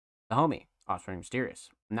the homie, Offspring Mysterious.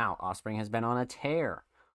 Now, Offspring has been on a tear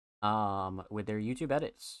with their YouTube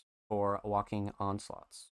edits for Walking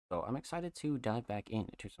Onslaughts. So I'm excited to dive back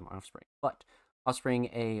into some Offspring. But Offspring,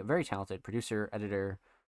 a very talented producer, editor,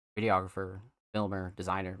 videographer, filmer,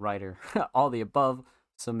 designer, writer, all the above,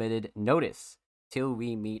 submitted Notice Till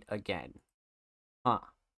We Meet Again. Huh.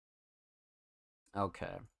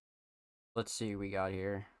 Okay. Let's see what we got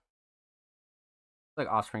here. Like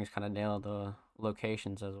Offspring's kind of nailed the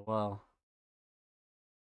locations as well,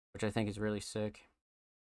 which I think is really sick.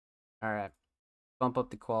 Alright. Bump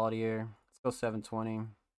up the quality here. Let's go 720.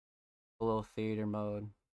 A little theater mode.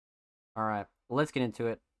 Alright. Let's get into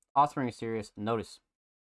it. Offspring Mysterious. Notice.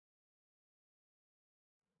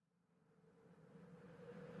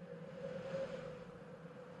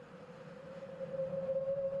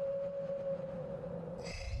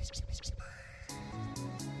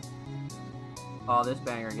 Oh, this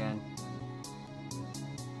banger again.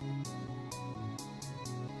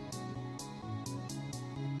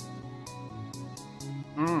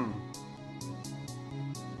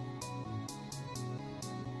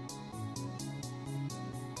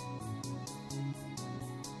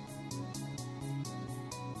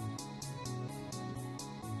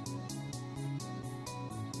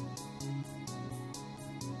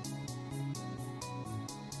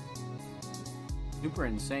 Super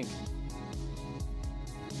in sync.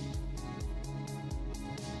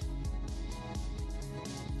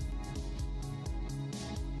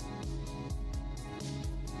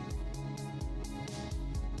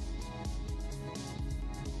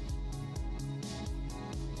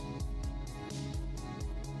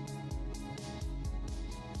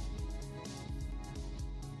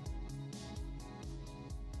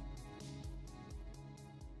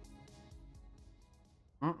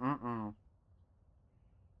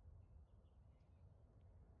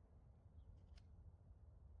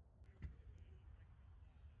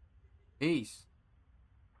 Peace.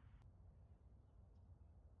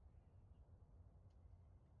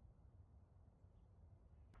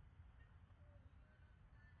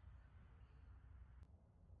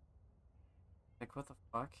 Like, what the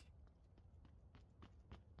fuck?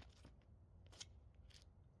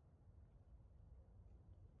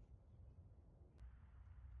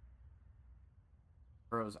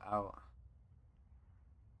 Bro's out.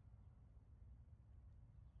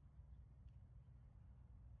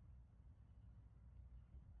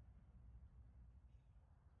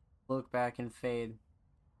 Look back and fade.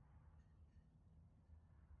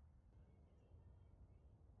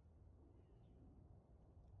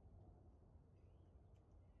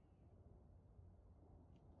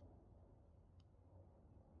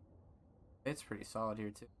 It's pretty solid here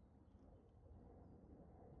too.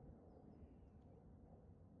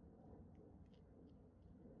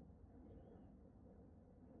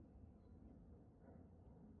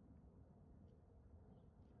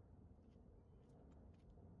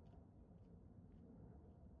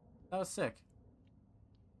 That was sick.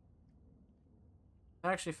 It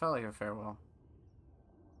actually felt like a farewell.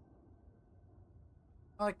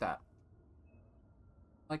 I like that.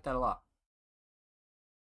 I like that a lot.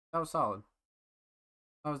 That was solid.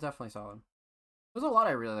 That was definitely solid. There's a lot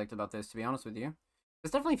I really liked about this, to be honest with you.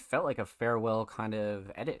 This definitely felt like a farewell kind of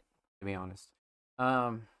edit, to be honest.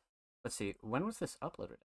 Let's see. When was this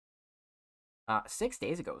uploaded? 6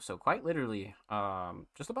 days ago. So quite literally,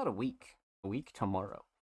 just about a week. A week tomorrow.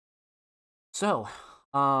 So,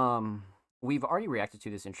 we've already reacted to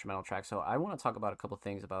this instrumental track, so I want to talk about a couple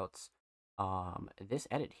things about this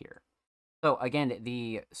edit here. So again,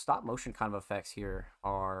 the stop motion kind of effects here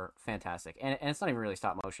are fantastic, and it's not even really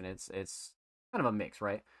stop motion. It's kind of a mix,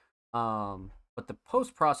 right? But but the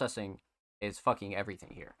post processing is fucking everything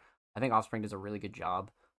here. I think Offspring does a really good job,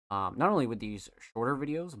 not only with these shorter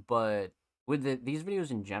videos, but with these videos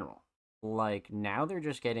in general. Like, now they're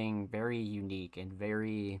just getting very unique and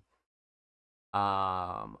very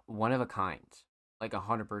one of a kind, like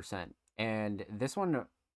 100%. And this one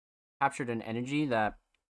captured an energy that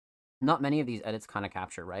not many of these edits kind of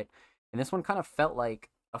capture, right? And this one kind of felt like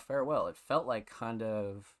a farewell. It felt like kind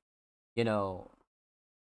of, you know,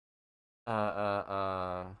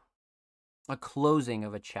 a closing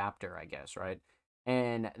of a chapter, I guess, right?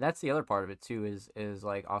 And that's the other part of it too. Is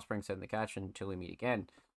like Offspring said in the caption, "Until we meet again."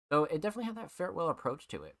 So it definitely had that farewell approach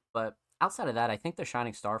to it. But outside of that, I think the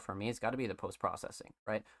shining star for me has got to be the post processing,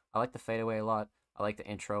 right? I like the fadeaway a lot. I like the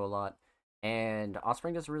intro a lot, and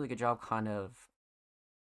Offspring does a really good job, kind of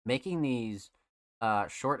making these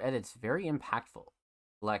short edits very impactful.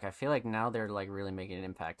 Like, I feel like now they're like really making an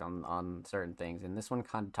impact on certain things, and this one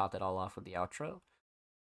kind of topped it all off with the outro.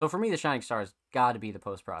 So for me, the shining star has got to be the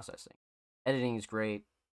post processing. Editing is great,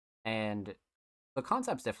 and the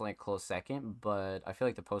concept's definitely a close second, but I feel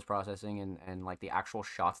like the post processing and like the actual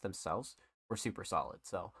shots themselves were super solid.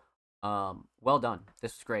 So, well done.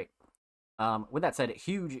 This was great. With that said,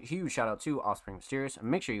 huge shout out to Offspring Mysterious.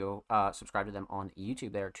 Make sure you subscribe to them on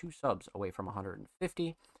YouTube. They are 2 subs away from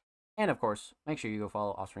 150. And of course, make sure you go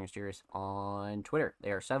follow Offspring Mysterious on Twitter.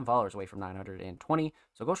 They are 7 followers away from 920.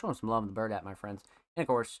 So go show them some love in the bird app, my friends. And of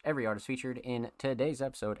course, every artist featured in today's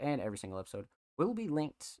episode and every single episode will be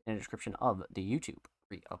linked in the description of the YouTube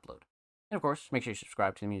re-upload. And of course, make sure you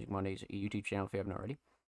subscribe to the Music Mondays YouTube channel if you haven't already.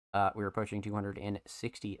 We're approaching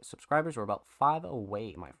 260 subscribers. We're about 5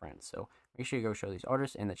 away, my friends. So make sure you go show these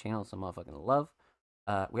artists and the channel some motherfucking love.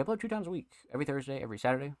 We upload 2 times a week, every Thursday, every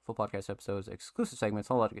Saturday. Full podcast episodes, exclusive segments,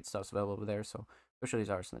 a whole lot of good stuff's available over there. So go show these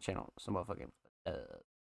artists on the channel some motherfucking love.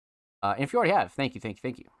 And if you already have, thank you.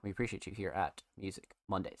 We appreciate you here at Music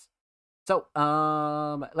Mondays. So,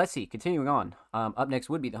 let's see. Continuing on. Up next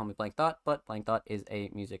would be the homie Blank Thought, but Blank Thought is a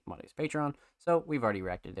Music Mondays Patreon, so we've already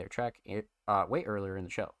reacted to their track way earlier in the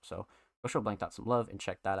show. So go show Blank Thought some love and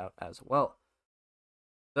check that out as well.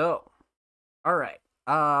 So, all right.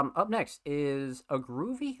 Up next is A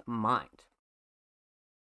Groovy Mind.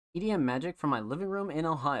 EDM magic from my living room in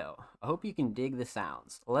Ohio. I hope you can dig the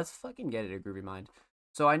sounds. Let's fucking get it, A Groovy Mind.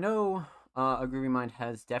 So I know A Groovy Mind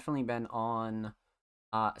has definitely been on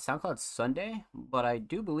SoundCloud Sunday, but I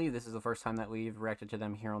do believe this is the first time that we've reacted to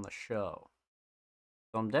them here on the show.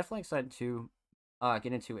 So I'm definitely excited to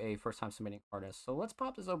get into a first time submitting artist. So let's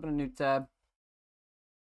pop this open a new tab.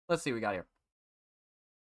 Let's see what we got here.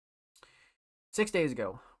 6 days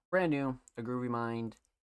ago, brand new, A Groovy Mind,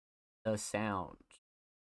 The Sound.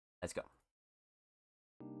 Let's go.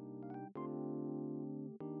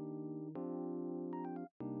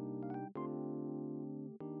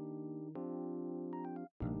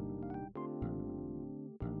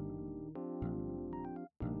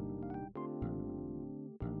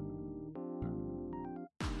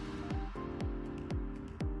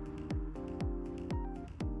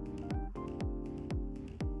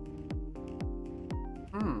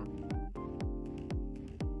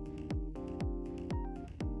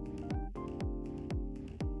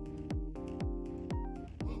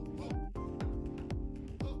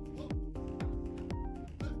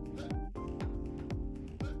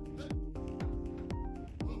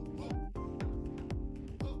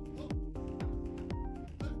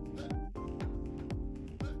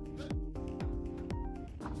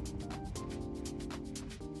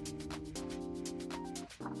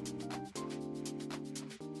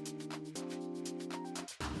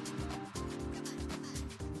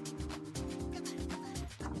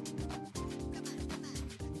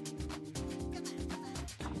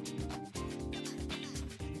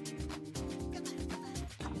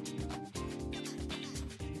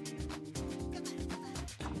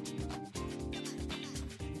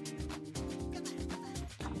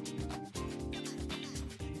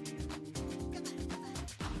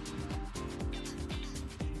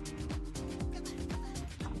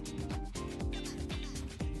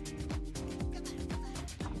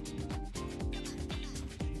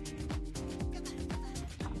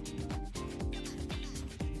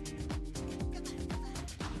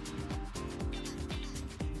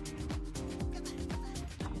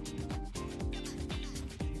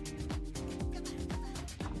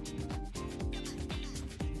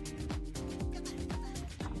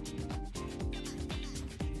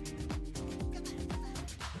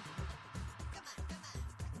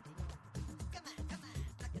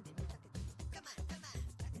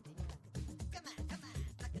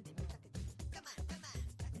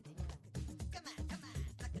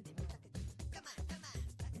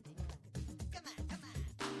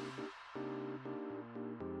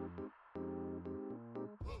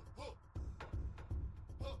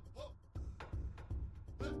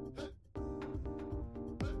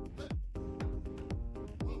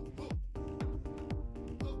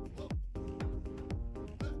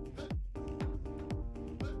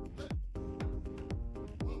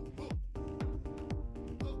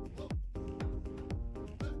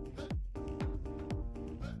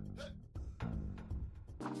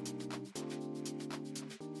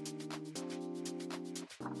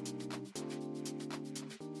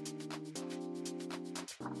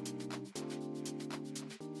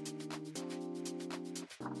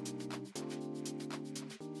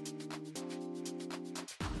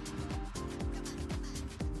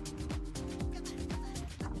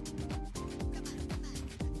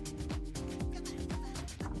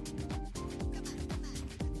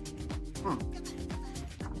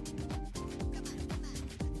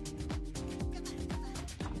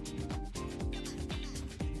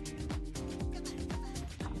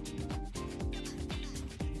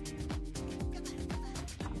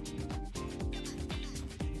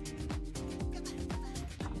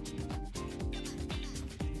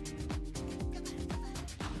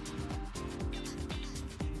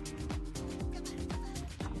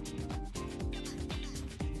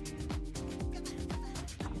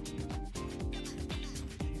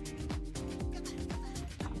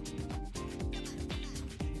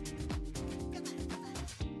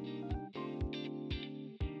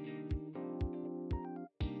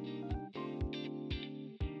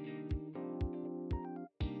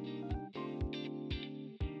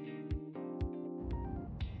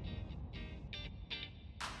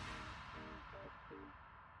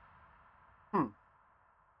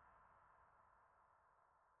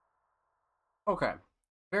 Okay.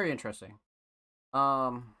 Very interesting.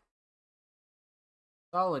 Um,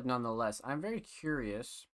 Solid nonetheless. I'm very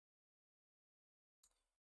curious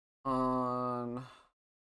on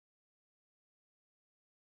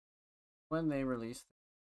when they released.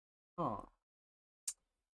 Oh,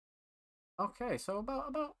 okay. So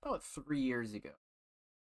about 3 years ago,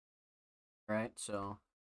 right? So,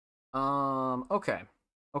 okay,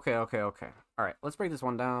 okay. All right, let's break this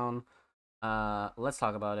one down. Let's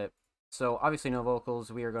talk about it. So obviously no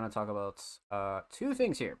vocals. We are going to talk about two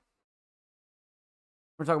things here.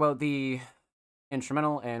 We're talking about the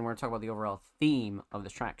instrumental, and we're talking about the overall theme of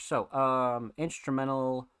this track. So,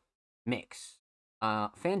 instrumental mix,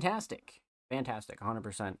 fantastic,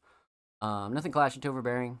 100%. Nothing clashing to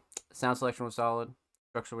overbearing. Sound selection was solid.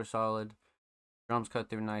 Structure was solid. Drums cut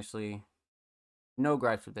through nicely. No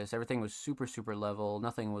gripes with this. Everything was super, super level.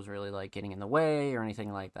 Nothing was really like getting in the way or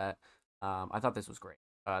anything like that. I thought this was great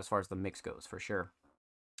as far as the mix goes, for sure.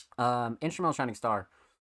 Instrumental Shining Star.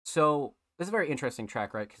 So this is a very interesting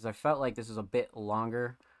track, right? Because I felt like this is a bit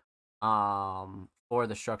longer for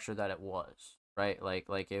the structure that it was, right? Like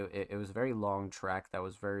it was a very long track that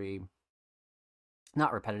was very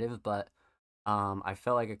not repetitive, but I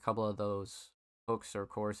felt like a couple of those hooks or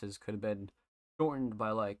choruses could have been shortened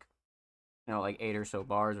by like, you know, like 8 or so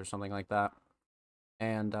bars or something like that.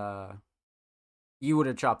 And you would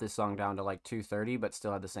have chopped this song down to like 2:30, but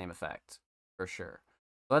still had the same effect, for sure.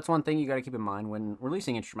 So that's one thing you got to keep in mind when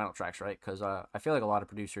releasing instrumental tracks, right? Because I feel like a lot of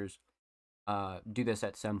producers do this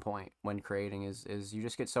at some point when creating is you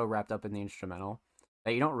just get so wrapped up in the instrumental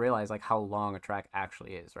that you don't realize like how long a track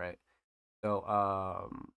actually is, right? So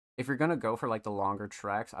if you're gonna go for like the longer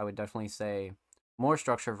tracks, I would definitely say more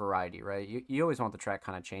structure variety, right? You always want the track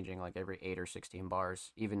kind of changing like every 8 or 16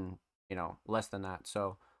 bars, even, you know, less than that.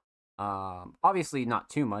 So obviously not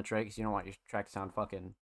too much, right? Because you don't want your track to sound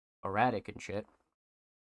fucking erratic and shit.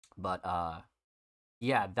 But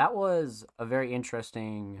yeah, that was a very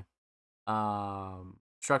interesting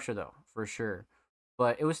structure though, for sure.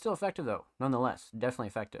 But it was still effective though, nonetheless, definitely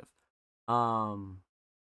effective.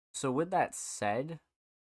 So with that said,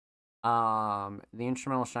 the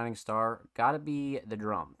instrumental Shining Star gotta be the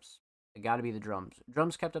drums. It gotta be the drums.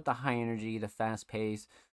 Drums kept up the high energy, the fast pace.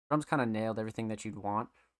 Drums kind of nailed everything that you'd want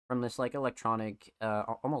from this like electronic,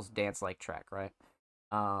 almost dance like track, right?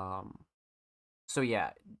 So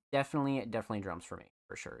yeah, definitely drums for me,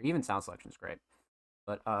 for sure. Even sound selection's great.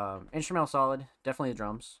 But instrumental solid, definitely the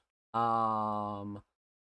drums.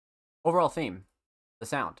 Overall theme, the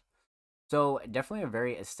sound. So definitely a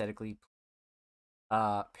very aesthetically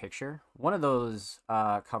picture. One of those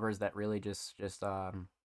covers that really just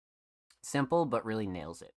simple but really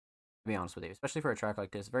nails it. To be honest with you, especially for a track like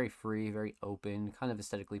this, very free, very open, kind of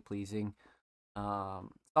aesthetically pleasing.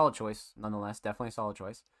 Solid choice, nonetheless. Definitely a solid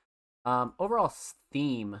choice. Overall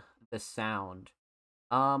theme, the sound.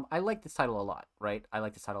 I like this title a lot, right? I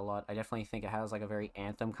like this title a lot. I definitely think it has like a very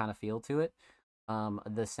anthem kind of feel to it.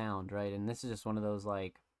 The sound, right? And this is just one of those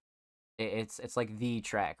like it's like the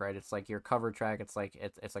track, right? It's like your cover track. It's like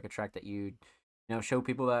it's like a track that you know show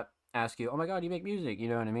people that ask you, oh my god, you make music, you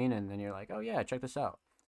know what I mean? And then you're like, oh yeah, check this out.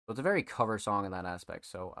 So it's a very cover song in that aspect.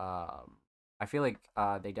 So I feel like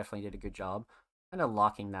they definitely did a good job kind of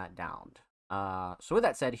locking that down. So with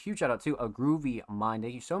that said, huge shout out to A Groovy Mind.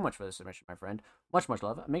 Thank you so much for the submission, my friend. Much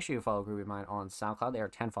love. Make sure you follow Groovy Mind on SoundCloud. They are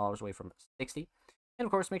 10 followers away from 60. And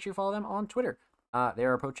of course, make sure you follow them on Twitter. They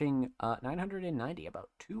are approaching 990, about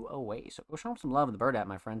 2 away. So go show them some love in the bird app,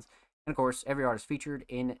 my friends. And of course, every artist featured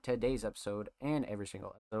in today's episode and every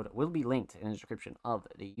single episode will be linked in the description of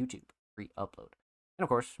the YouTube free upload. And of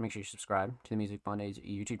course, make sure you subscribe to the Music Mondays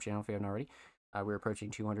YouTube channel if you haven't already. We're approaching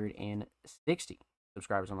 260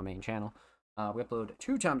 subscribers on the main channel. We upload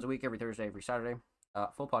 2 times a week, every Thursday, every Saturday.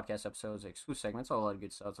 Full podcast episodes, exclusive segments, all a lot of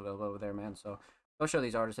good stuff available over there, man. So go show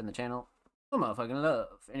these artists in the channel some motherfucking love.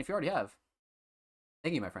 And if you already have,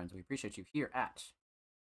 thank you, my friends. We appreciate you here at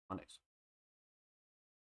Mondays.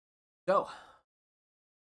 So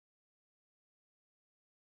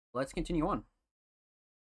let's continue on.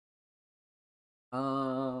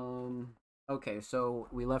 Okay, so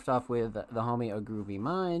we left off with the homie A Groovy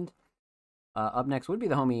Mind. Up next would be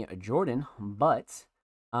the homie Jordan, but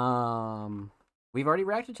we've already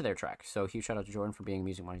reacted to their track. So huge shout out to Jordan for being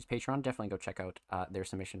Music Money's Patreon. Definitely go check out their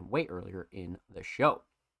submission way earlier in the show.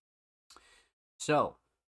 So,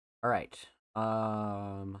 all right,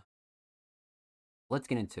 let's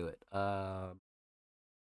get into it. Up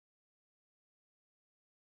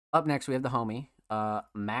next we have the homie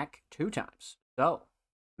Mac 2 times. So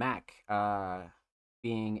Mac,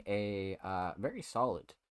 being a very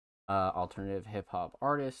solid alternative hip hop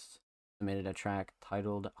artist, submitted a track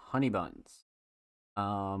titled Honey Buns.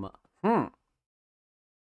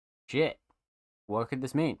 Shit. What could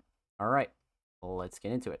this mean? Alright, let's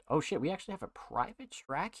get into it. Oh shit, we actually have a private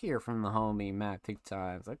track here from the homie Mac 2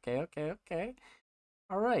 times. Okay.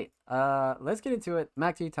 Alright, let's get into it.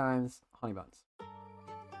 Mac 2 times, Honey Buns.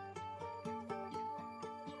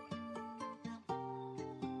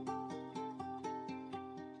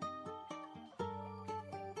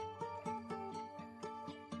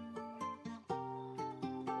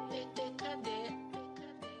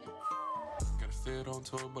 Fit on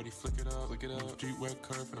tour, buddy, flick it up. Street wear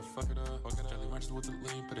curve, finna fuck it up. Jelly ranches with the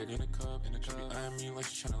lean, put it in a cup. She be eyeing me like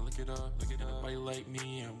she tryna lick it up. Nobody like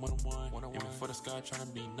me, I'm one-on-one. Aiming for the sky,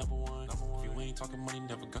 tryna be number one. If you ain't talking money,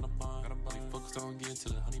 never gonna bond. Be focused on getting to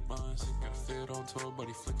the honey buns. Got a fit on tour,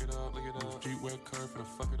 buddy, flick it up. Street wear curve, finna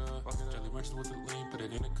fuck it up. Jelly ranches with the lean, put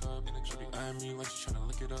it in a cup. She be eyeing me like she tryna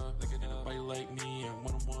lick it up. Nobody like me, I'm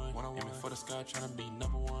one-on-one. Aiming for the sky, tryna be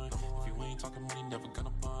number one. If you ain't talking money, never gonna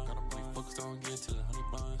bond. Be focused on getting to the honey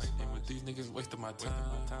buns. And with these niggas wasting my time.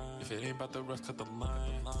 If it ain't about the rest, cut the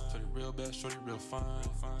line. Shorty real bad, shorty real fine.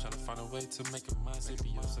 Tryna find a way to make it mine. Say be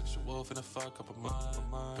your sexual, finna fuck up a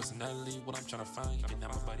mind. Personality, what I'm tryna find. You get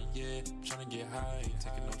out my body, yeah. I'm tryna get high. Ain't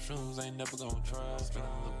taking no shrooms, ain't never gonna try. Spin a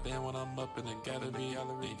little band when I'm up in the gallery.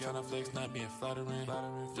 Ain't tryna flex, not being flattering.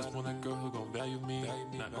 Just want a girl who gon' value me.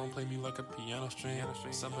 Not gon' play me like a piano string.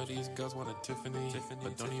 Some of these girls want a Tiffany.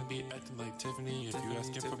 But don't even be acting like Tiffany. If you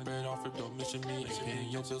asking for bread off it, don't mention me. Ain't paying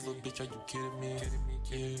your bills, little bitch, are you kidding me?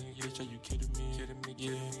 Yeah, bitch, are you kidding me?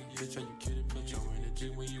 Yeah, bitch, are you kidding me? You were in the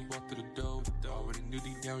gym when you walked through the door. Already knew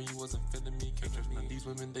deep down you wasn't feeling me. Can't trust none of these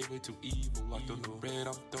women, they way too evil. Locked on the bread,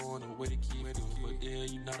 I'm throwing away the key. But yeah,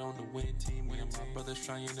 you not on the winning team. Me and my brothers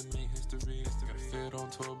trying to make history. Got a fit on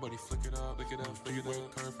tour, buddy, flick it up. Street wear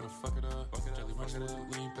curve, finna fuck it up. Jelly ranch with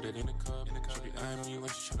the lean, put it in a cup. She be eyeing me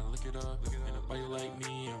like she tryna lick it up. Ain't nobody like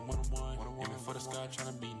me, I'm one-on-one. Aiming for the sky,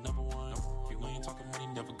 tryna be number one. If you ain't talking money,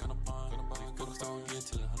 never gonna bond. Focused on getting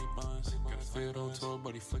to the honey buns. Got a fit on tour,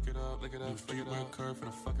 buddy, flick it up. New street wear curve,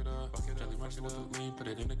 finna fuck it up. Jelly ranch with the lean, put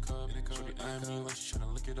it in a cup. She be eyeing me like she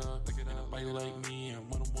tryna lick it up. Ain't nobody like me, I'm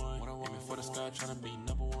one-on-one. Aiming for the sky, tryna be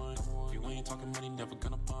number one. If you ain't talking money, never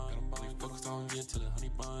gonna bond. Focused on getting to the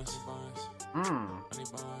honey buns. Honey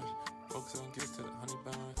buns. Focused on getting to the honey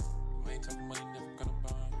buns. If you ain't talking money, never gonna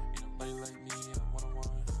bond. Ain't nobody like me, I'm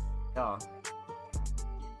one-on-one. Yeah.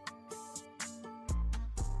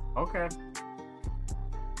 Okay.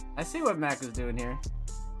 I see what Mac is doing here.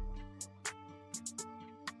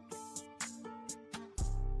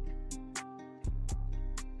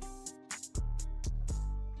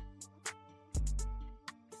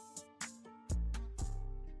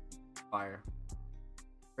 Fire.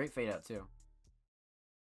 Great fade out too.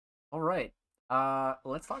 All right.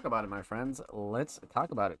 Let's talk about it, my friends. Let's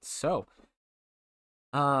talk about it. So,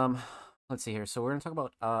 let's see here. So we're gonna talk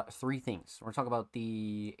about 3 things. We're gonna talk about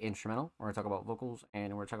the instrumental. We're gonna talk about vocals,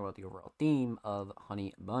 and we're gonna talk about the overall theme of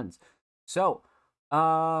Honey Buns. So,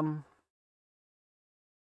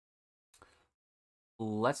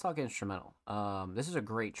 let's talk instrumental. This is a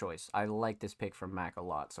great choice. I like this pick from Mac a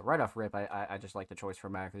lot. So right off rip, I just like the choice for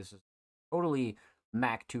Mac. This is totally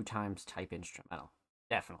Mac 2 times type instrumental,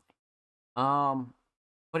 definitely. Um,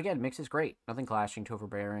 but again, mix is great. Nothing clashing, too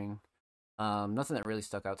overbearing. Nothing that really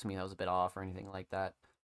stuck out to me that was a bit off or anything like that.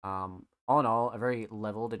 All in all, a very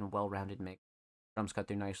leveled and well-rounded mix. Drums cut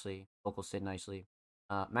through nicely, vocals sit nicely.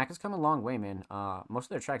 Mac has come a long way, man. Most of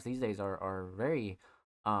their tracks these days are very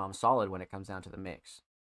solid when it comes down to the mix.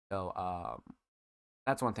 So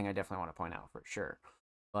that's one thing I definitely want to point out for sure.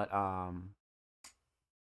 But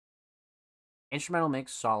instrumental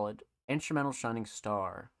mix solid. Instrumental shining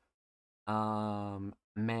star.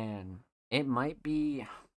 Man, it might be.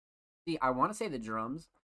 See, I want to say the drums,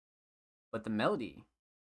 but the melody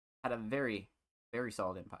had a very, very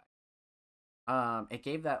solid impact. It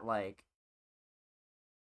gave that like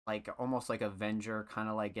almost like Avenger kind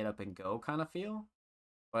of like get up and go kind of feel.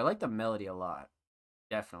 But I like the melody a lot,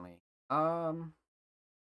 definitely. Um,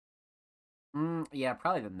 yeah,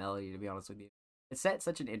 probably the melody to be honest with you. It set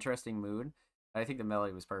such an interesting mood. I think the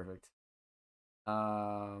melody was perfect.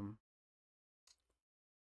 Um,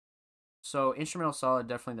 so instrumental solid,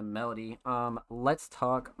 definitely the melody. Let's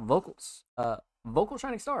talk vocals. Vocal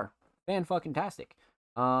shining star, fan fucking tastic.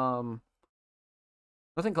 Um,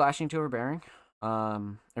 nothing clashing too overbearing.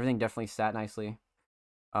 Everything definitely sat nicely.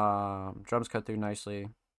 Drums cut through nicely.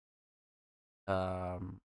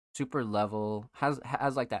 Super level, has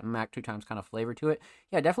like that Mac 2 times kind of flavor to it.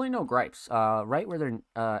 Yeah, definitely no gripes. Right where they're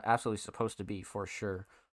absolutely supposed to be for sure.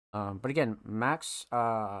 But again, Mac's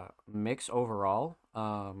mix overall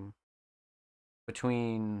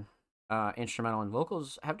between instrumental and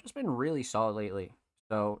vocals have just been really solid lately.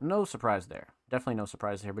 So no surprise there. Definitely no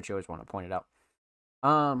surprise there, but you always want to point it out.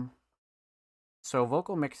 So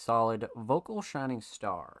vocal mix solid, vocal shining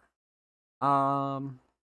star.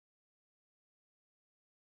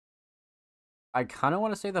 I kind of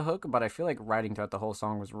want to say the hook, but I feel like writing throughout the whole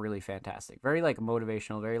song was really fantastic. Very like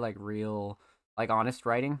motivational, very like real, like honest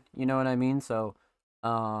writing. You know what I mean? So,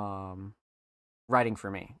 um, writing for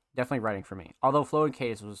me, definitely writing for me. Although Flow and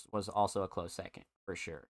Cadence was also a close second for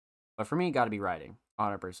sure, but for me, got to be writing,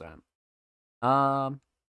 100%. Um,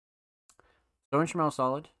 so instrumental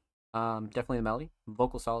solid, definitely the melody.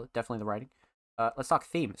 Vocal solid, definitely the writing. Let's talk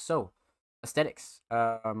theme. So, aesthetics.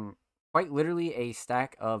 Quite literally a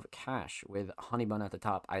stack of cash with honey bun at the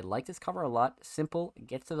top. I like this cover a lot. Simple,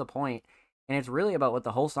 gets to the point, and it's really about what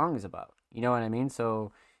the whole song is about. You know what I mean?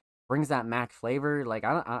 So brings that Mac flavor. Like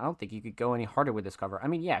I don't think you could go any harder with this cover. I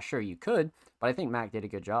mean, yeah, sure you could, but I think Mac did a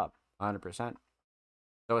good job, 100%.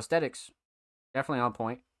 So aesthetics, definitely on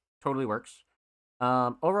point. Totally works.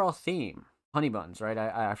 Overall theme, honey buns, right?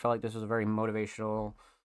 I felt like this was a very motivational,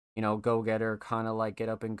 go getter, kind of like get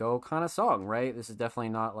up and go kind of song, right? This is definitely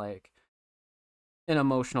not like an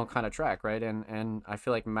emotional kind of track, right? And I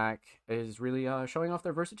feel like Mac is really showing off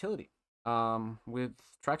their versatility with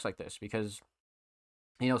tracks like this because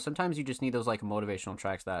sometimes you just need those like motivational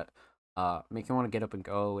tracks that make you want to get up and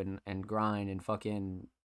go and grind and fucking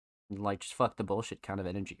like just fuck the bullshit kind of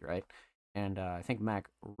energy, right? And I think Mac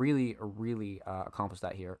really accomplished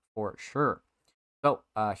that here for sure. So,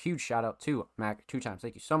 huge shout out to Mac 2 times.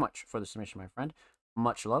 Thank you so much for the submission, my friend.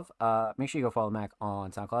 Much love. Make sure you go follow Mac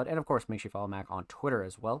on SoundCloud, and of course, make sure you follow Mac on Twitter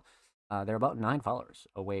as well. They're about 9 followers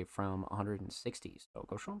away from 160, so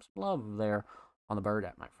go show them some love there on the bird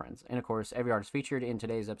app, my friends. And of course, every artist featured in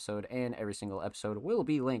today's episode and every single episode will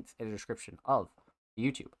be linked in the description of the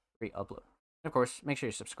YouTube re-upload. And of course, make sure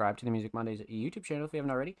you subscribe to the Music Mondays YouTube channel if you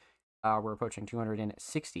haven't already. We're approaching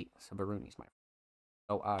 260 subaroonies, my friend.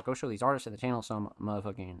 So go show these artists in the channel some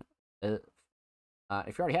motherfucking love.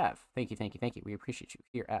 If you already have, thank you. We appreciate you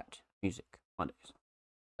here at Music Mondays.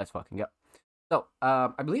 Let's fucking go. So,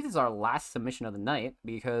 I believe this is our last submission of the night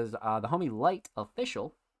because the homie Light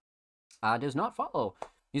Official does not follow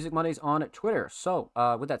Music Mondays on Twitter. So,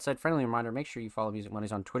 with that said, friendly reminder, make sure you follow Music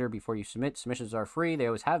Mondays on Twitter before you submit. Submissions are free. They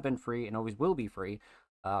always have been free and always will be free.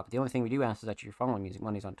 But the only thing we do ask is that you're following Music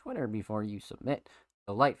Mondays on Twitter before you submit.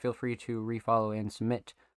 So, Light, feel free to refollow and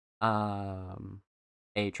submit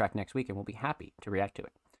a track next week, and we'll be happy to react to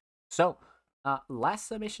it. So, last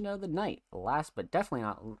submission of the night, last but definitely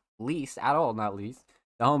not least, the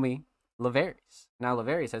homie Lavarius. Now,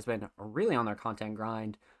 Lavarius has been really on their content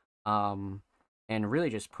grind, and really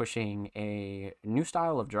just pushing a new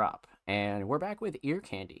style of drop. And we're back with Ear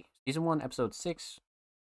Candy, Season 1, Episode 6,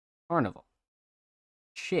 Carnival.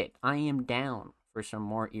 Shit, I am down for some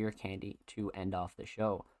more Ear Candy to end off the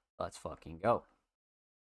show. Let's fucking go.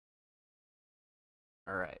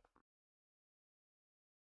 Alright.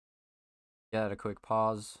 Got a quick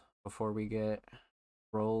pause before we get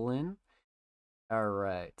rolling. All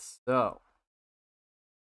right, so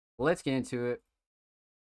let's get into it.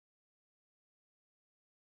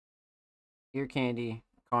 Ear Candy,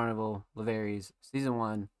 Carnival, Levaries, Season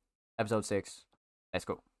 1, Episode 6. Let's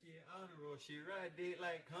go. She ride it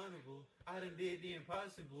like Carnival. I done did the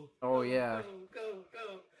impossible. Oh, yeah. Go.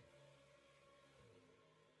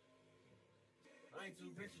 I ain't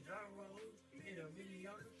too rich to drive road. Hit a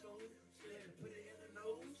million on the toe. She had to put it in her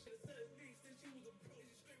nose.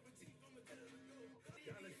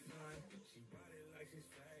 She bought it like she's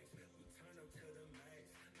facts. We turn up to the max.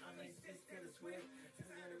 I make this to the swift.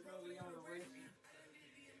 Turn it rolling on the wrist.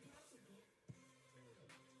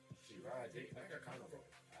 She ride it like a Carnival.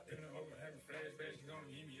 Having flashbacks, she's gonna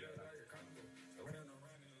give me up like a Carnival.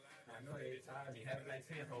 I know every time you have like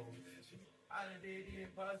 10 hoes. I done did the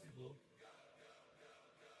impossible.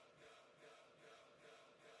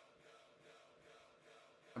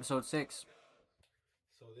 Episode 6.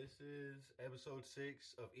 So this is episode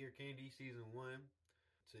 6 of Ear Candy season 1.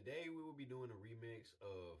 Today we will be doing a remix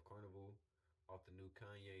of Carnival off the new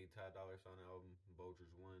Kanye Ty Dolla $ign album,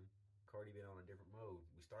 Vultures 1. Cardi been on a different mode.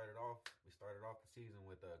 We started off the season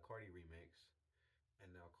with a Cardi remix,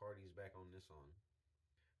 and now Cardi's back on this song.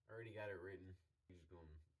 I already got it written. We're just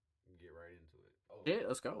gonna get right into it. Oh, Yeah,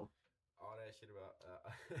 let's go. all that shit about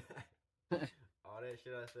all that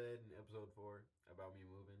shit I said in episode 4 about me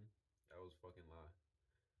moving, that was fucking lie.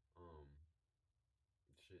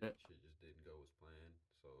 Shit just didn't go as planned.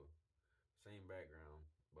 So same background,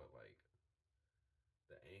 but like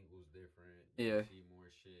the angle's different. You Yeah. see more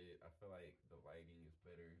shit. I feel like the lighting is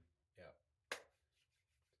better. Yeah.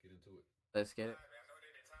 Let's get into it. Let's get it.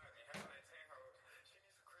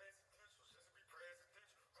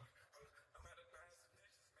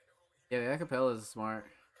 Yeah, the acapella is smart.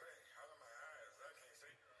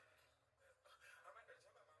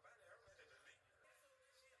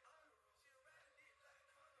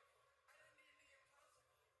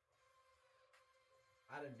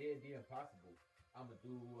 I done did the impossible. I'ma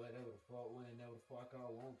do whatever the fuck, whenever the fuck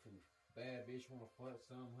I want to. Bad bitch wanna fuck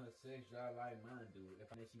some, her sex drive like mine do.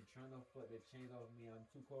 If she tryna fuck the chains off me, I'm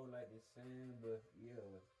too cold like December.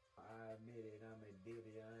 Yeah, I admit it, I'm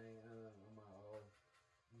addicted. I ain't on my own.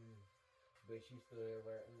 But she still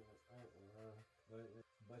right.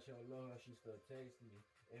 But your love, she still text me.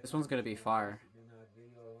 If This one's gonna be fire. Then I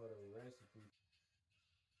give her the recipe.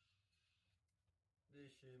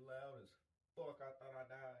 This shit loud as fuck. I thought I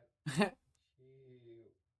died.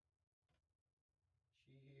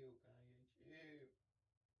 Chill, Kanye, chill.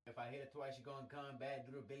 If I hit it twice, you gonna come back,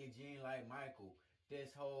 do the Billie Jean like Michael.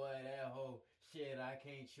 This hoe or that hoe, shit, I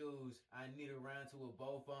can't choose. I need a round to a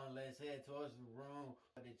both on. Let's head towards the room.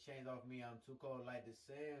 But the chains off me, I'm too cold like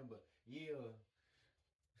December. Yeah.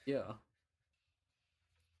 Yeah.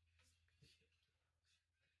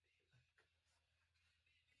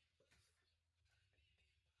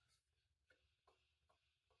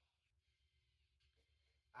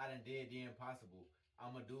 I done did the impossible.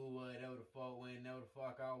 I'ma do whatever the fuck, whenever the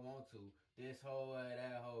fuck I want to. This hoe or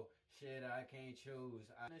that hoe, shit, I can't choose.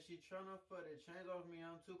 She tryna fuck the chains off me,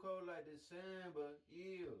 I'm too cold like December.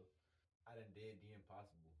 Yeah. I done did the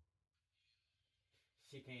impossible.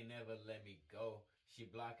 She can't never let me go. She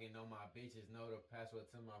blocking on my bitches, know the password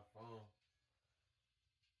to my phone.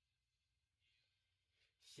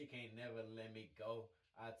 She can't never let me go.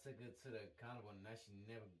 I took her to the carnival, now she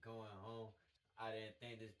never going home. I didn't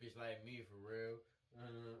think this bitch like me for real. I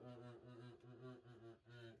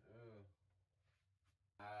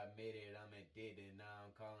admit it, I'm addicted. Now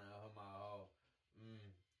I'm calling her my hoe.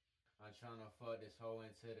 I'm tryna fuck this hoe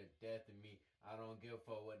into the death of me. I don't give a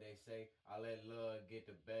fuck what they say. I let love get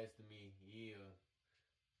the best of me. Yeah.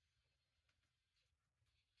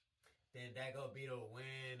 Then that gon' be the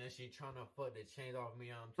win. And she tryna fuck the chains off me.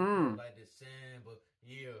 I'm too like December.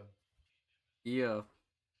 Yeah. Yeah.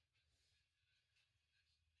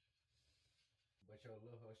 But your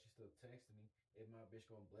little hoe, she still texting me. If my bitch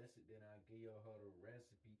gon' bless it, then I'll give her the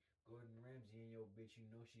recipe. Gordon Ramsay and your bitch, you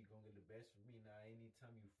know she gon' get the best from me. Now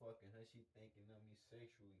anytime you fucking her, she thinking of me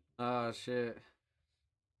sexually. Oh shit.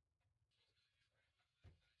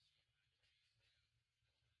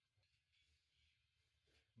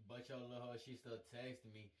 But your little hoe, she still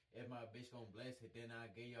texting me. If my bitch gon' bless it, then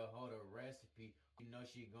I'll give your hoe the recipe. You know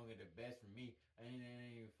she gon' get the best from me. Ain't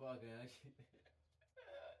even fucking her.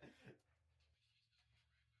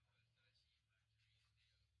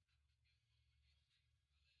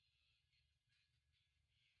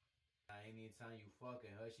 Anytime you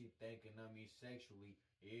fucking her, she thinking of me sexually.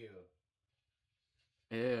 Ew.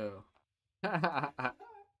 Ew.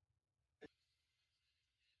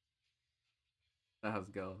 Let's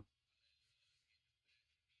go.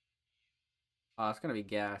 Oh, it's gonna be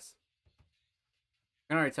gas.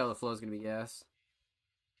 I can already tell the flow's gonna be gas.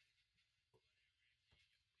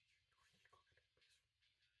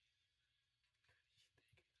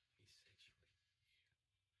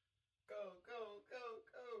 Go, go, go,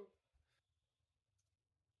 go.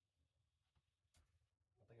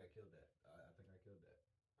 I think I killed that. I think I killed that.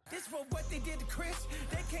 This for what they did to Chris.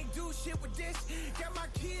 They can't do shit with this. Got my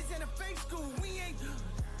kids in a fake school. We ain't.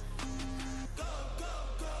 Go, go,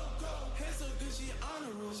 go, go. Hair so good, she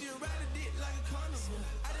honorable. She ride a dick like a carnival.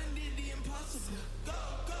 I done did the impossible. Go,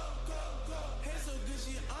 go, go, go. Hair so good,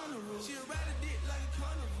 she honorable. She ride a dick like a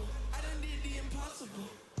carnival. I done did the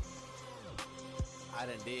impossible. I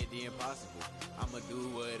done did the impossible. I'ma do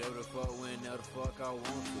whatever the fuck, whenever the fuck I want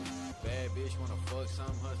to. Bad bitch wanna fuck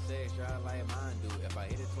some, her sex drive like mine do. If I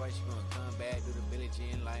hit it twice, she gonna come back, do the Billie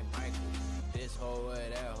Jean like Michael. This hoe or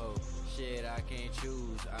that hoe, shit I can't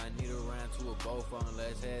choose. I need a round two of both of them,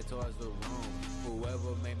 let's head towards the room.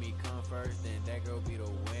 Whoever made me come first, then that girl be the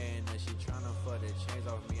winner. She tryna fuck the chains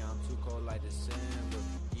off me, I'm too cold like December.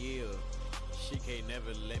 Yeah. She can't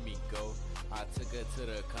never let me go. I took her to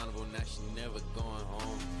the carnival, now she never going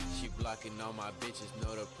home. She blocking all my bitches,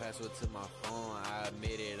 know the password to my phone. I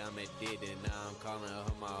admit it, I'm addicted, now I'm calling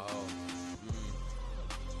her my hoe.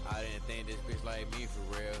 I didn't think this bitch like me for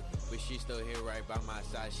real, but she still here right by my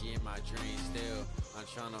side, she in my dreams still. I'm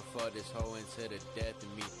tryna fuck this hoe into the death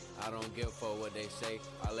of me. I don't give a fuck what they say,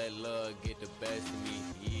 I let love get the best of me,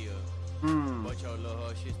 yeah. But your little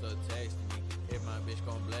hoe, she still texting me. If my bitch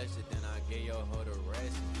gon' bless it, then I get your hoe the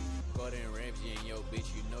recipe. Gordon Ramsay and yo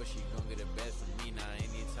bitch, you know she gon' get the best from me. Now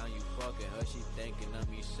anytime you fucking her, she thinking of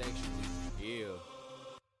me sexually. Yeah.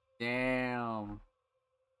 Damn.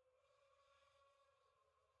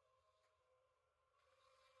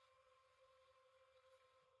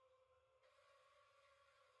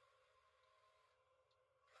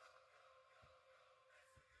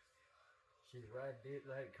 She ride dick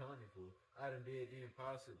like carnival. I done did the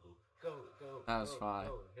impossible. Go, go, That was go, fine.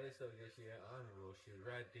 go. Head so good, she had honorable. She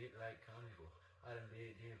ride dick like carnival. I done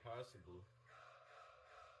did the impossible.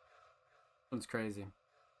 That's crazy.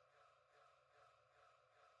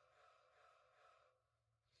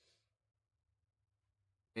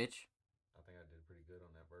 Bitch. I think I did pretty good on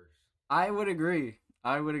that verse. I would agree.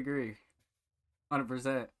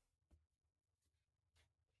 100%.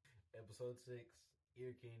 Episode 6,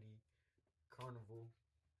 Ear Candy, Carnival.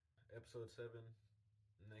 Episode 7,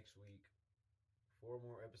 next week. 4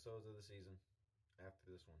 more episodes of the season after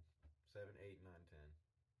this one. 7, 8, 9, 10.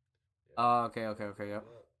 Yep. Oh, okay, yep.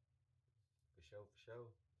 For sure.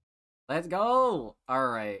 Let's go!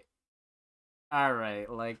 Alright,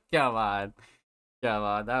 like, come on,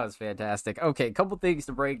 that was fantastic. Okay, couple things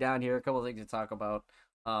to break down here, a couple things to talk about.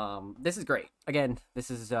 This is great. Again, this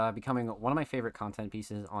is becoming one of my favorite content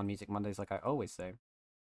pieces on Music Mondays, like I always say.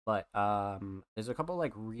 But there's a couple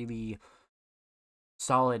like really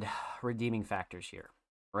solid redeeming factors here,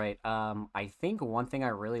 right? I think one thing I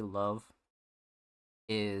really love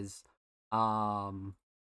is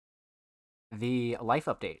the life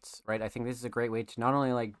updates, right? I think this is a great way to not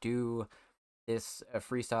only like do this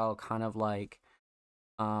freestyle kind of like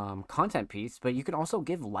content piece, but you can also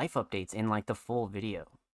give life updates in like the full video.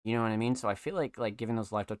 You know what I mean? So I feel like giving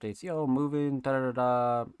those life updates, yo, moving,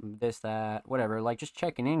 this, that, whatever, like just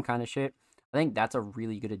checking in kind of shit. I think that's a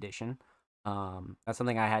really good addition. That's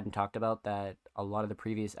something I hadn't talked about that a lot of the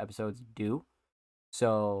previous episodes do.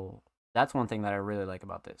 So that's one thing that I really like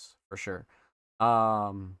about this, for sure.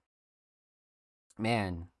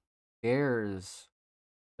 Man, there's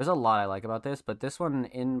a lot I like about this, but this one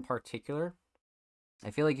in particular, I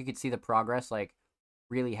feel like you could see the progress like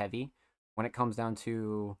really heavy when it comes down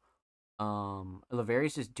to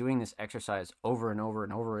Laverius just doing this exercise over and over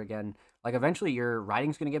and over again. Like eventually your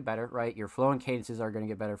writing's going to get better, right? Your flow and cadences are going to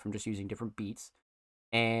get better from just using different beats.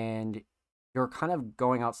 And you're kind of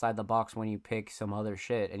going outside the box when you pick some other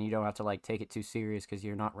shit, and you don't have to like take it too serious because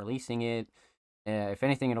you're not releasing it. If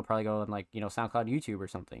anything, it'll probably go on like, SoundCloud, YouTube or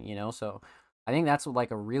something, So I think that's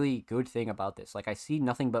like a really good thing about this. Like I see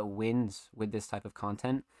nothing but wins with this type of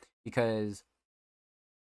content, because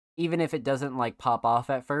even if it doesn't like pop off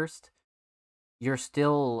at first, you're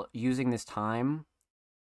still using this time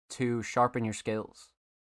to sharpen your skills.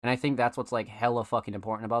 And I think that's what's like hella fucking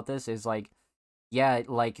important about this is like, yeah,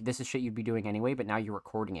 like this is shit you'd be doing anyway, but now you're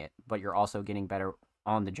recording it, but you're also getting better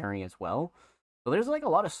on the journey as well. So there's like a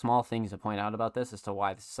lot of small things to point out about this as to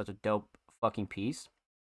why this is such a dope fucking piece.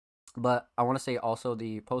 But I want to say also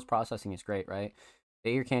the post-processing is great, right? The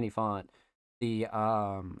Ear Candy font, the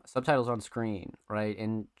subtitles on screen, right?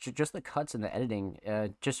 And just the cuts and the editing,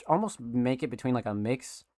 just almost make it between like a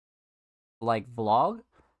mix, like vlog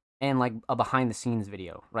and like a behind the scenes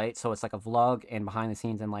video, right? So it's like a vlog and behind the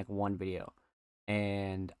scenes and like one video.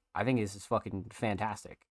 And I think this is fucking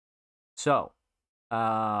fantastic. So,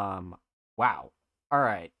 wow. All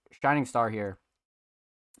right, Shining Star here.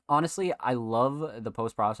 Honestly, I love the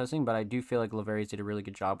post-processing, but I do feel like Laverius did a really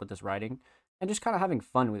good job with this writing and just kind of having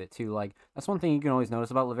fun with it too. Like, that's one thing you can always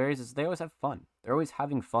notice about Laverius is they always have fun. They're always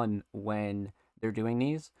having fun when they're doing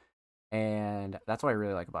these, and that's what I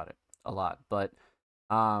really like about it a lot. But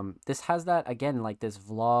this has that, again, like this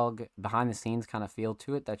vlog behind the scenes kind of feel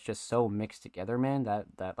to it that's just so mixed together, man,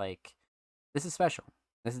 that like, this is special.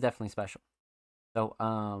 This is definitely special. So,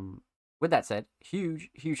 with that said,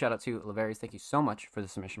 huge shout out to Laverius. Thank you so much for the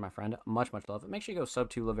submission, my friend. Much love. Make sure you go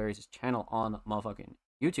sub to Laverius' channel on motherfucking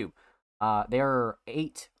YouTube. They are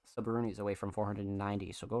 8 subroonies away from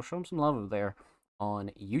 490, so go show them some love over there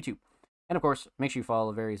on YouTube. And of course, make sure you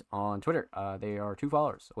follow Laverius on Twitter. They are 2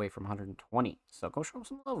 followers away from 120, so go show them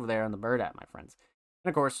some love over there on the Bird app, my friends.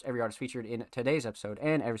 And of course, every artist featured in today's episode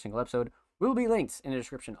and every single episode will be linked in the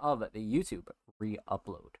description of the YouTube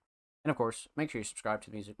re-upload. And of course, make sure you subscribe to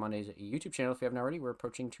the Music Mondays YouTube channel if you haven't already. We're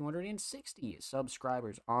approaching 260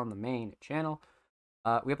 subscribers on the main channel.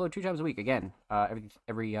 We upload 2 times a week, again,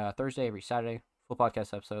 every Thursday, every Saturday. Full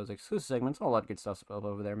podcast episodes, exclusive segments, a lot of good stuff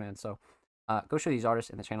over there, man. So go show these artists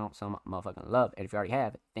in the channel some motherfucking love. And if you already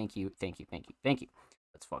have, thank you.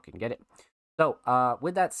 Let's fucking get it. So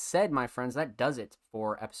with that said, my friends, that does it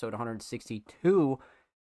for episode 162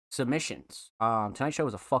 submissions. Tonight's show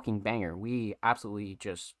was a fucking banger. We absolutely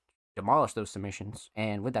just demolished those submissions.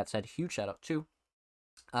 And with that said, huge shout out to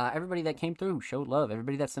everybody that came through, showed love,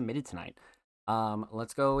 everybody that submitted tonight.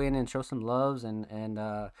 Let's go in and show some loves and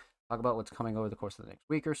talk about what's coming over the course of the next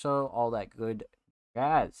week or so, all that good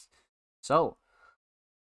jazz. So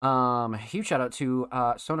huge shout out to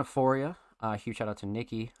Sonophoria, huge shout out to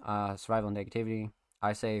Nikki, Survival and Negativity,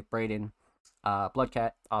 I Say, Brayden,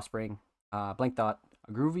 Bloodcat, Offspring, Blank Thought,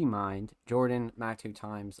 Groovy Mind, Jordan, Mac 2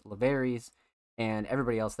 times, Laverius, and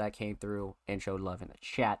everybody else that came through and showed love in the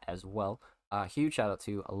chat as well. Huge shout out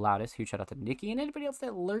to Loudest, huge shout out to Nikki, and anybody else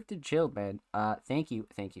that lurked and chilled, man. Thank you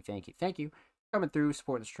for coming through,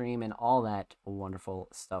 supporting the stream, and all that wonderful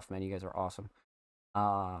stuff, man. You guys are awesome.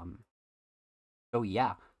 So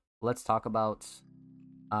yeah, let's talk about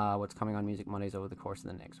what's coming on Music Mondays over the course of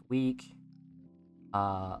the next week.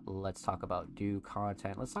 Let's talk about due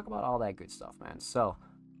content. Let's talk about all that good stuff, man. So,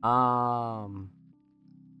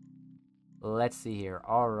 let's see here.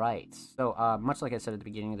 All right. So, much like I said at the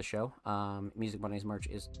beginning of the show, Music Mondays merch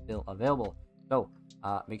is still available. So,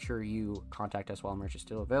 make sure you contact us while merch is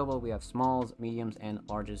still available. We have smalls, mediums, and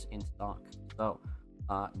larges in stock. So,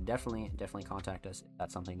 definitely contact us if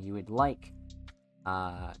that's something you would like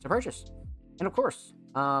to purchase. And of course,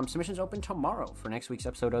 submissions open tomorrow for next week's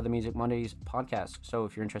episode of the Music Mondays podcast. So,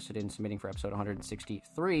 if you're interested in submitting for episode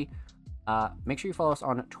 163, make sure you follow us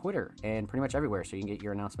on Twitter and pretty much everywhere so you can get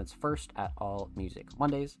your announcements first at All Music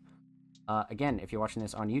Mondays. Again, if you're watching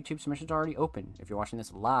this on YouTube, submissions are already open. If you're watching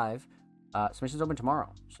this live, submissions open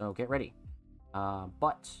tomorrow, so get ready.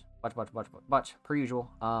 But per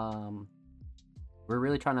usual, we're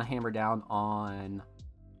really trying to hammer down on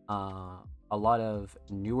a lot of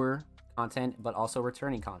newer content, but also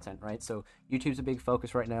returning content, right? So YouTube's a big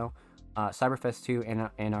focus right now. Cyberfest 2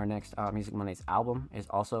 and our next Music Mondays album is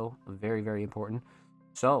also very important.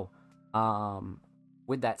 So,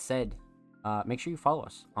 with that said, make sure you follow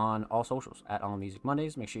us on all socials at All Music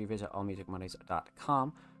Mondays. Make sure you visit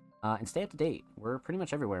allmusicmondays.com and stay up to date. We're pretty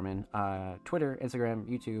much everywhere, man. Twitter, Instagram,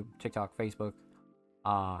 YouTube, TikTok, Facebook,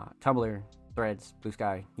 Tumblr, Threads, Blue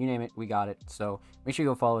Sky, you name it, we got it. So make sure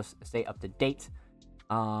you go follow us, stay up to date.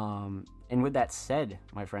 And with that said,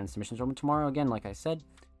 my friends, submissions open tomorrow again, like I said.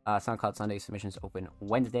 SoundCloud Sunday submissions open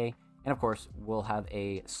Wednesday, and of course we'll have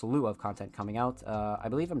a slew of content coming out. I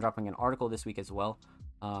believe I'm dropping an article this week as well,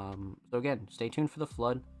 so again, stay tuned for the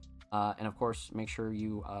flood, and of course make sure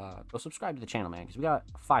you go subscribe to the channel, man, because we got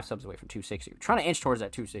 5 subs away from 260. We're trying to inch towards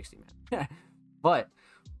that 260, man. but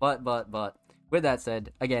with that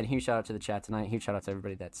said, again, huge shout out to the chat tonight, huge shout out to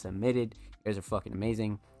everybody that submitted. You guys are fucking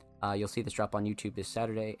amazing. You'll see this drop on YouTube this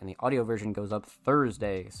Saturday, and the audio version goes up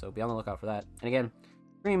Thursday, so be on the lookout for that. And again,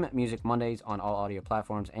 stream Music Mondays on all audio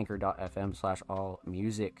platforms,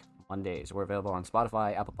 anchor.fm/allmusicmondays. We're available on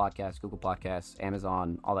Spotify, Apple Podcasts, Google Podcasts,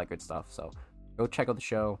 Amazon, all that good stuff. So go check out the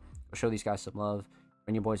show. Go show these guys some love.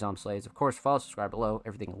 Bring your boys on slaves. Of course, follow, subscribe below.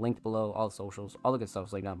 Everything linked below. All the socials, all the good stuff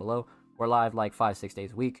is linked down below. We're live like 5-6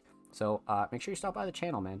 days a week. So make sure you stop by the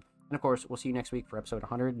channel, man. And of course, we'll see you next week for episode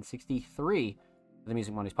 163 of the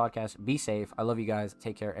Music Mondays podcast. Be safe. I love you guys.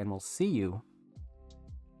 Take care. And we'll see you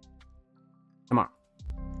tomorrow.